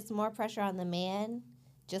like there's more pressure on the man,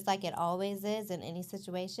 just like it always is in any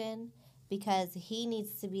situation, because he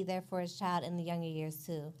needs to be there for his child in the younger years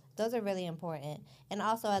too. Those are really important. And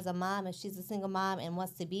also as a mom, if she's a single mom and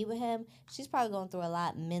wants to be with him, she's probably going through a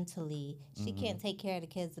lot mentally. She can't take care of the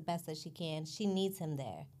kids the best that she can. She needs him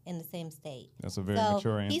there in the same state. That's a very So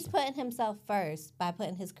mature answer. he's putting himself first by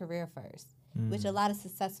putting his career first, which a lot of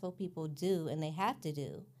successful people do and they have to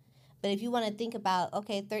do. But if you want to think about,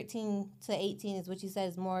 okay, 13 to 18 is what you said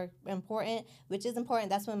is more important, which is important.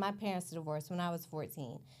 That's when my parents divorced, when I was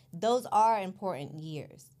 14. Those are important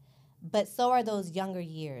years. But so are those younger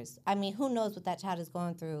years. I mean, who knows what that child is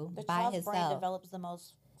going through The by child's brain himself. develops the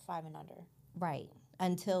most 5 and under. Right,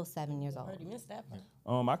 until 7 years old. Already missed that part.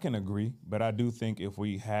 I can agree, but I do think if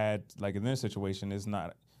we had like in this situation, it's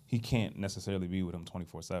not he can't necessarily be with him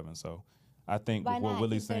 24/7. So I think Why with what not?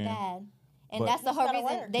 Willie's He's their saying. dad. And But- that's the whole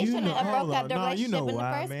reason they shouldn't have broke up the relationship in the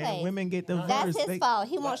first place. Women get divorced. That's his fault.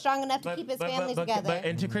 He wasn't strong enough to keep his family together.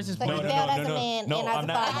 And to Chris's So he point, failed as a man and as a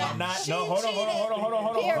father. No, hold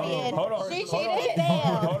on. Period. Hold on. She cheated. He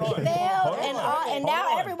failed. He failed, and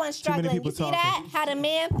now everyone's struggling. people You see that? How the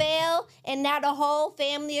man failed, and now the whole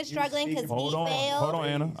family is struggling because he failed. Hold on,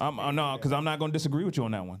 Anna. No, because I'm not going to disagree with you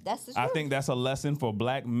on that one. That's the I truth. think that's a lesson for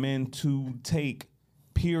black men to take.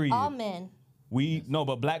 Period. All men.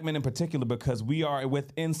 But black men in particular, because we are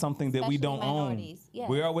within something that we Especially don't own. minorities, yeah.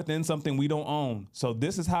 We are within something we don't own. So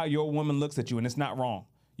this is how your woman looks at you, and it's not wrong.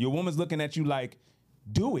 Your woman's looking at you like,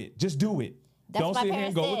 do it, just do it. That's Don't what my sit here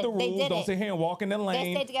and parents go with did. the They rules. did Don't it. sit here and walk in the They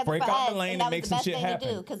lane, stayed together break for out us, the lane, and that and was make the some best shit thing to happen.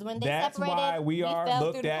 do, 'cause when they That's separated, why we we are fell through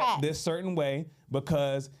looked the at cracks. this certain way,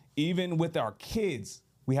 because even with our kids,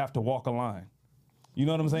 we have to walk a line. You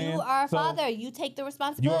know what I'm saying? You are a So, father. You take the you're a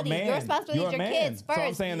responsibility. man. Your responsibility You're is a your man. kids first. So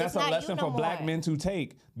I'm saying that's It's a not lesson you no for black more. men to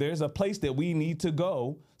take. There's a place that we need to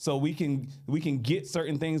go so we can get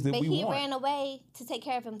certain things that But we he want. ran away to take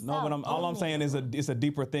care of himself. No, but all I'm saying is it's a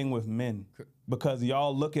deeper thing with men, because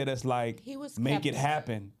y'all look at us like He was make it kept-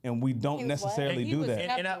 happen, and we don't necessarily He do was that.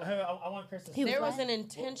 kept- And I want Chris to say There this. was an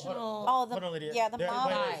intentional. Oh, the Hold on, Lydia. yeah, the There- mom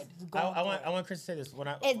wait, died. I want Chris to say this.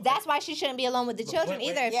 That's why she shouldn't be alone with the children wait,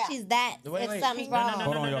 either. If yeah. she's that, Wait, if wait. something's No, no, wrong. no,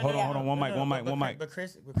 Hold on, no, hold no, on, no, hold on. One no, mic, no, one mic, but one mic. But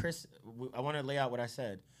Chris, I want to lay out what I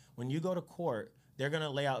said. When you go to court, they're going to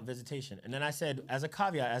lay out visitation. And then I said, as a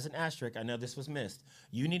caveat, as an asterisk, I know this was missed.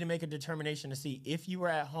 You need to make a determination to see if you were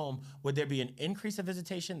at home, would there be an increase of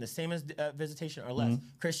visitation, the same as visitation, or less?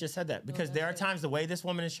 Chris just said that. Because there are times the way this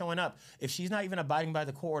woman is showing up, if she's not even abiding by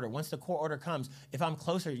the court order, once the court order comes, if I'm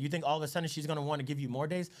closer, you think all of a sudden she's going to want to give you more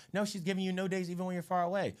days? No, she's giving you no days even when you're far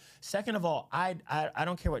away. Second of all, I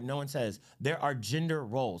don't care what no one says. There are gender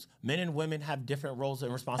roles. Men and women have different roles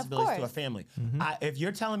and responsibilities to a course. family. If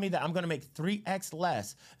you're telling me that I'm going to make 3x 3x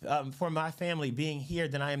less for my family being here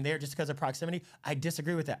than I am there just because of proximity, I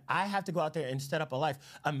disagree with that. I have to go out there and set up a life.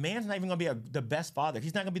 A man's not even going to be the best father.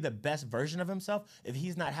 He's not going to be the best version of himself if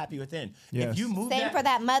he's not happy within. Yes. If you move Same for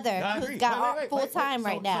that mother who's got full time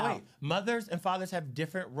right now. Mothers and fathers have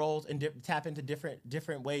different roles and tap into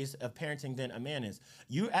different ways of parenting than a man is.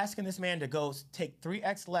 You asking this man to go take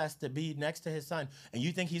 3x less to be next to his son, and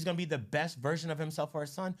you think he's going to be the best version of himself for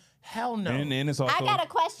his son? Hell no. And it's also, I got a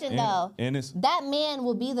question though. And it's, that man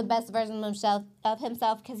will be the best version of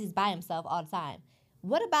himself because he's by himself all the time.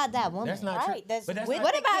 What about that woman? That's not true. That's But that's with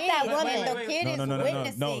what the about kid. that The woman? kid is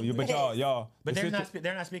witnessing. No, but y'all. But they're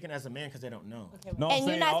not speaking as a man because they don't know. No, And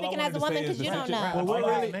you're not speaking as a woman because you don't know.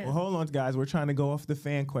 Well, hold on, guys. We're trying to go off the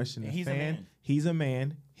fan question. He's a man. He's a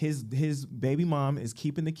man. His baby mom is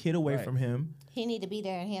keeping the kid away from him. He need to be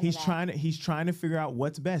there and handle that. He's trying to figure out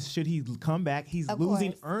what's best. Should he come back? He's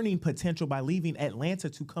losing earning potential by leaving Atlanta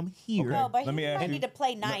to come here. No, but Let me he ask might you- need to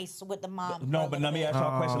play nice with the mom. No, but let me ask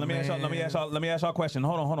y'all a question. Let me ask y'all a question.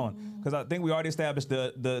 Hold Mm-hmm. on. Because I think we already established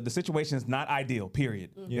the situation is not ideal,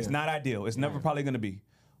 period. Mm-hmm. It's not ideal. It's never probably going to be.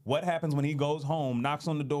 What happens when he goes home, knocks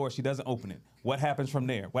on the door, she doesn't open it? What happens from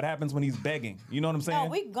there? What happens when he's begging? You know what I'm saying? No,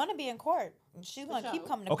 we're gonna be in court. She's gonna keep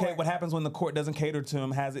coming to court. Okay, what happens when the court doesn't cater to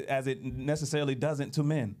him as it necessarily doesn't to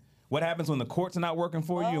men? What happens when the court's not working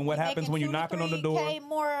for you, and what happens when you're knocking on the door? $2 to $3K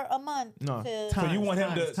more a month. No, So you want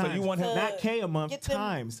him to? So you want him not K a month get them-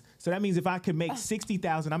 times. So that means if I could make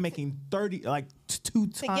 60,000, I'm making 30, like two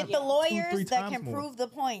to times. get the lawyers 3 that times can more. prove the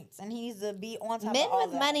points, and he needs to be on top Men of all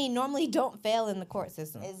with that. money normally don't fail in the court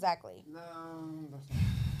system. Exactly.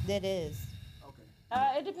 That is.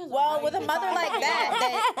 It depends. Well, on with a mother like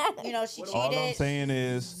that, you know, she cheated. All I'm saying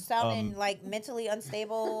is, sounding like mentally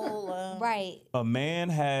unstable. Right. a man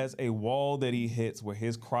has a wall that he hits where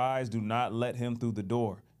his cries do not let him through the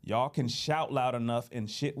door. Y'all can shout loud enough, and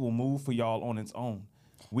shit will move for y'all on its own.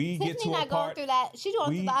 We get Tiffany to a not going part. through that. She's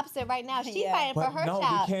going through the opposite right now. She's fighting for But her no, we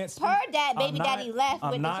child. can't speak- Her dad, I'm baby not- daddy, left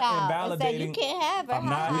I'm with the not child and said you invalidating- can't have her. I'm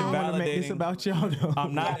not We don't want to make this invalidating. about y'all, though.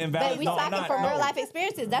 I'm not But invalidating. we No, I'm talking not. from No. real life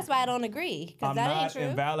experiences. That's why I don't agree because I'm that not ain't true.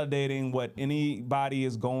 invalidating what anybody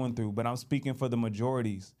is going through, but I'm speaking for the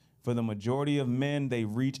majorities. For the majority of men, they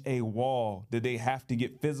reach a wall that they have to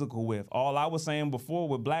get physical with. All I was saying before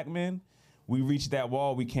with black men, we reach that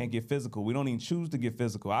wall, we can't get physical. We don't even choose to get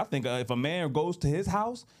physical. I think if a man goes to his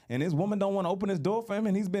house and his woman don't want to open his door for him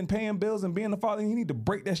and he's been paying bills and being the father, he need to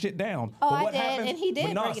break that shit down. Oh, But I what did, happens- and he did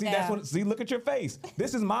but no, break it see, that's down. what. See, look at your face.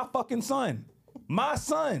 This is my fucking son. My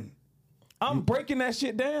son. I'm breaking that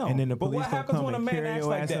shit down. And then the but police what gonna happens come when a and man carry acts your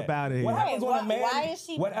like ass that? up outta here. What happens when a man? Why is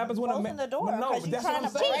she What happens when a closing man? the door? But no, 'Cause you that's what trying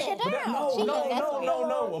I'm to saying. break it But that- down. No, She no, does. no, That's no,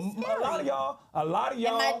 no. scary. A lot of y'all, And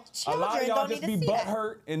my children don't just need be to see that.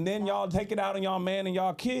 butthurt, and then y'all take it out on y'all man and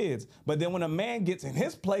y'all kids. But then when a man gets in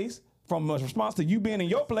his place, from a response to you being in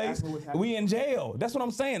your place, we in jail. That's what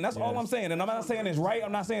I'm saying. That's all I'm saying. And I'm not saying it's right.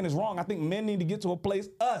 I'm not saying it's wrong. I think men need to get to a place,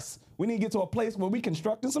 we need to get to a place where we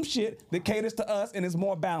constructing some shit that caters to us and is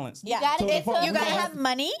more balanced. Yeah, So the fuck you we gotta gonna have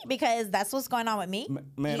money because that's what's going on with me.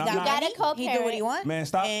 Man, he I'm got not- money, You gotta he do what he wants. Man,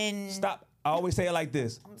 stop. I always say it like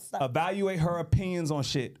this. Evaluate her opinions on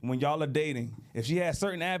shit when y'all are dating. If she has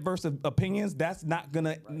certain adverse opinions, that's not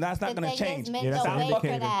gonna The thing change. is, men don't wait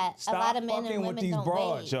for that. A lot of men and fucking with women these don't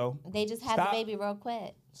broads, wait. yo. They just have Stop. the baby real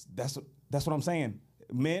quick. That's what I'm saying.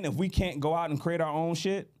 Men, if we can't go out and create our own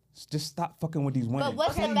shit, just stop fucking with these women. But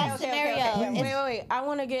what's the best scenario? Wait. I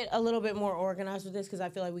want to get a little bit more organized with this because I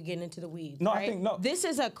feel like we're getting into the weeds. No, I right? think no. This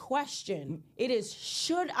is a question. It is: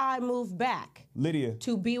 should I move back Lydia,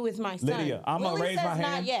 to be with my son? Lydia, I'm Willie gonna raise says my hand.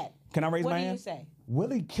 Not yet. Can I raise what my do hand? you say?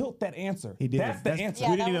 Willie killed that answer. He did. That's the answer.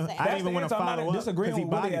 We didn't even, I didn't even want to I'm follow not up. disagreeing 'cause he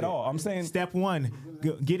with Willie bodied at it. all. I'm saying step one,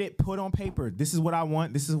 get it put on paper. This is what I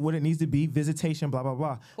want. This is what it needs to be. Visitation, blah blah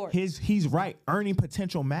blah. He's right. Earning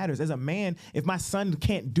potential matters. As a man, if my son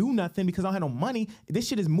can't do nothing because I don't have no money, this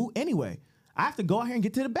shit is moot anyway. I have to go out here and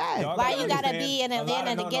get to the bag. Why you gotta be in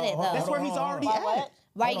Atlanta to get it though? That's where he's already at.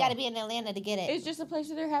 Why you got to be in Atlanta to get it? It's just a place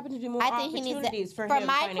where there happen to be more I think he opportunities needs to. for For him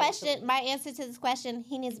my financially. question, my answer to this question,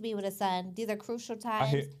 he needs to be with a son. These are crucial times,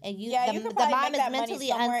 hear- and you the could probably mom make is that money mentally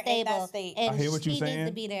somewhere in that unstable, state. and I hear what you're he saying. needs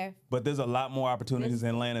to be there. But there's a lot more opportunities in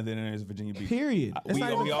Atlanta than there is Virginia Beach. Period. It's We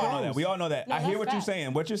not all even know close. that. We all know that. No, I hear that's what you're fact.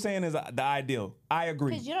 saying. What you're saying is the ideal. I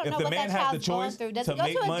agree. 'Cause you don't If know the what man that has the child's going choice through. Does to he go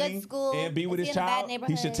make to a good money school? and be with Is his he in a bad child, he should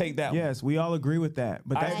neighborhood? take that one. Yes, we all agree with that.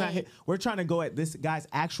 But that's not. Right. We're trying to go at this guy's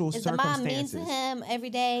actual Is the mom circumstances. mean to him every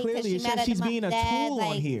day? 'Cause Clearly, she it mad shows at she's the being a dad? tool on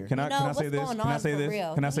Like, here. Can I you know, say what's this? going Can I on say for this?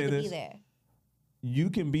 real? Can I You say need to be this? there. You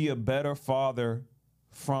can be a better father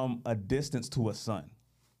from a distance to a son.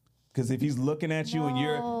 Because if he's looking at you and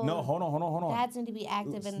you're No. hold on. Dads need to be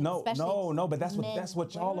active and No, especially but that's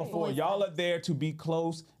what y'all are for. Y'all are there to be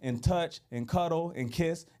close and touch and cuddle and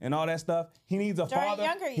kiss and all that stuff. He needs a During father.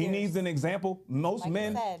 younger He years. needs an example. Most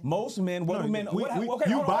men. What do men? you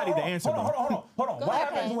Hold body on, the answer, Hold on. Go What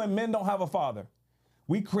ahead. happens when men don't have a father?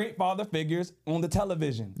 We create father figures on the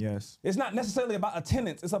television. Yes. It's not necessarily about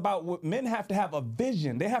attendance. It's about what men have to have a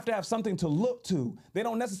vision. They have to have something to look to. They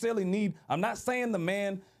don't necessarily need. I'm not saying the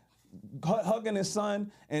man hugging his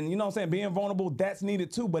son and you know what I'm saying, being vulnerable, that's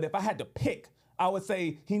needed too. But if I had to pick, I would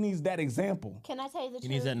say he needs that example. Can I tell you the truth? He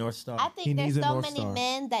needs that North Star. I think there's so many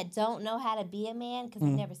men that don't know how to be a man because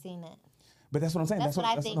they've never seen it. But that's what I'm saying. That's what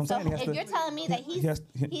I that's think. what So I'm saying. if you're telling me that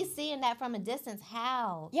he's seeing that from a distance,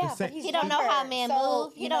 how? Yeah, but he's he don't know how men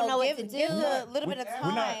move. He don't know what to do. Give a little bit of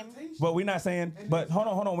time. But we're not saying. But hold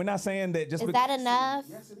on. We're not saying that just. Is that enough?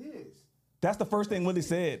 Yes, it is. That's the first thing Willie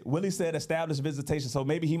said. Willie said established visitation. So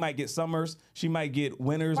maybe he might get summers, she might get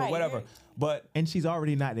winters or whatever. But and she's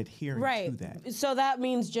already not adhering Right. to that. So that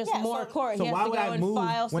means just more court. So he has why to would go I and move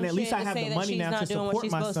file some when at least shit I to have say the that money she's now to not doing what support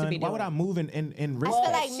she's my supposed to son? be Why would doing? I move and risk I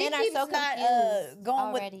feel that? like men are so going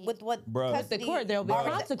already. with what Bruh. At the court, there'll be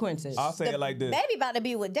consequences. I'll say it like this. Baby about to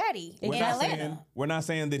be with daddy in Atlanta. We're not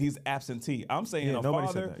saying that he's absentee. I'm saying Yeah, a nobody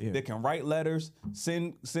said father that, yeah. can write letters,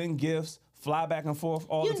 send gifts, fly back and forth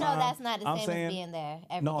all You the know time. that's not the I'm same saying, as being there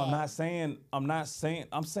every No, day. I'm not saying.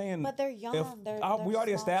 I'm saying. But they're young. We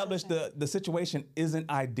already established the situation isn't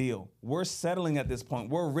ideal. We're settling at this point.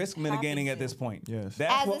 We're risk mitigating at this point. Yes.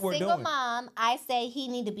 That's As what a we're single doing. mom, I say he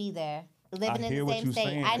need to be there, living in hear the what same you're state.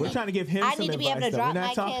 saying. I We're need, trying to give him I some need to be able to advice, though. drop We're my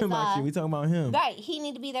not talking kids about off. you. We're talking about him. Right, he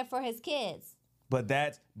need to be there for his kids. But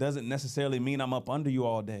that doesn't necessarily mean I'm up under you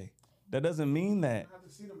all day. That doesn't mean that. I have to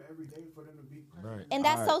see them every day for them to be present. And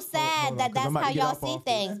that's so sad that that's how y'all see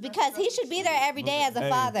things because he should be there every day as a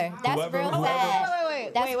father. That's real sad.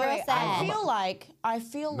 Wait. That's real sad. I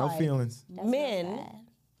feel No like feelings. men,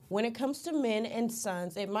 when it comes to men and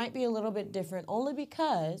sons, it might be a little bit different only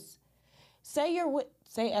because say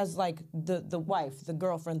as like the wife, the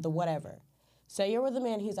girlfriend, the whatever. Say you're with a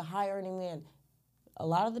man, he's a high earning man. A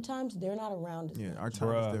lot of the times they're not around as much. Our time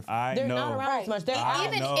is different. They're not around as much. They're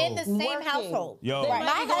Even in the same household. Yo. They My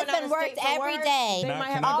might be going out husband of worked state for every work. day, They might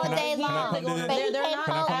have all to go day to long. They're But he not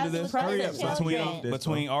came out home as to the his president. children.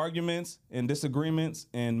 Between arguments and disagreements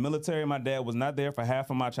and military, my dad was not there for half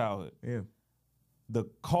of my childhood. Yeah. The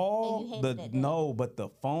call, And you hated it, but the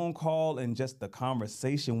phone call and just the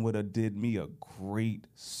conversation would have did me a great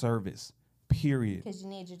service. Period. Because you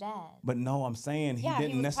need your dad. But no, I'm saying he Yeah,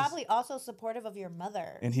 didn't he was necessarily. probably also supportive of your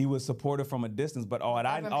mother. And he was supportive from a distance, but all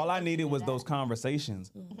I needed was those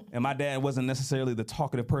conversations. And my dad wasn't necessarily the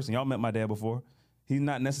talkative person. Y'all met my dad before. He's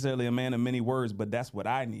not necessarily a man of many words, but that's what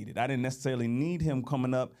I needed. I didn't necessarily need him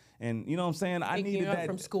coming up and you know what I'm saying? I Picking needed you up that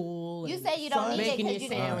from school. You and say you don't need it making because you you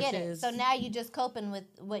didn't get it. sandwiches. So now you just coping with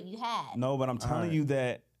what you had. No, but I'm telling you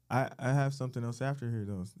that I have something else after here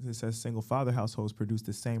though. It says single father households produce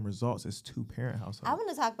the same results as two parent households. I want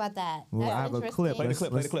to talk about that. Well, That's I have a interesting.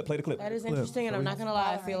 clip. play the clip. That is interesting, and I'm not gonna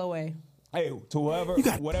lie, I feel away. Hey, to whoever,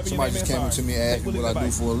 whatever your Somebody name just is, came up to me and asked me what I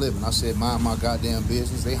do for a living. I said, mind my goddamn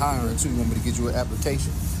business. They hiring too. You want me to get you an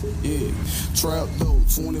application? Yeah. Trap though,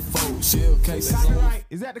 24, shell case.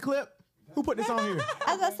 Is that the clip? Who put this on here?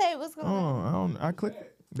 I was gonna say, what's going on? I clicked.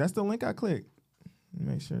 That's the link I clicked.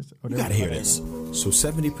 Make sure. You gotta hear this. So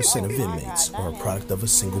 70% of inmates are a product of a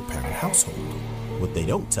single parent household. What they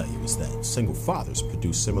don't tell you is that single fathers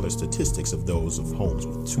produce similar statistics of those of homes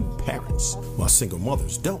with two parents, while single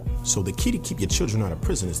mothers don't. So the key to keep your children out of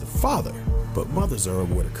prison is the father. But mothers are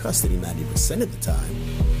awarded custody 90% of the time.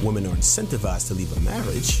 Women are incentivized to leave a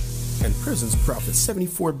marriage, and prisons profit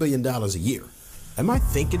 $74 billion a year. Am I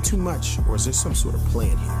thinking too much, or is there some sort of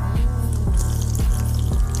plan here?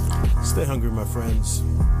 Stay hungry, my friends.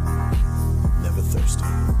 Never thirsty.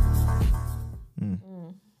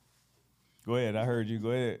 Go ahead. I heard you. Go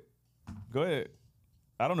ahead.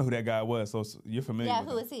 I don't know who that guy was, so you're familiar Yeah, with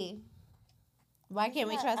who him. is he? Why can't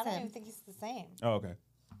we trust I don't him? even think he's the same. Oh, okay.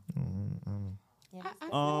 I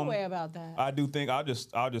feel away about that. I do think I'll just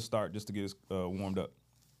start just to get us warmed up.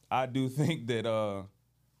 I do think that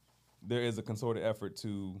there is a concerted effort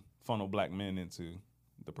to funnel black men into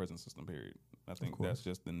the prison system. Period. I think that's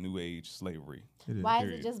just the new age slavery. Why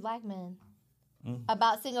period. is it just black men?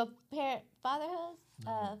 About single parent fatherhood?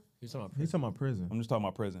 He's talking about prison. I'm just talking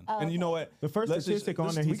about prison. Oh, and you know what? The first statistic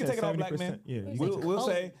on there, he we can said take it off black 70%. men. Yeah, we'll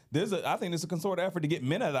say I think there's a concerted effort to get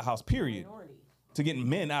men out of the house. Period. To get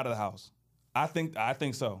men out of the house. I think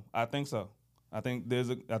so. I think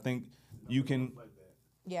you can.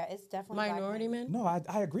 Yeah, it's definitely minority men. No,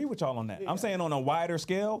 I agree with y'all on that. I'm saying on a wider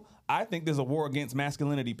scale, I think there's a war against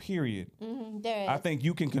masculinity, period. There is. I think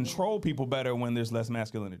you can control people better when there's less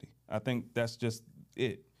masculinity. I think that's just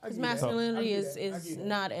it. Because masculinity is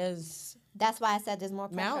not as. That's why I said there's more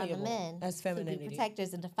pressure on malleable the men as to be femininity.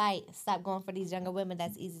 protectors and to fight. Stop going for these younger women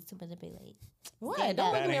that's easy to manipulate. What? Stand Don't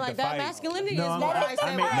up. look at me ain't like the that. fight. Masculinity No, is I'm- what I I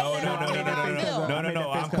say. mean,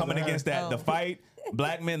 No. I'm coming against that. The fight,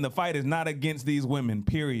 black men, the fight is not against these women,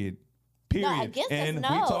 period. Period. against us, and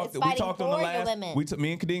no. It's we fighting talked on the for your last. women.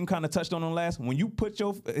 Me and Kadeem kind of touched on the last. When you put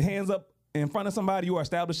your hands up in front of somebody, you are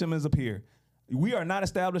establishing them as a peer. We are not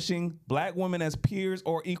establishing black women as peers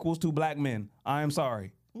or equals to black men. I am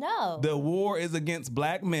sorry. No. The war is against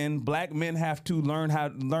black men. Black men have to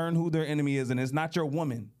learn who their enemy is, and it's not your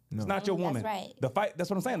woman. It's not your woman. That's right. The fight. That's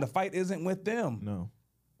what I'm saying. The fight isn't with them. No.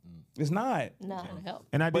 It's not. No.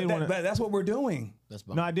 And I did want to. That's what we're doing.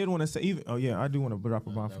 No, I did want to say even. Oh yeah, I do want to drop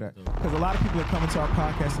a bomb for that because a lot of people are coming to our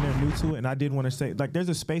podcast and they're new to it, and I did want to say like there's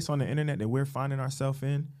a space on the internet that we're finding ourselves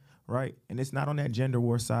in, right? And it's not on that gender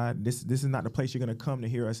war side. This is not the place you're gonna come to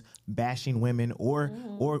hear us bashing women or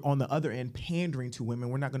on the other end pandering to women.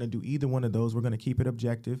 We're not gonna do either one of those. We're gonna keep it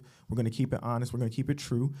objective. We're gonna keep it honest. We're gonna keep it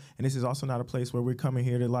true. And this is also not a place where we're coming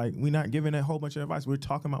here to like we're not giving a whole bunch of advice. We're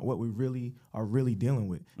talking about what we really are dealing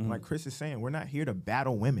with. And like Chris is saying, we're not here to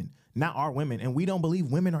battle women, not our women, and we don't believe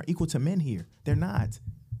women are equal to men here. They're not.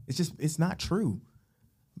 It's not true.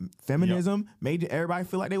 Feminism made everybody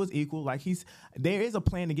feel like they was equal. Like there is a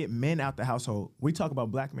plan to get men out the household. We talk about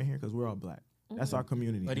black men here because we're all black. That's our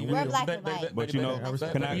community. But And even, We're black and white. But you know,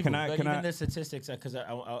 can I? Even the statistics, because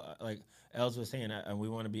I like Els was saying, and we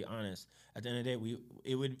want to be honest. At the end of the day,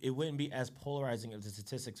 it wouldn't be as polarizing if the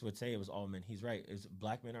statistics would say it was all men. He's right. It's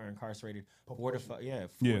black men are incarcerated 4 to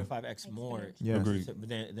 5x more. Yes. Agreed.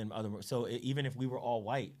 Than other. So even if we were all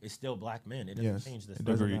white, it's still black men. It doesn't change this. It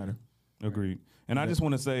doesn't matter. Agreed. And I just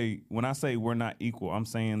want to say, when I say we're not equal, I'm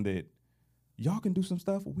saying that y'all can do some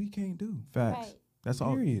stuff we can't do. Facts. Right. That's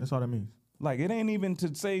all. Period. That's all that means. Like, it ain't even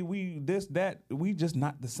to say we this, that. We just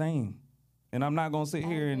not the same. And I'm not going to sit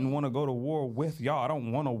here and want to go to war with y'all. I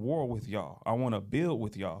don't want to war with y'all. I want to build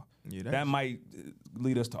with y'all. Yeah, that might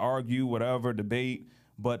lead us to argue, whatever, debate.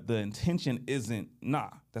 But the intention isn't,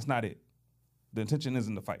 that's not it. The intention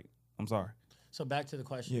isn't to fight. I'm sorry. So back to the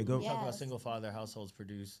question. Yeah, go. We talk about single father households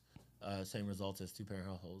produce same results as 2-parent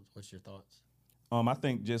households. What's your thoughts? I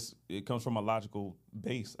think just it comes from a logical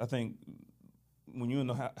base. I think when you're in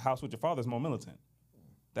the house with your father, it's more militant.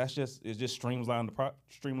 It just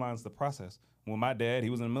streamlines the process. When my dad, he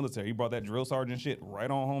was in the military, he brought that drill sergeant shit right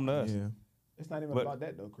on home to us. Yeah. It's not even about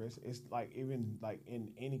that though, Chris. It's like even like in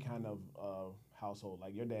any kind of household,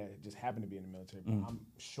 like your dad just happened to be in the military. But I'm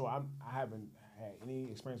sure I haven't had any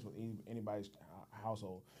experience with anybody's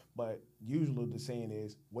household. But usually the saying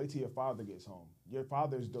is, wait till your father gets home. Your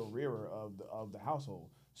father's the rearer of the household.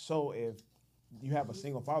 So if you have a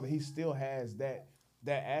single father, he still has that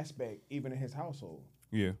aspect even in his household.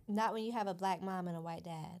 Yeah. Not when you have a black mom and a white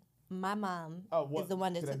dad. My mom what? is the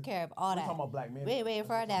one that took care of all We're that. talking about black men. We ain't waiting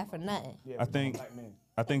for our dad for nothing. Yeah, I think black men.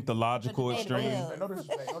 I think the logical But they extreme. will. No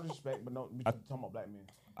disrespect, but we're talking about black men.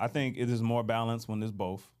 I think it is more balanced when there's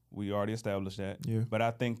both. We already established that. Yeah. But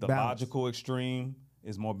I think the Balance. logical extreme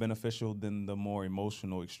is more beneficial than the more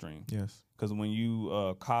emotional extreme. Yes. Because when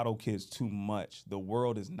you coddle kids too much, the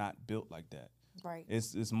world is not built like that. Right.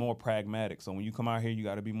 It's more pragmatic. So when you come out here, you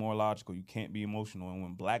got to be more logical. You can't be emotional. And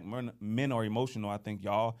when black men are emotional, I think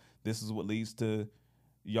this is what leads to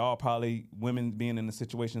y'all probably women being in the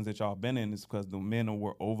situations that y'all been in is because the men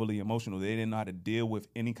were overly emotional. They didn't know how to deal with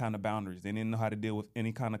any kind of boundaries. They didn't know how to deal with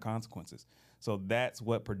any kind of consequences. So that's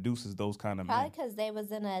what produces those kind of Probably men. because they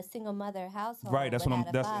was in a single mother household. Right, that's what I'm.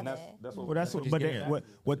 without a That's father. Well, that's what. But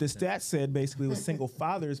what the stats said basically was single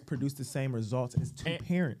fathers produce the same results as two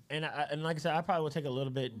parent. And like I said, I probably will take a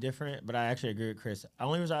little bit different, but I actually agree with Chris.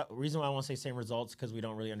 Only reason why I won't say same results because we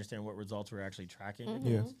don't really understand what results we're actually tracking.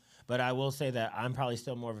 Yes. But I will say that I'm probably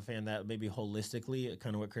still more of a fan that maybe holistically,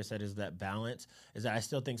 kind of what Chris said is that balance, is that I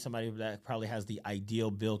still think somebody that probably has the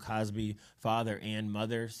ideal Bill Cosby father and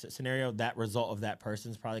mother scenario, that result of that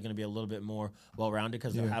person is probably going to be a little bit more well-rounded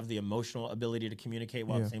because they'll have the emotional ability to communicate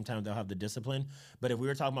while at the same time they'll have the discipline. But if we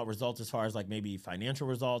were talking about results as far as like maybe financial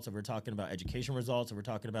results, if we're talking about education results, if we're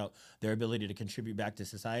talking about their ability to contribute back to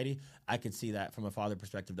society, I could see that from a father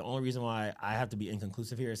perspective. The only reason why I have to be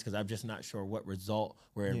inconclusive here is because I'm just not sure what result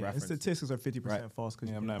we're in reference. Statistics are 50% false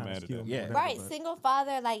because I'm not mad at that. Yeah. Right, single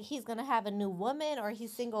father, like he's gonna have a new woman, or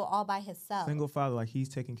he's single all by himself Single father, like he's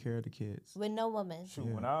taking care of the kids. with no woman. Shoot,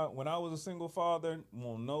 when I was a single father,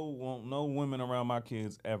 won't no women around my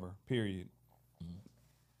kids ever. Period.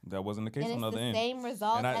 That wasn't the case And on the it's other the end. same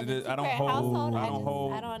result And as a I don't two-parent hold. household. I don't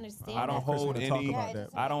hold. I don't understand I don't that. hold Chris, we'll talk any. about that.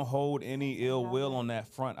 I don't hold any ill will on that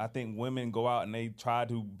front. I think women go out and they try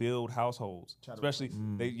to build households, especially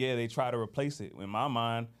they try to replace it. In my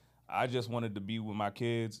mind, I just wanted to be with my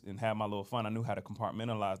kids and have my little fun. I knew how to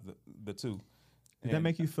compartmentalize the two. Did that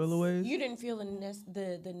make you feel a way? You didn't feel the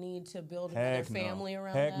need to build another family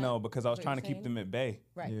around Heck that? no, because I was What trying to you're keep saying? them at bay.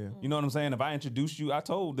 Right. Yeah. You know what I'm saying? If I introduced you, I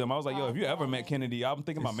told them, I was like, yo, if you ever met Kennedy, I'm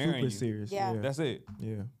thinking about marrying super you. serious. Yeah. That's it.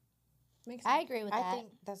 Yeah. I agree with that. I think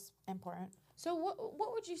that's important. So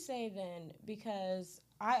what would you say then? Because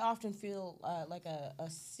I often feel like a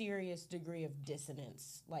serious degree of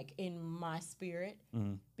dissonance, like in my spirit,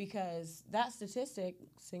 because that statistic,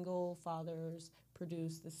 single fathers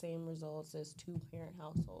produce the same results as two-parent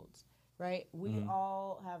households, right? We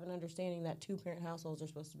all have an understanding that two-parent households are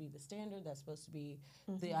supposed to be the standard, that's supposed to be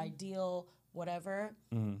the ideal, whatever.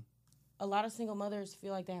 A lot of single mothers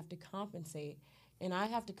feel like they have to compensate, and I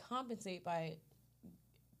have to compensate by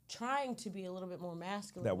trying to be a little bit more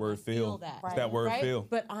masculine. That word I feel feel. that. It's that word right? feel.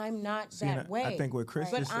 But I'm not See, that and way. I think what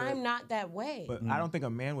Chris But just said- I'm not that way. But I don't think a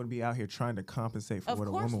man would be out here trying to compensate for Of what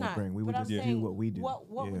a course woman would not. bring. We would But I'm just do saying, what we do. What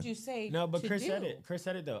Yeah. would you say? No, but to Chris do? said it. Chris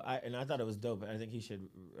said it though, and I thought it was dope. But I think he should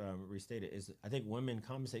restate it. Is I think women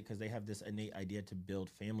compensate because they have this innate idea to build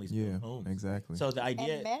families, Yeah, build homes. exactly. So the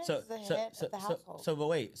idea, And men so is the so head so, of the so, household. so but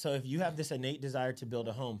wait. So if you have this innate desire to build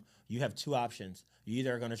a home, you have two options. You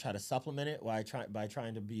either are going to try to supplement it by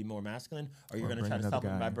trying to be more masculine, or you're Or going to bring try to another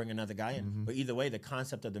supplement guy by in. bringing another guy in. But either way, the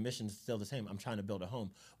concept of the mission is still the same. I'm trying to build a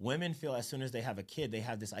home. Women feel as soon as they have a kid, they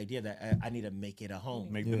have this idea that I need to make it a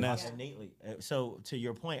home. Make the nest. Innately. So to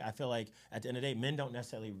your point, I feel like at the end of the day, men don't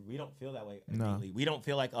necessarily, we don't feel that way No. innately. We don't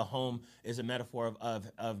feel like a home is a metaphor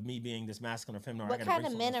of me being this masculine or feminine. or I What gotta kind bring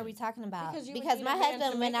of someone men are else we in. talking about? Because you would Because need my a man to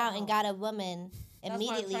husband went make a out and home. got a woman That's why I'm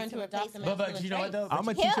immediately trying to to replace adopt a him. But you know what though? I'm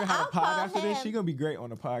gonna He'll- teach her how I'll to pod call after this. him. She's gonna be great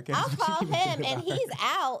on the podcast. I'll She call can be him good and about it. he's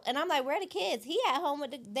out, and I'm like, "Where are the kids?" He at home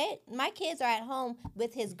with my kids are at home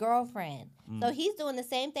with his girlfriend. So he's doing the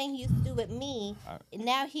same thing he used to do with me.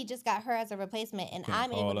 Now he just got her as a replacement, and Can't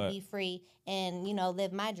I'm able call to that. be free and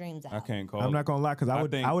live my dreams out. I can't call. I'm not gonna lie, because I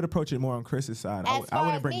would think- I would approach it more on Chris's side. I As would, I far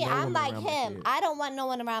wouldn't as bring me, no I'm woman like around my him. kid. I don't want no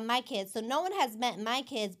one around my kids. So no one has met my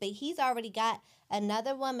kids, but he's already got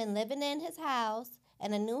another woman living in his house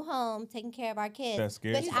and a new home, taking care of our kids. That's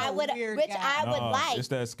scary. Which He's I a would, weird which guy. I would No, like. it's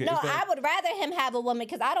that sca- no, it's that- I would rather him have a woman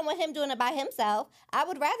because I don't want him doing it by himself. I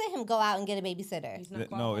would rather him go out and get a babysitter. He's not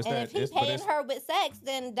No, it's And that. if he's it's, but paying it's, her with sex,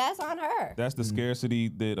 then that's on her. that's the scarcity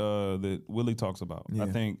that Willie talks about. Yeah.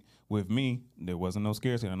 I think with me, there wasn't no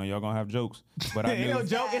scarcity. I know y'all gonna have jokes, but I Ain't knew. no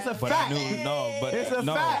joke. It's a But fact. I knew no, but It's a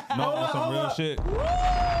no, fact. no, Hold on up, some hold real up. shit.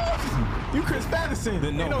 You Chris Patterson.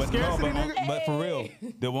 Ain't no scarcity, nigga. but for real,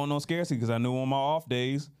 there wasn't no scarcity because I knew on my off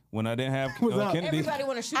days when I didn't have What's up? Kennedy. Everybody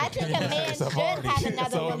want to shoot. I think a man It's a should party. have another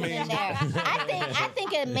So, I woman mean- in there. I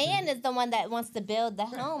think a man is the one that wants to build the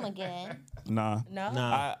home again. Nah, No.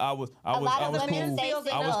 Nah. I was lot of cool. women stay I was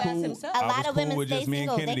single. cool. Himself. A I lot was of cool women with just stay me and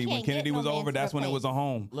single. They Kennedy. When can't Kennedy get was no man over, to that's when it was a replace.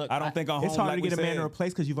 home. Look, I don't think a home. It's hard like to we get a man said. to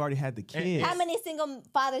replace because you've already had the kids. How many single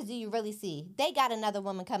fathers do you really see? They got another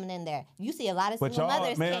woman coming in there. You see a lot of But single y'all,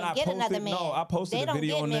 mothers man, can't I get posted, another man. No, I posted they a don't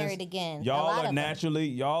video get on married this. again. A Y'all lot are of them.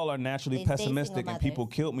 naturally They stay pessimistic, single and people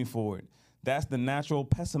mothers. killed me for it. That's the natural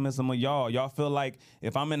pessimism of y'all. Y'all feel like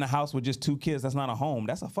if I'm in the house with just two kids, that's not a home.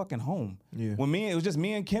 That's a fucking home. Yeah. When it was just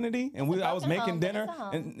me and Kennedy, and I was broken making home, but dinner, it's a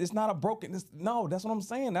home. and it's not a broken. No, that's what I'm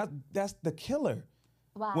saying. That's the killer.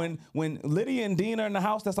 Why? When Lydia and Dean are in the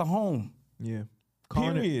house, that's a home. Yeah.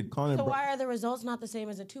 Period. Calling it So bro- why are the results not the same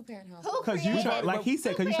as a two-parent household? Who Because you try, created- like he said,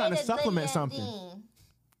 because who you're trying to created supplement Lydia and something. Dean?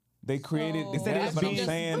 They created. So- Instead of That's just what I'm being-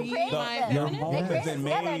 saying. Who created them? Your They home They has created been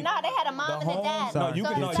together. made. No, they had a mom The and a home- dad. Sorry. No, you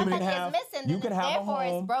so can, no, if you can something have. is missing, You then can have a therefore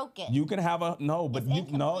home. it's broken. You can have a no, but It's you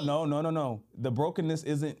no, incomplete. no. The brokenness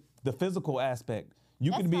isn't the physical aspect.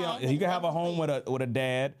 You That's can be. fine, You but can have a home incomplete. with a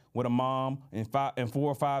dad, with a mom, and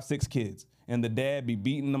 4 or 5, 6 kids. And the dad be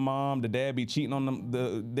beating the mom, the dad be cheating on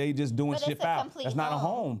them. They just doing But shit it's a foul. complete That's not a home.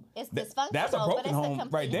 home. It's That's a dysfunctional, but broken it's a home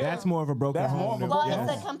complete right there. That's more of a broken That's home. more of a than- Well, broken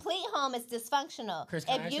it's home. a complete home. It's dysfunctional. Chris,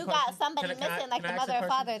 can I If ask you a got question? somebody Can I- missing, like can I a ask mother or question?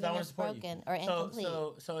 father, I then wanna it's support you. broken or incomplete.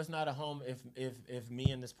 So it's not a home if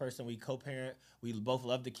me and this person we co-parent, we both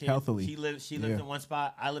love the kids. Healthily. She lives Yeah. in one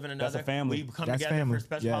spot, I live in another. That's a family. We come That's together family. for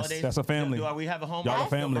special Yes. holidays. That's a family. Do we have a home? Y'all Or a is it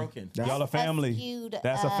still family. broken? Y'all a That's a family. skewed,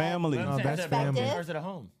 That's a family. But I'm No, saying, that's is that broken family. or is it a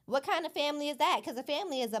home? What kind of family is that? Because a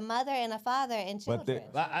family is a mother and a father and children.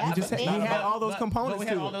 He had all those components. We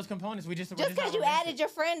had all those components. Just because you added your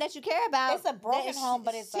friend that you care about, it's a broken home,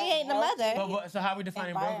 but it's she ain't the mother. So how are we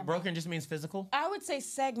defining broken? Broken just means physical. I would say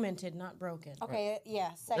segmented, not broken. Okay, yeah.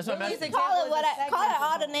 That's what I'm saying. Call it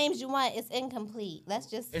all the names you want. It's incomplete. Let's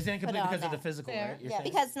just. It's incomplete because of the physical, right? Yeah,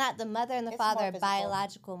 because it's not the mother and the father,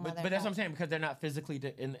 biological mother. But that's what I'm saying, because they're not physically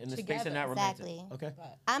in the space and not romantic. Exactly. Okay.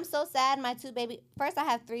 I'm so sad. My 2 baby. First, I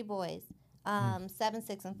have 3 boys. 7,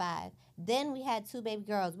 6, and 5. Then we had 2 baby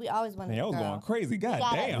girls. We always wanted a girl. I was going crazy. God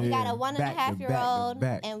damn. We got a 1.5-year-old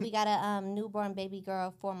back. and we got a newborn baby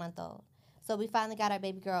girl, 4-month-old. So we finally got our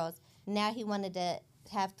baby girls. Now he wanted to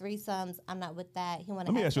have 3 sons. I'm not with that. He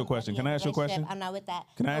wanted. Let me ask you a question. Can I ask you a question? I'm not with that.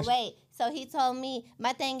 Can I ask you? Wait. So he told me,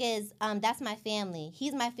 my thing is, that's my family.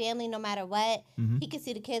 He's my family no matter what. Mm-hmm. He can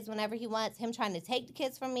see the kids whenever he wants. Him trying to take the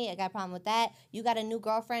kids from me, I got a problem with that. You got a new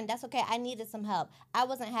girlfriend, that's okay. I needed some help. I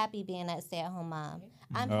wasn't happy being that stay-at-home mom.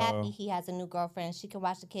 I'm happy he has a new girlfriend. She can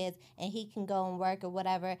watch the kids, and he can go and work or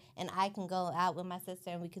whatever, and I can go out with my sister,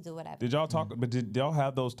 and we could do whatever. Did y'all talk? But did y'all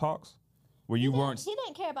have those talks where you weren't? He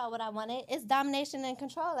didn't care about what I wanted. It's domination and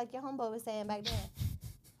control, like your homeboy was saying back then.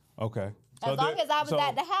 Okay. As long as I was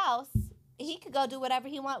at the house, he could go do whatever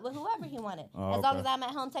he wanted with whoever he wanted. Oh, as long okay. as I'm at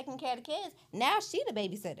home taking care of the kids, now she the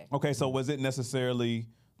babysitter. Okay, so was it necessarily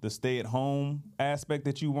the stay-at-home aspect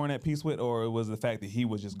that you weren't at peace with, or it was the fact that he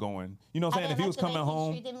was just going? You know what I'm saying? If he was coming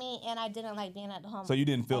home, he treated me, and I didn't like being at the home. So you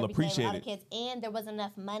didn't feel every day with all the appreciated. kids, and there wasn't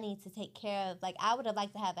enough money to take care of. Like I would have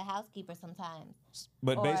liked to have a housekeeper sometimes,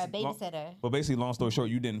 but or a basically, babysitter. Long story short,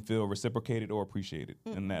 you didn't feel reciprocated or appreciated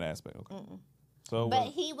in that aspect. Okay. So, but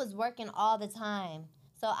he was working all the time.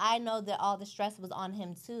 So I know that all the stress was on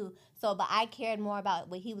him too. So, but I cared more about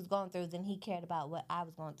what he was going through than he cared about what I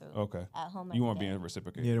was going through. Okay. At home. You weren't being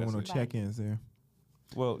reciprocated. Yeah, there were no check-ins there.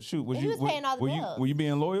 Well, shoot, He was paying all the bills. Were you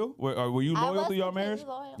being loyal? Were you loyal to your marriage?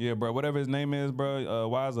 Loyal. Yeah, bro. Whatever his name is, bro.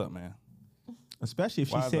 Wise up, man. Especially if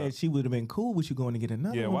she Wise said up. she would have been cool with you going to get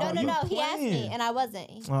another one. No. He asked me, and I wasn't.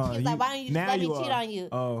 He was like, "Why don't you just let me cheat on you?"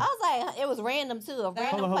 Oh. I was like, "It was random too, a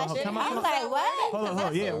random question." Come I on. was like, "What?" Hold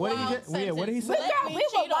on. Yeah, what did he say? We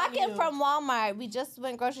were walking from Walmart. We just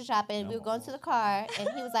went grocery shopping. We were going to the car, and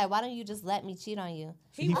he was like, "Why don't you just let me cheat on you?"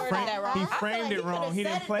 He worded that wrong. He framed it wrong. He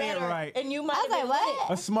didn't play it right. And you might I was like,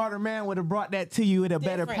 "What?" A smarter man would have brought that to you with a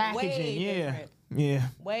better Different, way packaging. Yeah. different. Yeah.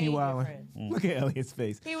 Way he wildin'. different. Look at Elliot's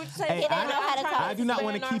face. He would say, Hey, he didn't know how to talk. I do not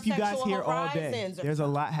want to keep you guys Sexual here all day. horizons. There's a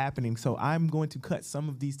lot happening, so I'm going to cut some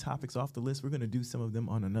of these topics off the list. We're going to do some of them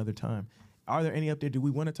on another time. Are there any up there? Do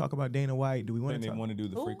we want to talk about Dana White? Do we want to want to do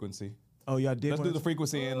the frequency? Oh, y'all did. Let's do the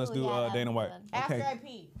frequency and let's do Dana White. After I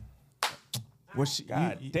pee.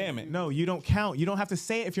 God damn it. No, you don't count. You don't have to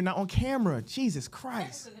say it if you're not on camera. Jesus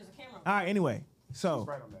Christ. All right, anyway. So,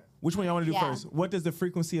 which one y'all want to do Yeah. first? What does the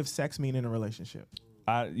frequency of sex mean in a relationship?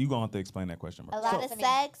 You going to have to explain that question, bro. A lot of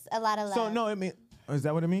sex, a lot of love. So, no, it mean, is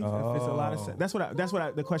that what it means? If it's a lot of sex. That's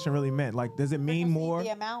what the question really meant. Like, does it mean more? The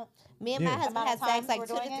amount. Me and my Yeah. husband Amount had of sex times like we're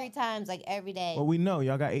 2 to doing 3 it? times, like every day. Well, we know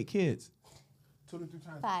y'all got 8 kids. 2 to 3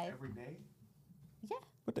 times 5. every day.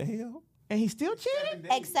 What the hell? And he still cheating?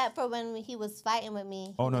 Except for when he was fighting with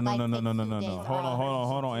me. Oh, no. He would, like, take 2 days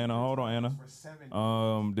Hold on, Anna. Hold on,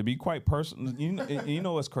 Anna. To be quite personal, you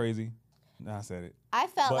know what's crazy? Nah, I said it. I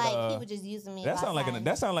felt But, like he was just using me. That sound like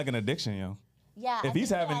outside. an addiction, yo. Yeah. If I you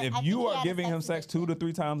think are he had a giving him sex 2 to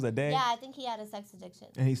 3 times a day, Yeah, I think he had a sex addiction.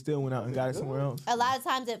 And he still went out and got it somewhere else. A lot of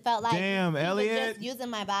times it felt like Damn, he was Elliot. just using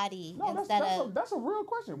my body No, instead of. that's a real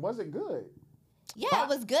question. Was it good? Yeah, it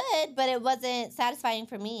was good, but it wasn't satisfying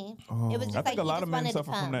for me. It was just I like think a he lot just of men wanted to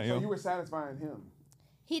suffer come. from that, So yo. you were satisfying him.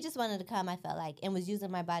 He just wanted to come, I felt like, and was using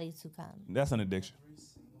my body to come That's an addiction.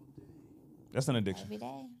 That's an addiction. every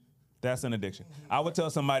day. That's an addiction. I would tell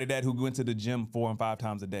somebody that who went to the gym 4 and 5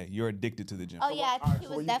 times a day. You're addicted to the gym. Oh yeah, I think he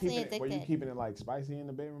were was you definitely keeping it- Were you addicted. keeping it like spicy in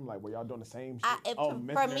the bedroom? Like were y'all doing the same shit? For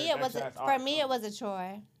me, it was a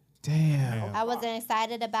chore. Damn. I wasn't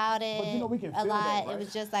excited about it But you know we can a feel lot. that, right? It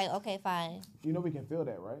was just like, okay, fine. You know we can feel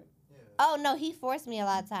that, right? Oh no, he forced me a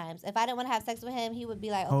lot of times. If I didn't want to have sex with him, he would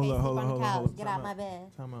be like, okay, Hold sleep up, on the couch, get Time out my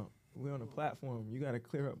bed. Time out. We're on a platform. You got to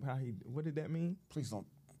clear up how he. What did that mean? Please don't.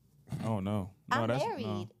 Oh no. I'm that's married,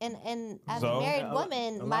 no. and as So? a married A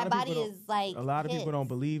woman, lot my of body people is like. A lot of people kids. don't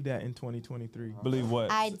believe that in 2023. Believe what?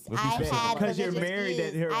 I had Because you're religious married. views.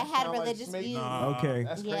 That here. I had Sound like religious snake. views. Nah. Okay.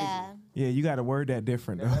 That's crazy. Yeah. Yeah, you got to word that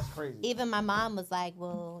different. Yeah, though. that's crazy. Even my mom was like,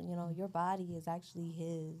 "Well, you know, your body is actually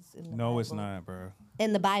his." In the No, it's Bible. not, bro.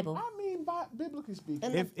 In the Bible. I mean, biblically speaking.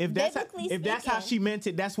 In the- If that's biblically if that's how speaking. she meant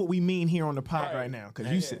it, that's what we mean here on the pod right now.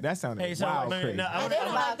 Because you said that sounded Hey, so wild man, crazy. no, It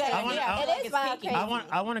is wild crazy. It is wild crazy.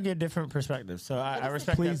 I want to get different perspectives. So I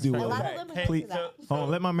respect Please that. do. A lot Will. of women Please. do that. Hold on,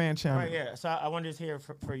 let my man chime Right, in. yeah. So I wanted to hear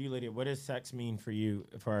for you, Lydia, what does sex mean for you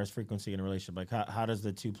as far as frequency in a relationship? Like, how does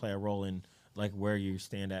the two play a role in like where you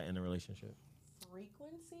stand at in a relationship?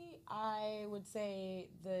 Frequency, I would say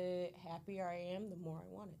the happier I am, the more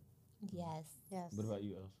I want it. Yes. Yes. What about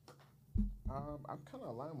you, Els? I'm kind of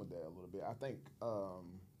aligned with that a little bit. I think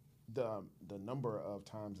the number of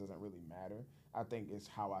times doesn't really matter. I think it's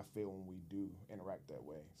how I feel when we do interact that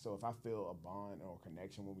way. So if I feel a bond or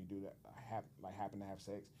connection when we do that, happen to have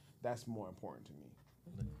sex, that's more important to me.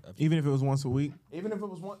 Even if it was once a week. Even if it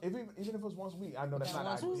was even if it was once a week, I know that's not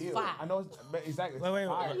once was ideal. fine. I know it's, exactly. It's Wait.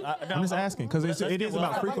 fire. I'm just asking because it is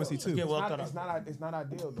about frequency too. Get well It's not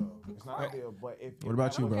ideal though. It's not ideal. But if What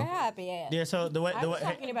about you, bro? Happy ass. Yeah. So the way I was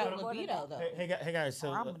talking about libido, though. Hey guys.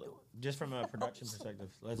 So just from a production perspective,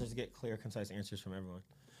 let's just get clear, concise answers from everyone.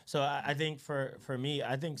 So I think for me,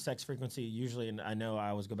 I think sex frequency usually, and I know I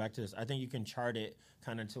always go back to this, I think you can chart it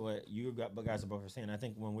kind of to what you guys are both saying. I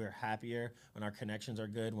think when we're happier, when our connections are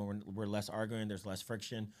good, when we're less arguing, there's less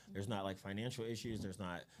friction, there's not like financial issues, there's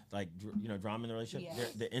not like drama in the relationship.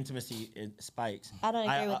 Yes. The intimacy spikes. I don't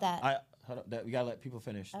agree with that. Hold up, we gotta let people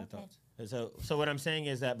finish their Okay. thoughts. So what I'm saying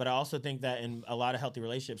is that, but I also think that in a lot of healthy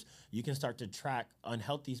relationships, you can start to track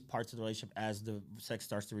unhealthy parts of the relationship as the sex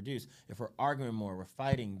starts to reduce. If we're arguing more, we're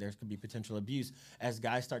fighting, there could be potential abuse. As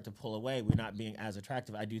guys start to pull away, we're not being as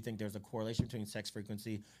attractive. I do think there's a correlation between sex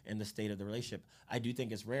frequency and the state of the relationship. I do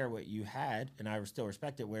think it's rare what you had, and I still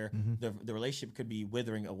respect it, where the relationship could be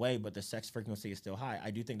withering away, but the sex frequency is still high.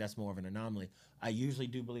 I do think that's more of an anomaly. I usually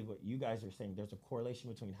do believe what you guys are saying. There's a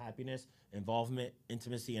correlation between happiness, involvement,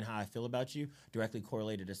 intimacy, and how I feel about you directly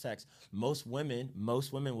correlated to sex. Most women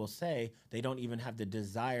will say they don't even have the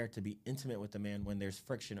desire to be intimate with the man when there's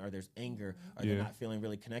friction or there's anger or they're not feeling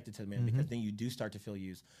really connected to the man, because then you do start to feel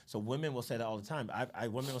used. So women will say that all the time.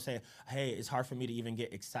 Women will say, hey, it's hard for me to even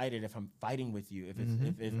get excited if I'm fighting with you,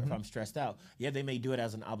 if I'm stressed out. Yeah, they may do it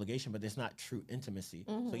as an obligation, but it's not true intimacy.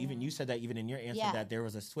 So even you said that even in your answer that there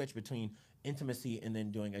was a switch between intimacy and then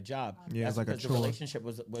doing a job. Yeah, that's it's like a because the chore. relationship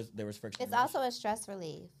was there was friction. It's also a stress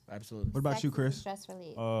relief. Absolutely. What about Sex you, is a Chris? Stress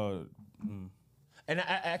relief. And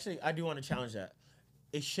I do want to challenge that.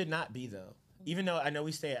 It should not be though. Even though I know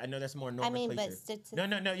we say it, I know that's more nomenclature.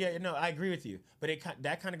 No, I agree with you. But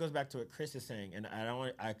that kind of goes back to what Chris is saying, and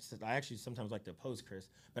I actually sometimes like to oppose Chris,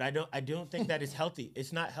 but I don't think that is healthy.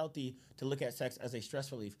 It's not healthy to look at sex as a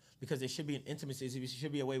stress relief, because it should be an intimacy. It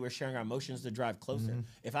should be a way we're sharing our emotions to drive closer.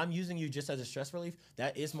 If I'm using you just as a stress relief,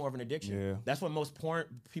 that is more of an addiction. Yeah. That's what most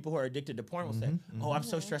people who are addicted to porn will say. Oh, I'm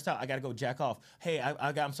so stressed out, I got to go jack off. Hey,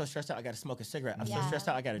 I'm so stressed out, I got to smoke a cigarette. I'm so stressed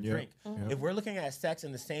out, I got to drink. If we're looking at sex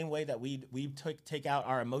in the same way that we take out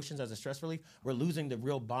our emotions as a stress relief, we're losing the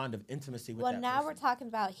real bond of intimacy with that now person. we're talking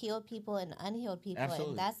about healed people and unhealed people, Absolutely.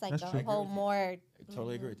 and that's like That's a true. whole more. I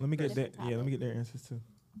totally agree. Let me get Different that. Yeah, let me get their answers too.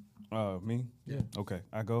 Me? Yeah. Okay,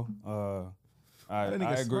 I go. I That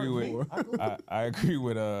nigga agree smart, with I agree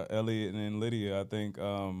with Elliot and Lydia. I think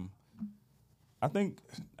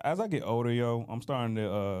as I get older, I'm starting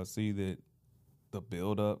to see that the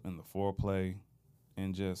build up and the foreplay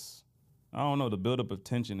and just I don't know, the build up of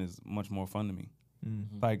tension is much more fun to me.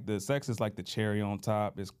 Like the sex is like the cherry on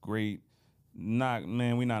top. It's great. We're not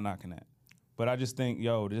knocking that. But I just think,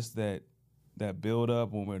 just that build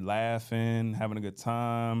up when we're laughing, having a good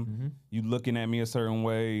time, you looking at me a certain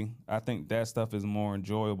way, I think that stuff is more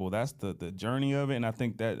enjoyable. That's the journey of it. And I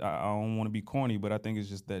think that I don't want to be corny, but I think it's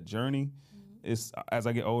just that journey. It's as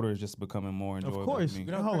I get older, it's just becoming more enjoyable. Of course. to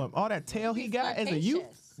me. Hold up. All that tail he got as a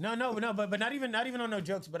youth. No, but not even on no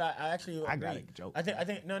jokes. But I actually I got agree. a joke. I think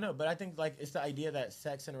but I think like it's the idea that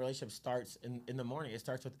sex in a relationship starts in the morning. It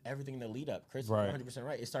starts with everything in the lead up. Chris is Right. 100%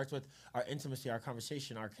 right. It starts with our intimacy, our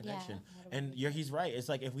conversation, our connection. And he's right. It's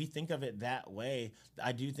like if we think of it that way,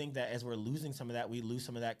 I do think that as we're losing some of that, we lose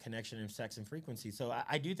some of that connection in sex and frequency. So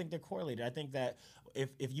I do think they're correlated. I think that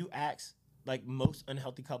if you ask like most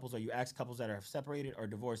unhealthy couples, or you ask couples that are separated or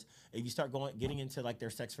divorced, if you start getting into like their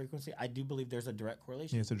sex frequency, I do believe there's a direct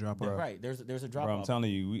correlation. Yeah, it's a drop off. Right. There's a drop Bro, off. I'm telling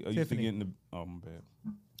you, we used to Tiffany. get in the my bad.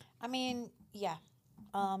 I mean, yeah.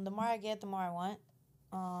 The more I get, the more I want.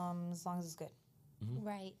 As long as it's good.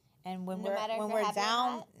 Right. And when No matter if we're you're happy or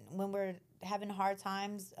down, not. when we're having hard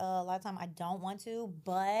times, a lot of time I don't want to,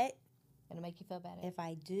 but It'll make you feel better. if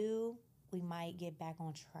I do, we might get back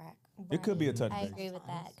on track. It could be a touch I base. agree with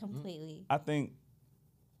that completely. I think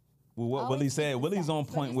what Always Willie said. keep Willie's on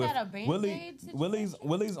But point is with that a Band-Aid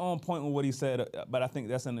Willie's on point with what he said, but I think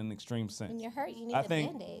that's in an extreme sense. When you're hurt, you need I a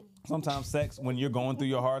think Band-Aid. sometimes sex, when you're going through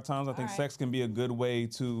your hard times, I think sex can be a good way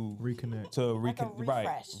to Reconnect. to Like a right,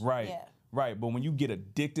 refresh. right. Yeah. Right, but when you get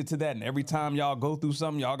addicted to that, and every time y'all go through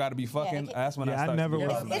something, y'all got to be fucking. That's when I start.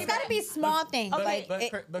 It's got to be small things. Okay, but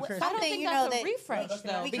I don't think that's a refresh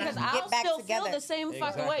though, because I'll still feel the same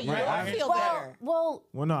fucking way. You'll feel better. Well,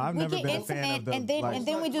 no, I've never get been a fan of the, and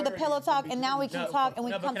then we do the pillow talk, and now we can talk, and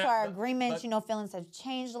we come to our agreements. Feelings have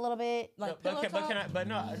changed a little bit. Like pillow talk.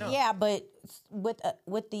 No. Yeah, but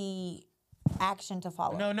with the action to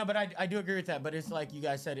follow. No, but I do agree with that. But it's like you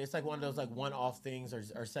guys said, it's like one of those like one-off things,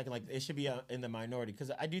 or second, like it should be in the minority,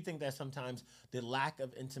 because I do think that sometimes the lack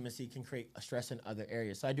of intimacy can create a stress in other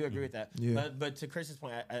areas. So I do agree with that. Yeah. But to Chris's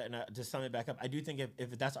point, to sum it back up, I do think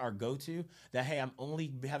if that's our go-to, that hey, I'm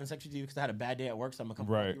only having sex with you because I had a bad day at work, so I'm gonna come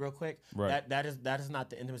with you real quick. Right. That is not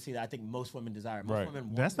the intimacy that I think most women desire. Most women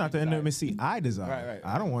want That's not the intimacy I desire. Right.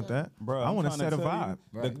 I don't want that, Bro, I want to I'm set a trying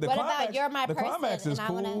to vibe. The What climax, about you're my the climax person is and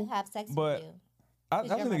I want cool, to have sex but with you? I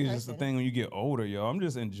You're think my it's just a person. thing when you get older, yo. I'm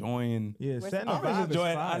just enjoying. Yeah, setting a I'm just vibe is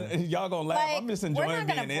enjoying. fine. Y'all gonna laugh. I'm just enjoying we're not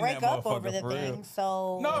being gonna in break that up over motherfucker the for real. thing.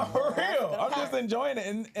 So No, for real. I'm just enjoying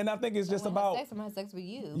it, and I think it's just about. I'm having sex with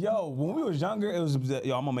you. Yo, when we was younger, it was yo.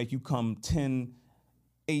 I'm gonna make you come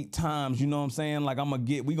 8 times. You know what I'm saying? Like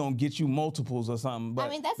we gonna get you multiples or something. But I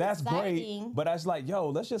mean, that's great. exciting. But that's like, yo,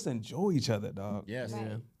 let's just enjoy each other, dog. Yes. Right.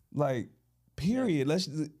 Yeah. Like, period.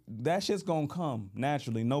 That shit's gonna come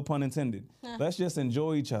naturally. No pun intended. Let's just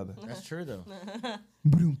enjoy each other. That's true though.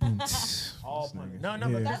 All No, Yeah.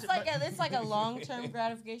 but That's like it's like a long-term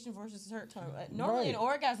gratification versus short-term. Normally, an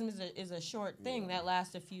orgasm is a short thing that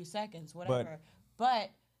lasts a few seconds, whatever.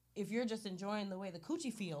 But if you're just enjoying the way the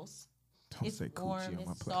coochie feels, Don't it's say coochie warm, on my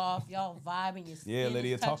it's plate. soft, y'all vibing, your skin Yeah, is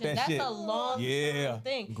Lydia, talk touching. that shit. That's a long Yeah.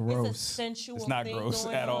 thing. Gross. It's a sensual It's not thing gross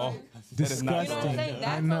going at all. on. That is not You know what gross. I'm saying? I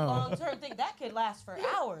That's know. a long-term thing. That could last for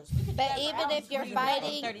hours. We could do But that for even hours if you're before you get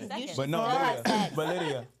fighting, 30 you seconds. should But no, still have Lydia. sex. But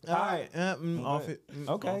Lydia. All right, off it.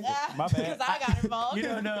 Okay, my bad. Because I got involved. You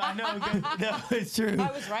don't know. I know. No, it's true. I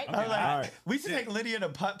was right. I'm like, All right. we should take Lydia to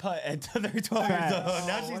putt at 12 years old.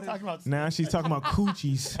 Now she's talking about. Now she's talking about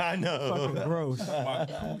coochies. I know. Fucking gross.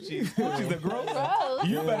 Coochie's a gross. Gross.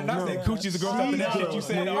 You better not say coochie's a gross after that shit you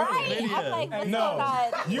said already. Right. I'm like, what's No, going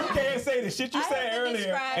on? you can't say the shit you I said have to earlier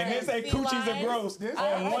describe and then say felines. coochies are gross I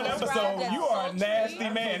have on to one describe episode. that You are a sultry. nasty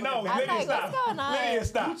man. No, I'm Lydia, like, stop. what's going on? Lydia,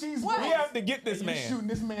 stop. Coochies We have to get this You man. shooting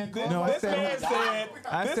this man club. No, I This man said.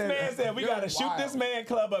 I This said- man said we gotta shoot this man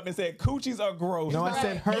club up and said coochies are gross. No, I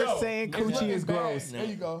said her Yo, saying It's coochie looking is bad. gross. There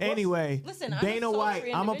you go. Anyway, Listen, I'm a Dana sultry White,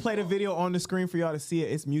 I'm gonna play the individual. video on the screen for y'all to see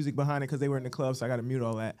it. It's music behind it because they were in the club, so I gotta mute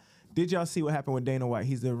all that. Did y'all see what happened with Dana White?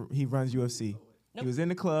 He runs UFC. He was in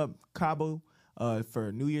the club, Cabo,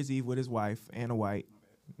 for New Year's Eve with his wife, Anna White,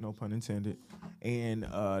 no pun intended. And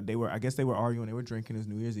I guess they were arguing, they were drinking his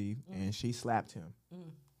New Year's Eve, and she slapped him.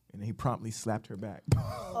 And he promptly slapped her back.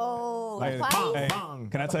 Oh, Hey, twice? hey,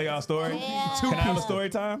 can I tell y'all a story? Yeah. Can I have a story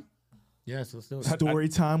time? Yes, let's do it. Story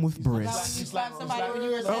time with You Briss. slapped somebody when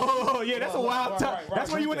you were Oh, yeah, that's a wild time. Right,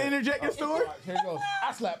 That's where you want to interject your story? Here it goes.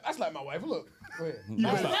 I slapped my wife. Look. Go ahead.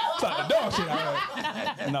 Slap the dog shit out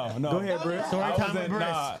of her. No. Go ahead, Briss. Story I time was with in, Briss.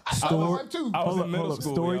 nah, Story. I was Hold in middle up.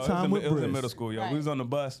 school. Story yo. time with It was in Briss. middle school, yo. Right. We was on the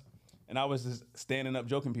bus, and I was just standing up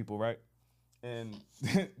joking people, right? And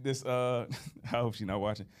this, I hope she's not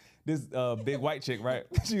watching. This big white chick, right?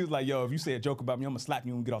 She was like, "Yo, if you say a joke about me, I'm gonna slap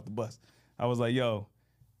you when we get off the bus." I was like, "Yo,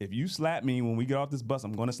 if you slap me when we get off this bus,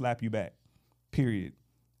 I'm gonna slap you back." Period.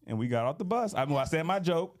 And we got off the bus. I said my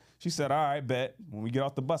joke. She said, "All right, bet. When we get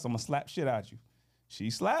off the bus, I'm gonna slap shit out you."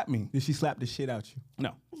 She slapped me. Did she slap the shit out you?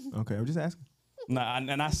 No. Okay, I'm just asking. Nah,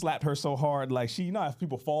 and I slapped her so hard, like you know, if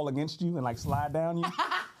people fall against you and like slide down you.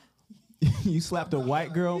 You slapped a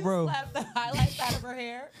white girl, bro. Slapped the highlights out of her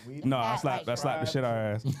hair. No, I slapped the shit out of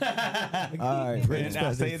her ass. All right, And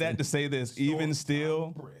I say that to say this, even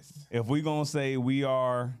still, if we gonna say we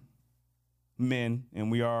are men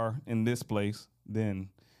and we are in this place, then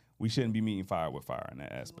we shouldn't be meeting fire with fire in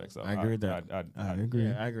that aspect. So I agree with that. I agree.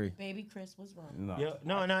 Yeah, I agree. Baby Chris was wrong. No. Yeah,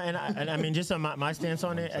 no, and I mean, just on my stance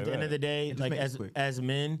on it. At the end of the day, like make it quick. as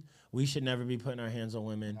men, we should never be putting our hands on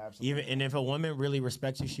women. Even and if a woman really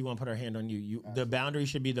respects you, she won't put her hand on you. The boundary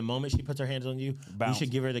should be the moment she puts her hands on you, Bounce. you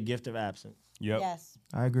should give her the gift of absence. Yep. Yes.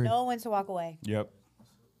 I agree. Know when to walk away. Yep.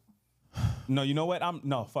 No, you know what?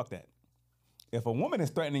 Fuck that. If a woman is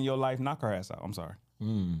threatening your life, knock her ass out. I'm sorry.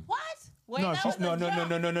 What? Wait, No, that she's was a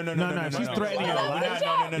joke. No, she's threatening your life.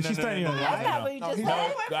 No. She's threatening your life. That's not what you just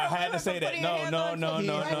said. I had to say that. putting your hands on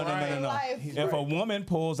No. life. If a woman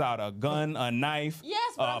pulls out a gun, a knife,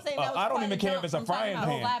 Yes, but I'm saying that was I don't quite even a care joke. if it's a I'm talking frying about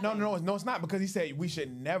pan. slapping. No, it's not because he said we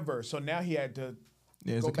should never. So now he had to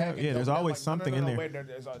there's go a back and there's they're always like, something in there. wait,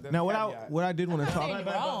 there's a Now, caveat. what I did want to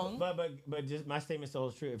talk But just my statement still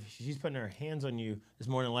holds true. If she's putting her hands on you, it's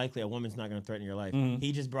more than likely a woman's not going to threaten your life.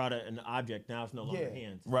 He just brought an object. Now it's no longer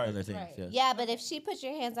hands. Right. Other things. Right. Yeah. Yeah, but if she puts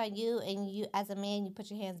your hands on you and you, as a man, you put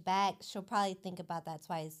your hands back, she'll probably think about that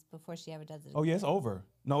twice before she ever does it. Oh yeah, it's over.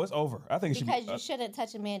 No, it's over. I think it should be. Because you shouldn't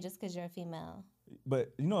touch a man just because you're a female.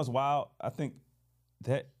 But you know, it's wild. I think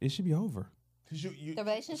that it should be over. The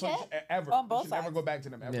relationship? Ever. On both You should never sides. go back to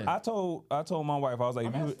them ever. I told my wife, I was like,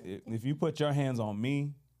 if you put your hands on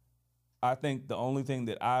me, I think the only thing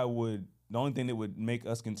that would make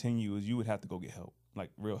us continue is you would have to go get help,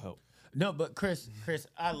 like real help. No, but Chris,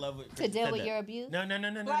 I love what Chris To deal said with that. your abuse? No.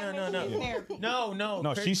 therapy.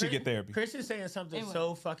 No. She should get therapy. Chris is saying something Everyone.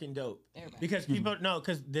 so fucking dope. Everybody. Because people,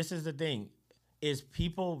 because this is the thing, is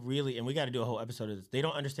people really, and we got to do a whole episode of this, they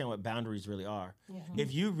don't understand what boundaries really are.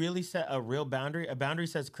 If you really set a real boundary, a boundary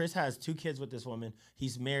says Chris has 2 kids with this woman,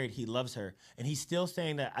 he's married, he loves her, and he's still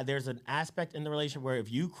saying that there's an aspect in the relationship where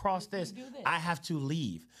if you cross this, I have to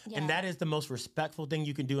leave. And that is the most respectful thing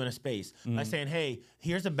you can do in a space. By saying, hey,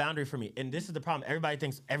 here's a boundary for me. And this is the problem. Everybody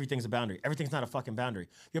thinks everything's a boundary. Everything's not a fucking boundary.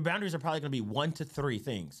 Your boundaries are probably going to be 1 to 3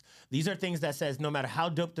 things. These are things that says no matter how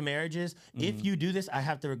dope the marriage is, if you do this, I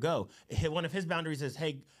have to go. One of his boundaries is,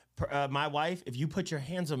 hey, my wife, if you put your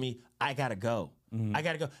hands on me, I gotta go. I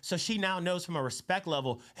gotta go. So she now knows from a respect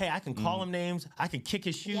level, hey, I can call him names, I can kick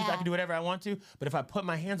his shoes, I can do whatever I want to, but if I put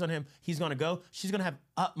my hands on him, he's gonna go. She's gonna have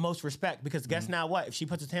utmost respect because guess now what? If she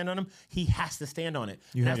puts his hand on him, he has to stand on it.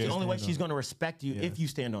 And that's the only way she's gonna respect you if you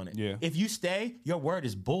stand on it. Yeah. If you stay, your word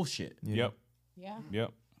is bullshit. Yep. Yeah.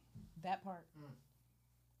 Yep. That part.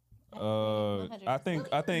 I think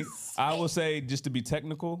I will say, just to be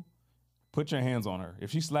technical, put your hands on her.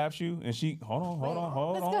 If she slaps you and she hold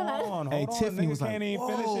on. Hey, Tiffany was like, can't even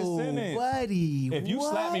finish his sentence. buddy, If you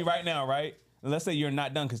slap me right now, right? And let's say you're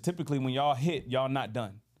not done, because typically when y'all hit, y'all not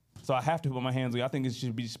done. So I have to put my hands on you. I think it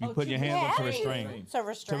should be putting your hands on to restrain. To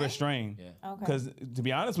restrain. To restrain. Okay. Because to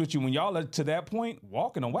be honest with you, when y'all are to that point,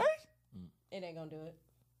 walking away, It ain't gonna do it.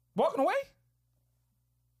 walking away.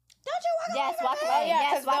 Yes, walk away. Oh, yeah,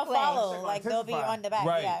 Yes, because walk they'll away. follow. Like, they'll be on the back.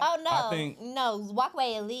 Right. Yeah. Oh, no. I think- no, walk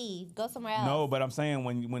away and leave. Go somewhere else. No, but I'm saying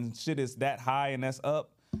when shit is that high and that's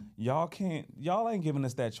up, y'all ain't giving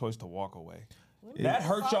us that choice to walk away. That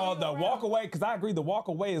hurts y'all. The walk away, because I agree, the walk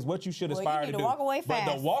away is what you should Well, you aspire need to to do. walk away But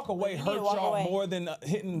the fast. walk away You need to hurts walk y'all away. more than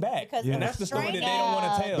hitting back. Because And that's the story that they restraint- don't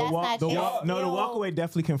want to tell. That's not true. No, the walk away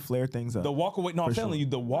definitely can flare things up. The walk away, no, I'm For telling sure. you,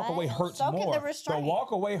 the walk away hurts So can more. the restraint.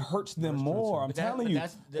 walk away hurts them more. I'm But that- telling but you,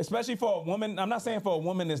 that's- especially for a woman. I'm not saying for a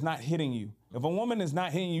woman that's not hitting you. If a woman is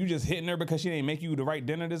not hitting you, just hitting her because she didn't make you the right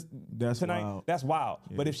dinner tonight. wild. That's wild.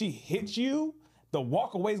 But if she hits you, the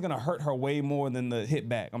walk away is gonna hurt her way more than the hit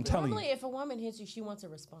back. I'm telling Normally, you. if a woman hits you, she wants a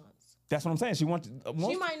response. That's what I'm saying. She wants.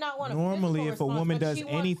 She might not want a Normally, physical if a response, woman but does she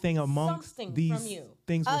wants anything amongst something these from you.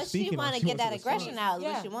 things we're Oh, she speaking want on, to get wants that a response. aggression out. Is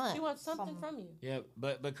Yeah, what she wants. she wants something from you. Yeah,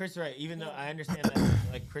 but Chris is right. Even though I understand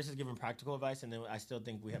that, like Chris is giving practical advice, and then I still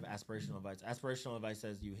think we have aspirational advice. Aspirational advice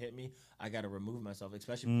says you hit me, I got to remove myself,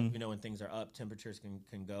 especially because we know when things are up, temperatures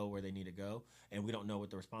can go where they need to go, and we don't know what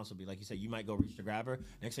the response will be. Like you said, you might go reach to grab her.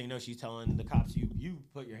 Next thing you know, she's telling the cops, you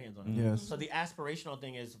put your hands on her. Yes. So the aspirational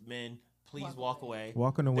thing is, men, please walk away.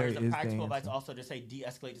 Walking away There's a is practical the advice answer. also to say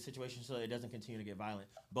de-escalate the situation so that it doesn't continue to get violent.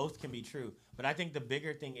 Both can be true, but I think the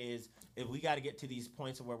bigger thing is if we got to get to these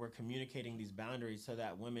points where we're communicating these boundaries so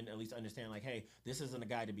that women at least understand, like, hey, this isn't a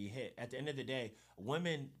guy to be hit. At the end of the day,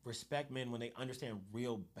 women respect men when they understand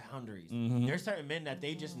real boundaries. There's certain men that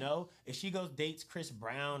they just know if she goes dates Chris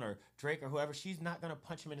Brown or Drake or whoever, she's not gonna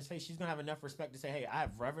punch him in his face. She's gonna have enough respect to say, hey, I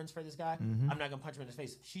have reverence for this guy. I'm not gonna punch him in his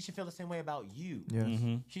face. She should feel the same way about you. Yes.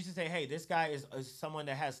 She should say, hey, this guy is someone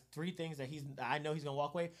that has 3 things that I know he's gonna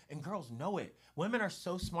walk away. And girls know it. Women are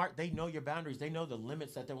so smart, they know your boundaries. They know the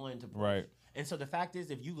limits that they're willing to push. Right. And so the fact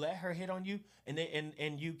is, if you let her hit on you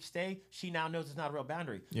and you stay, she now knows it's not a real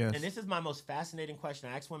boundary. Yes. And this is my most fascinating question.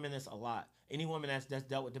 I ask women this a lot. Any woman that's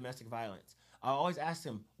dealt with domestic violence, I always ask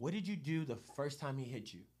them, what did you do the first time he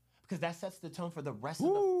hit you? Because that sets the tone for the rest of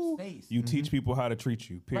the space. You teach people how to treat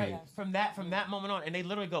you. Period. Right. From that moment on, and they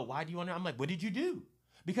literally go, "Why do you want to?" I'm like, "What did you do?"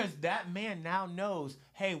 Because that man now knows,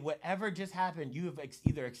 hey, whatever just happened, you have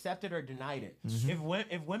either accepted or denied it. If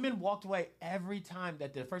women walked away every time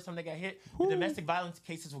that the first time they got hit, the domestic violence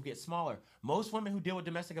cases will get smaller. Most women who deal with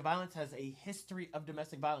domestic violence has a history of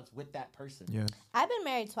domestic violence with that person. Yes. I've been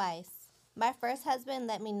married twice. My first husband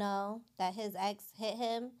let me know that his ex hit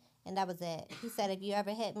him, and that was it. He said, if you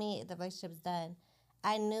ever hit me, the relationship's done.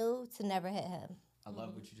 I knew to never hit him I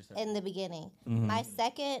love what you just said. in the beginning. My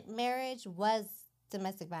second marriage was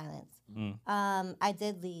domestic violence. I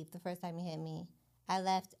did leave the first time he hit me. I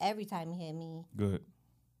left every time he hit me. Good.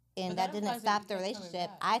 And But that that didn't implies stop that the you kept coming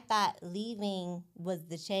relationship. back. I thought leaving was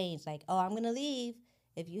the change. Like, oh, I'm gonna leave.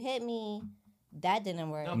 If you hit me, that didn't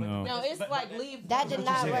work. No, it's like leave. That did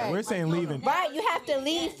not work. We're saying leaving. Right, you have to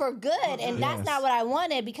leave for good, and that's Yes. not what I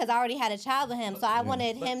wanted because I already had a child with him. So I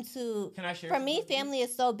wanted him to. Can I share For me, something? family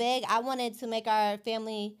is so big. I wanted to make our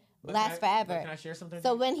family last forever. Can I share something?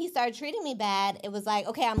 So when he started treating me bad, it was like,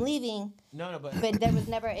 okay, I'm leaving. No, but there was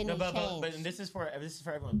never any but change. this is for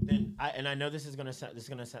everyone. Then I know this is gonna suck. This is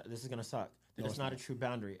gonna suck. That it's not a true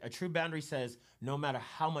boundary. A true boundary says no matter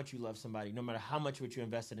how much you love somebody, no matter how much what you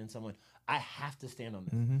invested in someone, I have to stand on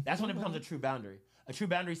this. That's when it becomes a true boundary. A true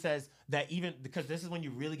boundary says that even because this is when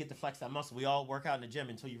you really get to flex that muscle. We all work out in the gym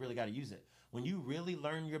until you really got to use it. When you really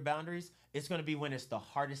learn your boundaries, it's going to be when it's the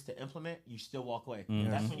hardest to implement. You still walk away.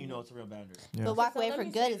 That's when you know it's a real boundary. Yeah. But walk away for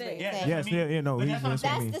good is what you're saying. Yes, no. But that's what I'm That's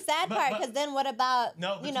saying. the sad part, because then what about,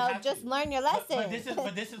 but you you know, have just to. learn your lesson? But this is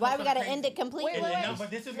why what's we got to crazy. end it completely? No,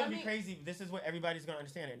 but this is going to be crazy. This is what everybody's going to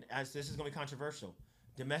understand. And as this is going to be controversial.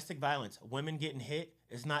 Domestic violence, women getting hit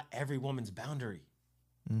is not every woman's boundary.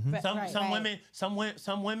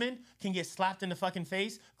 Some women can get slapped in the fucking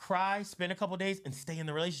face, cry, spend a couple days, and stay in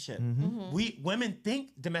the relationship. We women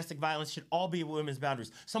think domestic violence should all be women's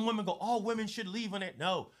boundaries. Some women go, "All women should leave when it."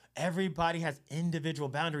 No, everybody has individual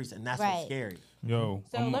boundaries, and that's what's scary. Yo,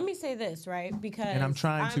 So let me say this, right? Because And I'm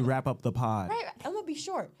trying to wrap up the pod. Right, I'm gonna be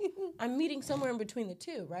short. I'm meeting somewhere in between the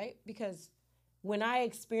two, right? Because when I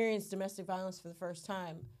experienced domestic violence for the first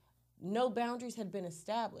time, no boundaries had been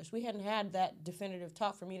established. We hadn't had that definitive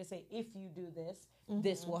talk for me to say, if you do this,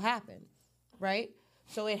 this will happen, right?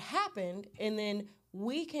 So it happened, and then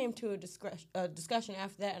we came to a discussion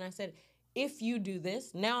after that, and I said, if you do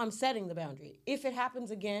this, now I'm setting the boundary. If it happens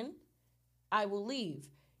again, I will leave.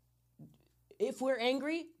 If we're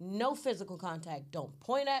angry, no physical contact. Don't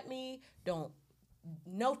point at me.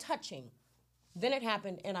 No touching. Then it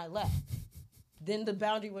happened, and I left. Then the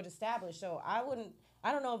boundary would establish. So I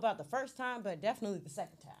don't know about the first time, but definitely the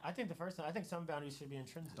second time. I think the first time. I think some boundaries should be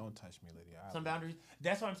intrinsic. Don't touch me, Lydia. Some boundaries.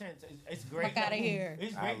 That's what I'm saying. It's great. Fuck outta here.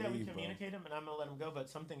 It's great that we leave, bro. communicate them, and I'm gonna let them go. But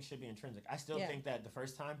some things should be intrinsic. I still think that the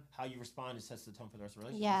first time, how you respond, it sets the tone for the rest of the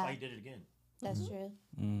relationship. Yeah. That's why you did it again. That's true.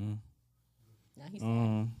 Now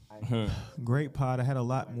he's Great pod. I had a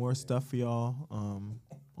lot more stuff for y'all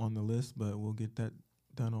on the list, but we'll get that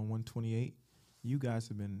done on 128. You guys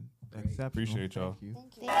have been exceptional. Appreciate y'all. Thank you.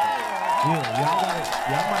 Thank you.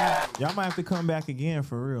 Yeah, y'all might have to come back again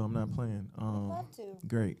for real. I'm not playing. love to.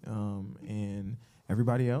 Great. And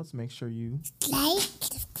everybody else, make sure you Like,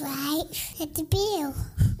 subscribe, hit the bell.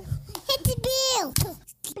 Hit the bell.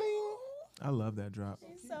 I love that drop.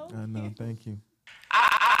 I know. Thank you.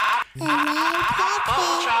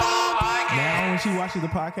 Now when she watches the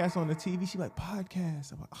podcast on the TV, she like,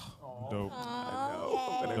 podcast. I'm like, oh, Dope.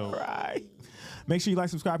 I'm gonna cry. Make sure you like,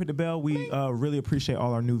 subscribe, hit the bell. We really appreciate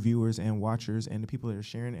all our new viewers and watchers and the people that are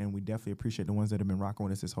sharing, and we definitely appreciate the ones that have been rocking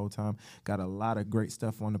with us this whole time. Got a lot of great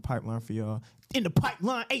stuff on the pipeline for y'all. In the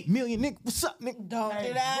pipeline, 8 million, Nick. What's up, Nick? Don't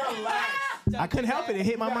do that. I couldn't help it. It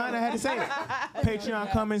hit my mind. I had to say it.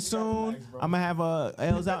 Patreon coming soon. I'm going to have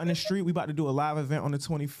L's out in the street. We about to do a live event on the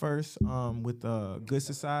 21st with Good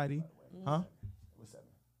Society. Huh?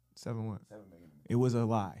 7 what? 7 million. It was a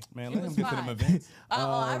lie. Man, let him get to them events.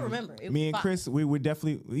 I remember. It Me was and fine. Chris, we were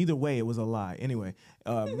definitely, either way, it was a lie. Anyway,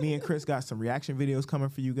 me and Chris got some reaction videos coming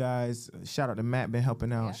for you guys. Shout out to Matt, been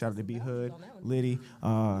helping out. Shout out to B Hood, Liddy.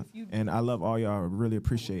 And I love all y'all. Really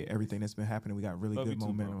appreciate everything that's been happening. We got really Love good you too,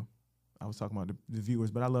 momentum. bro. I was talking about the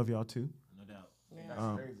viewers, but I love y'all too. No doubt.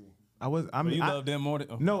 That's crazy. I mean, You love them more than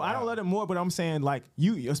no, I don't love it more, but I'm saying like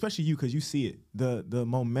you, especially you, because you see it. The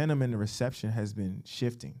momentum and the reception has been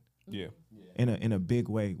shifting. Yeah. In a big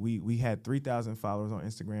way. We had 3,000 followers on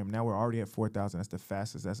Instagram. Now we're already at 4,000. That's the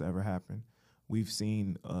fastest that's ever happened. We've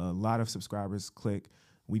seen a lot of subscribers click.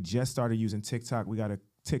 We just started using TikTok. We got a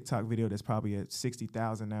TikTok video that's probably at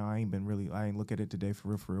 60,000 now. I ain't look at it today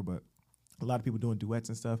for real, but a lot of people doing duets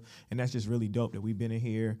and stuff, and that's just really dope that we've been in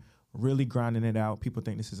here really grinding it out. People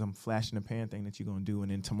think this is some flash in the pan thing that you're gonna do,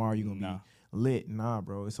 and then tomorrow you're gonna be lit. Nah,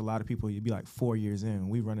 bro. It's a lot of people. You'd be like 4 years in.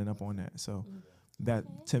 We running up on that. So that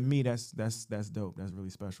to me, that's dope. That's really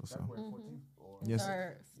special. So yes.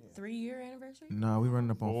 Our 3-year anniversary? Nah, we running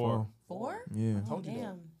up on 4. 4? Yeah. Oh,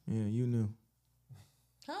 damn. Yeah, you knew.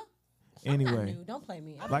 Huh? Anyway, I'm not new. Don't play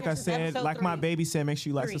me. I've been like here I since said, episode like my 3. baby said, make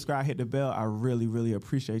sure you like, 3. subscribe, hit the bell. I really, really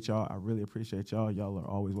appreciate y'all. Y'all are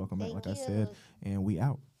always welcome back, like I said. And we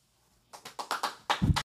out.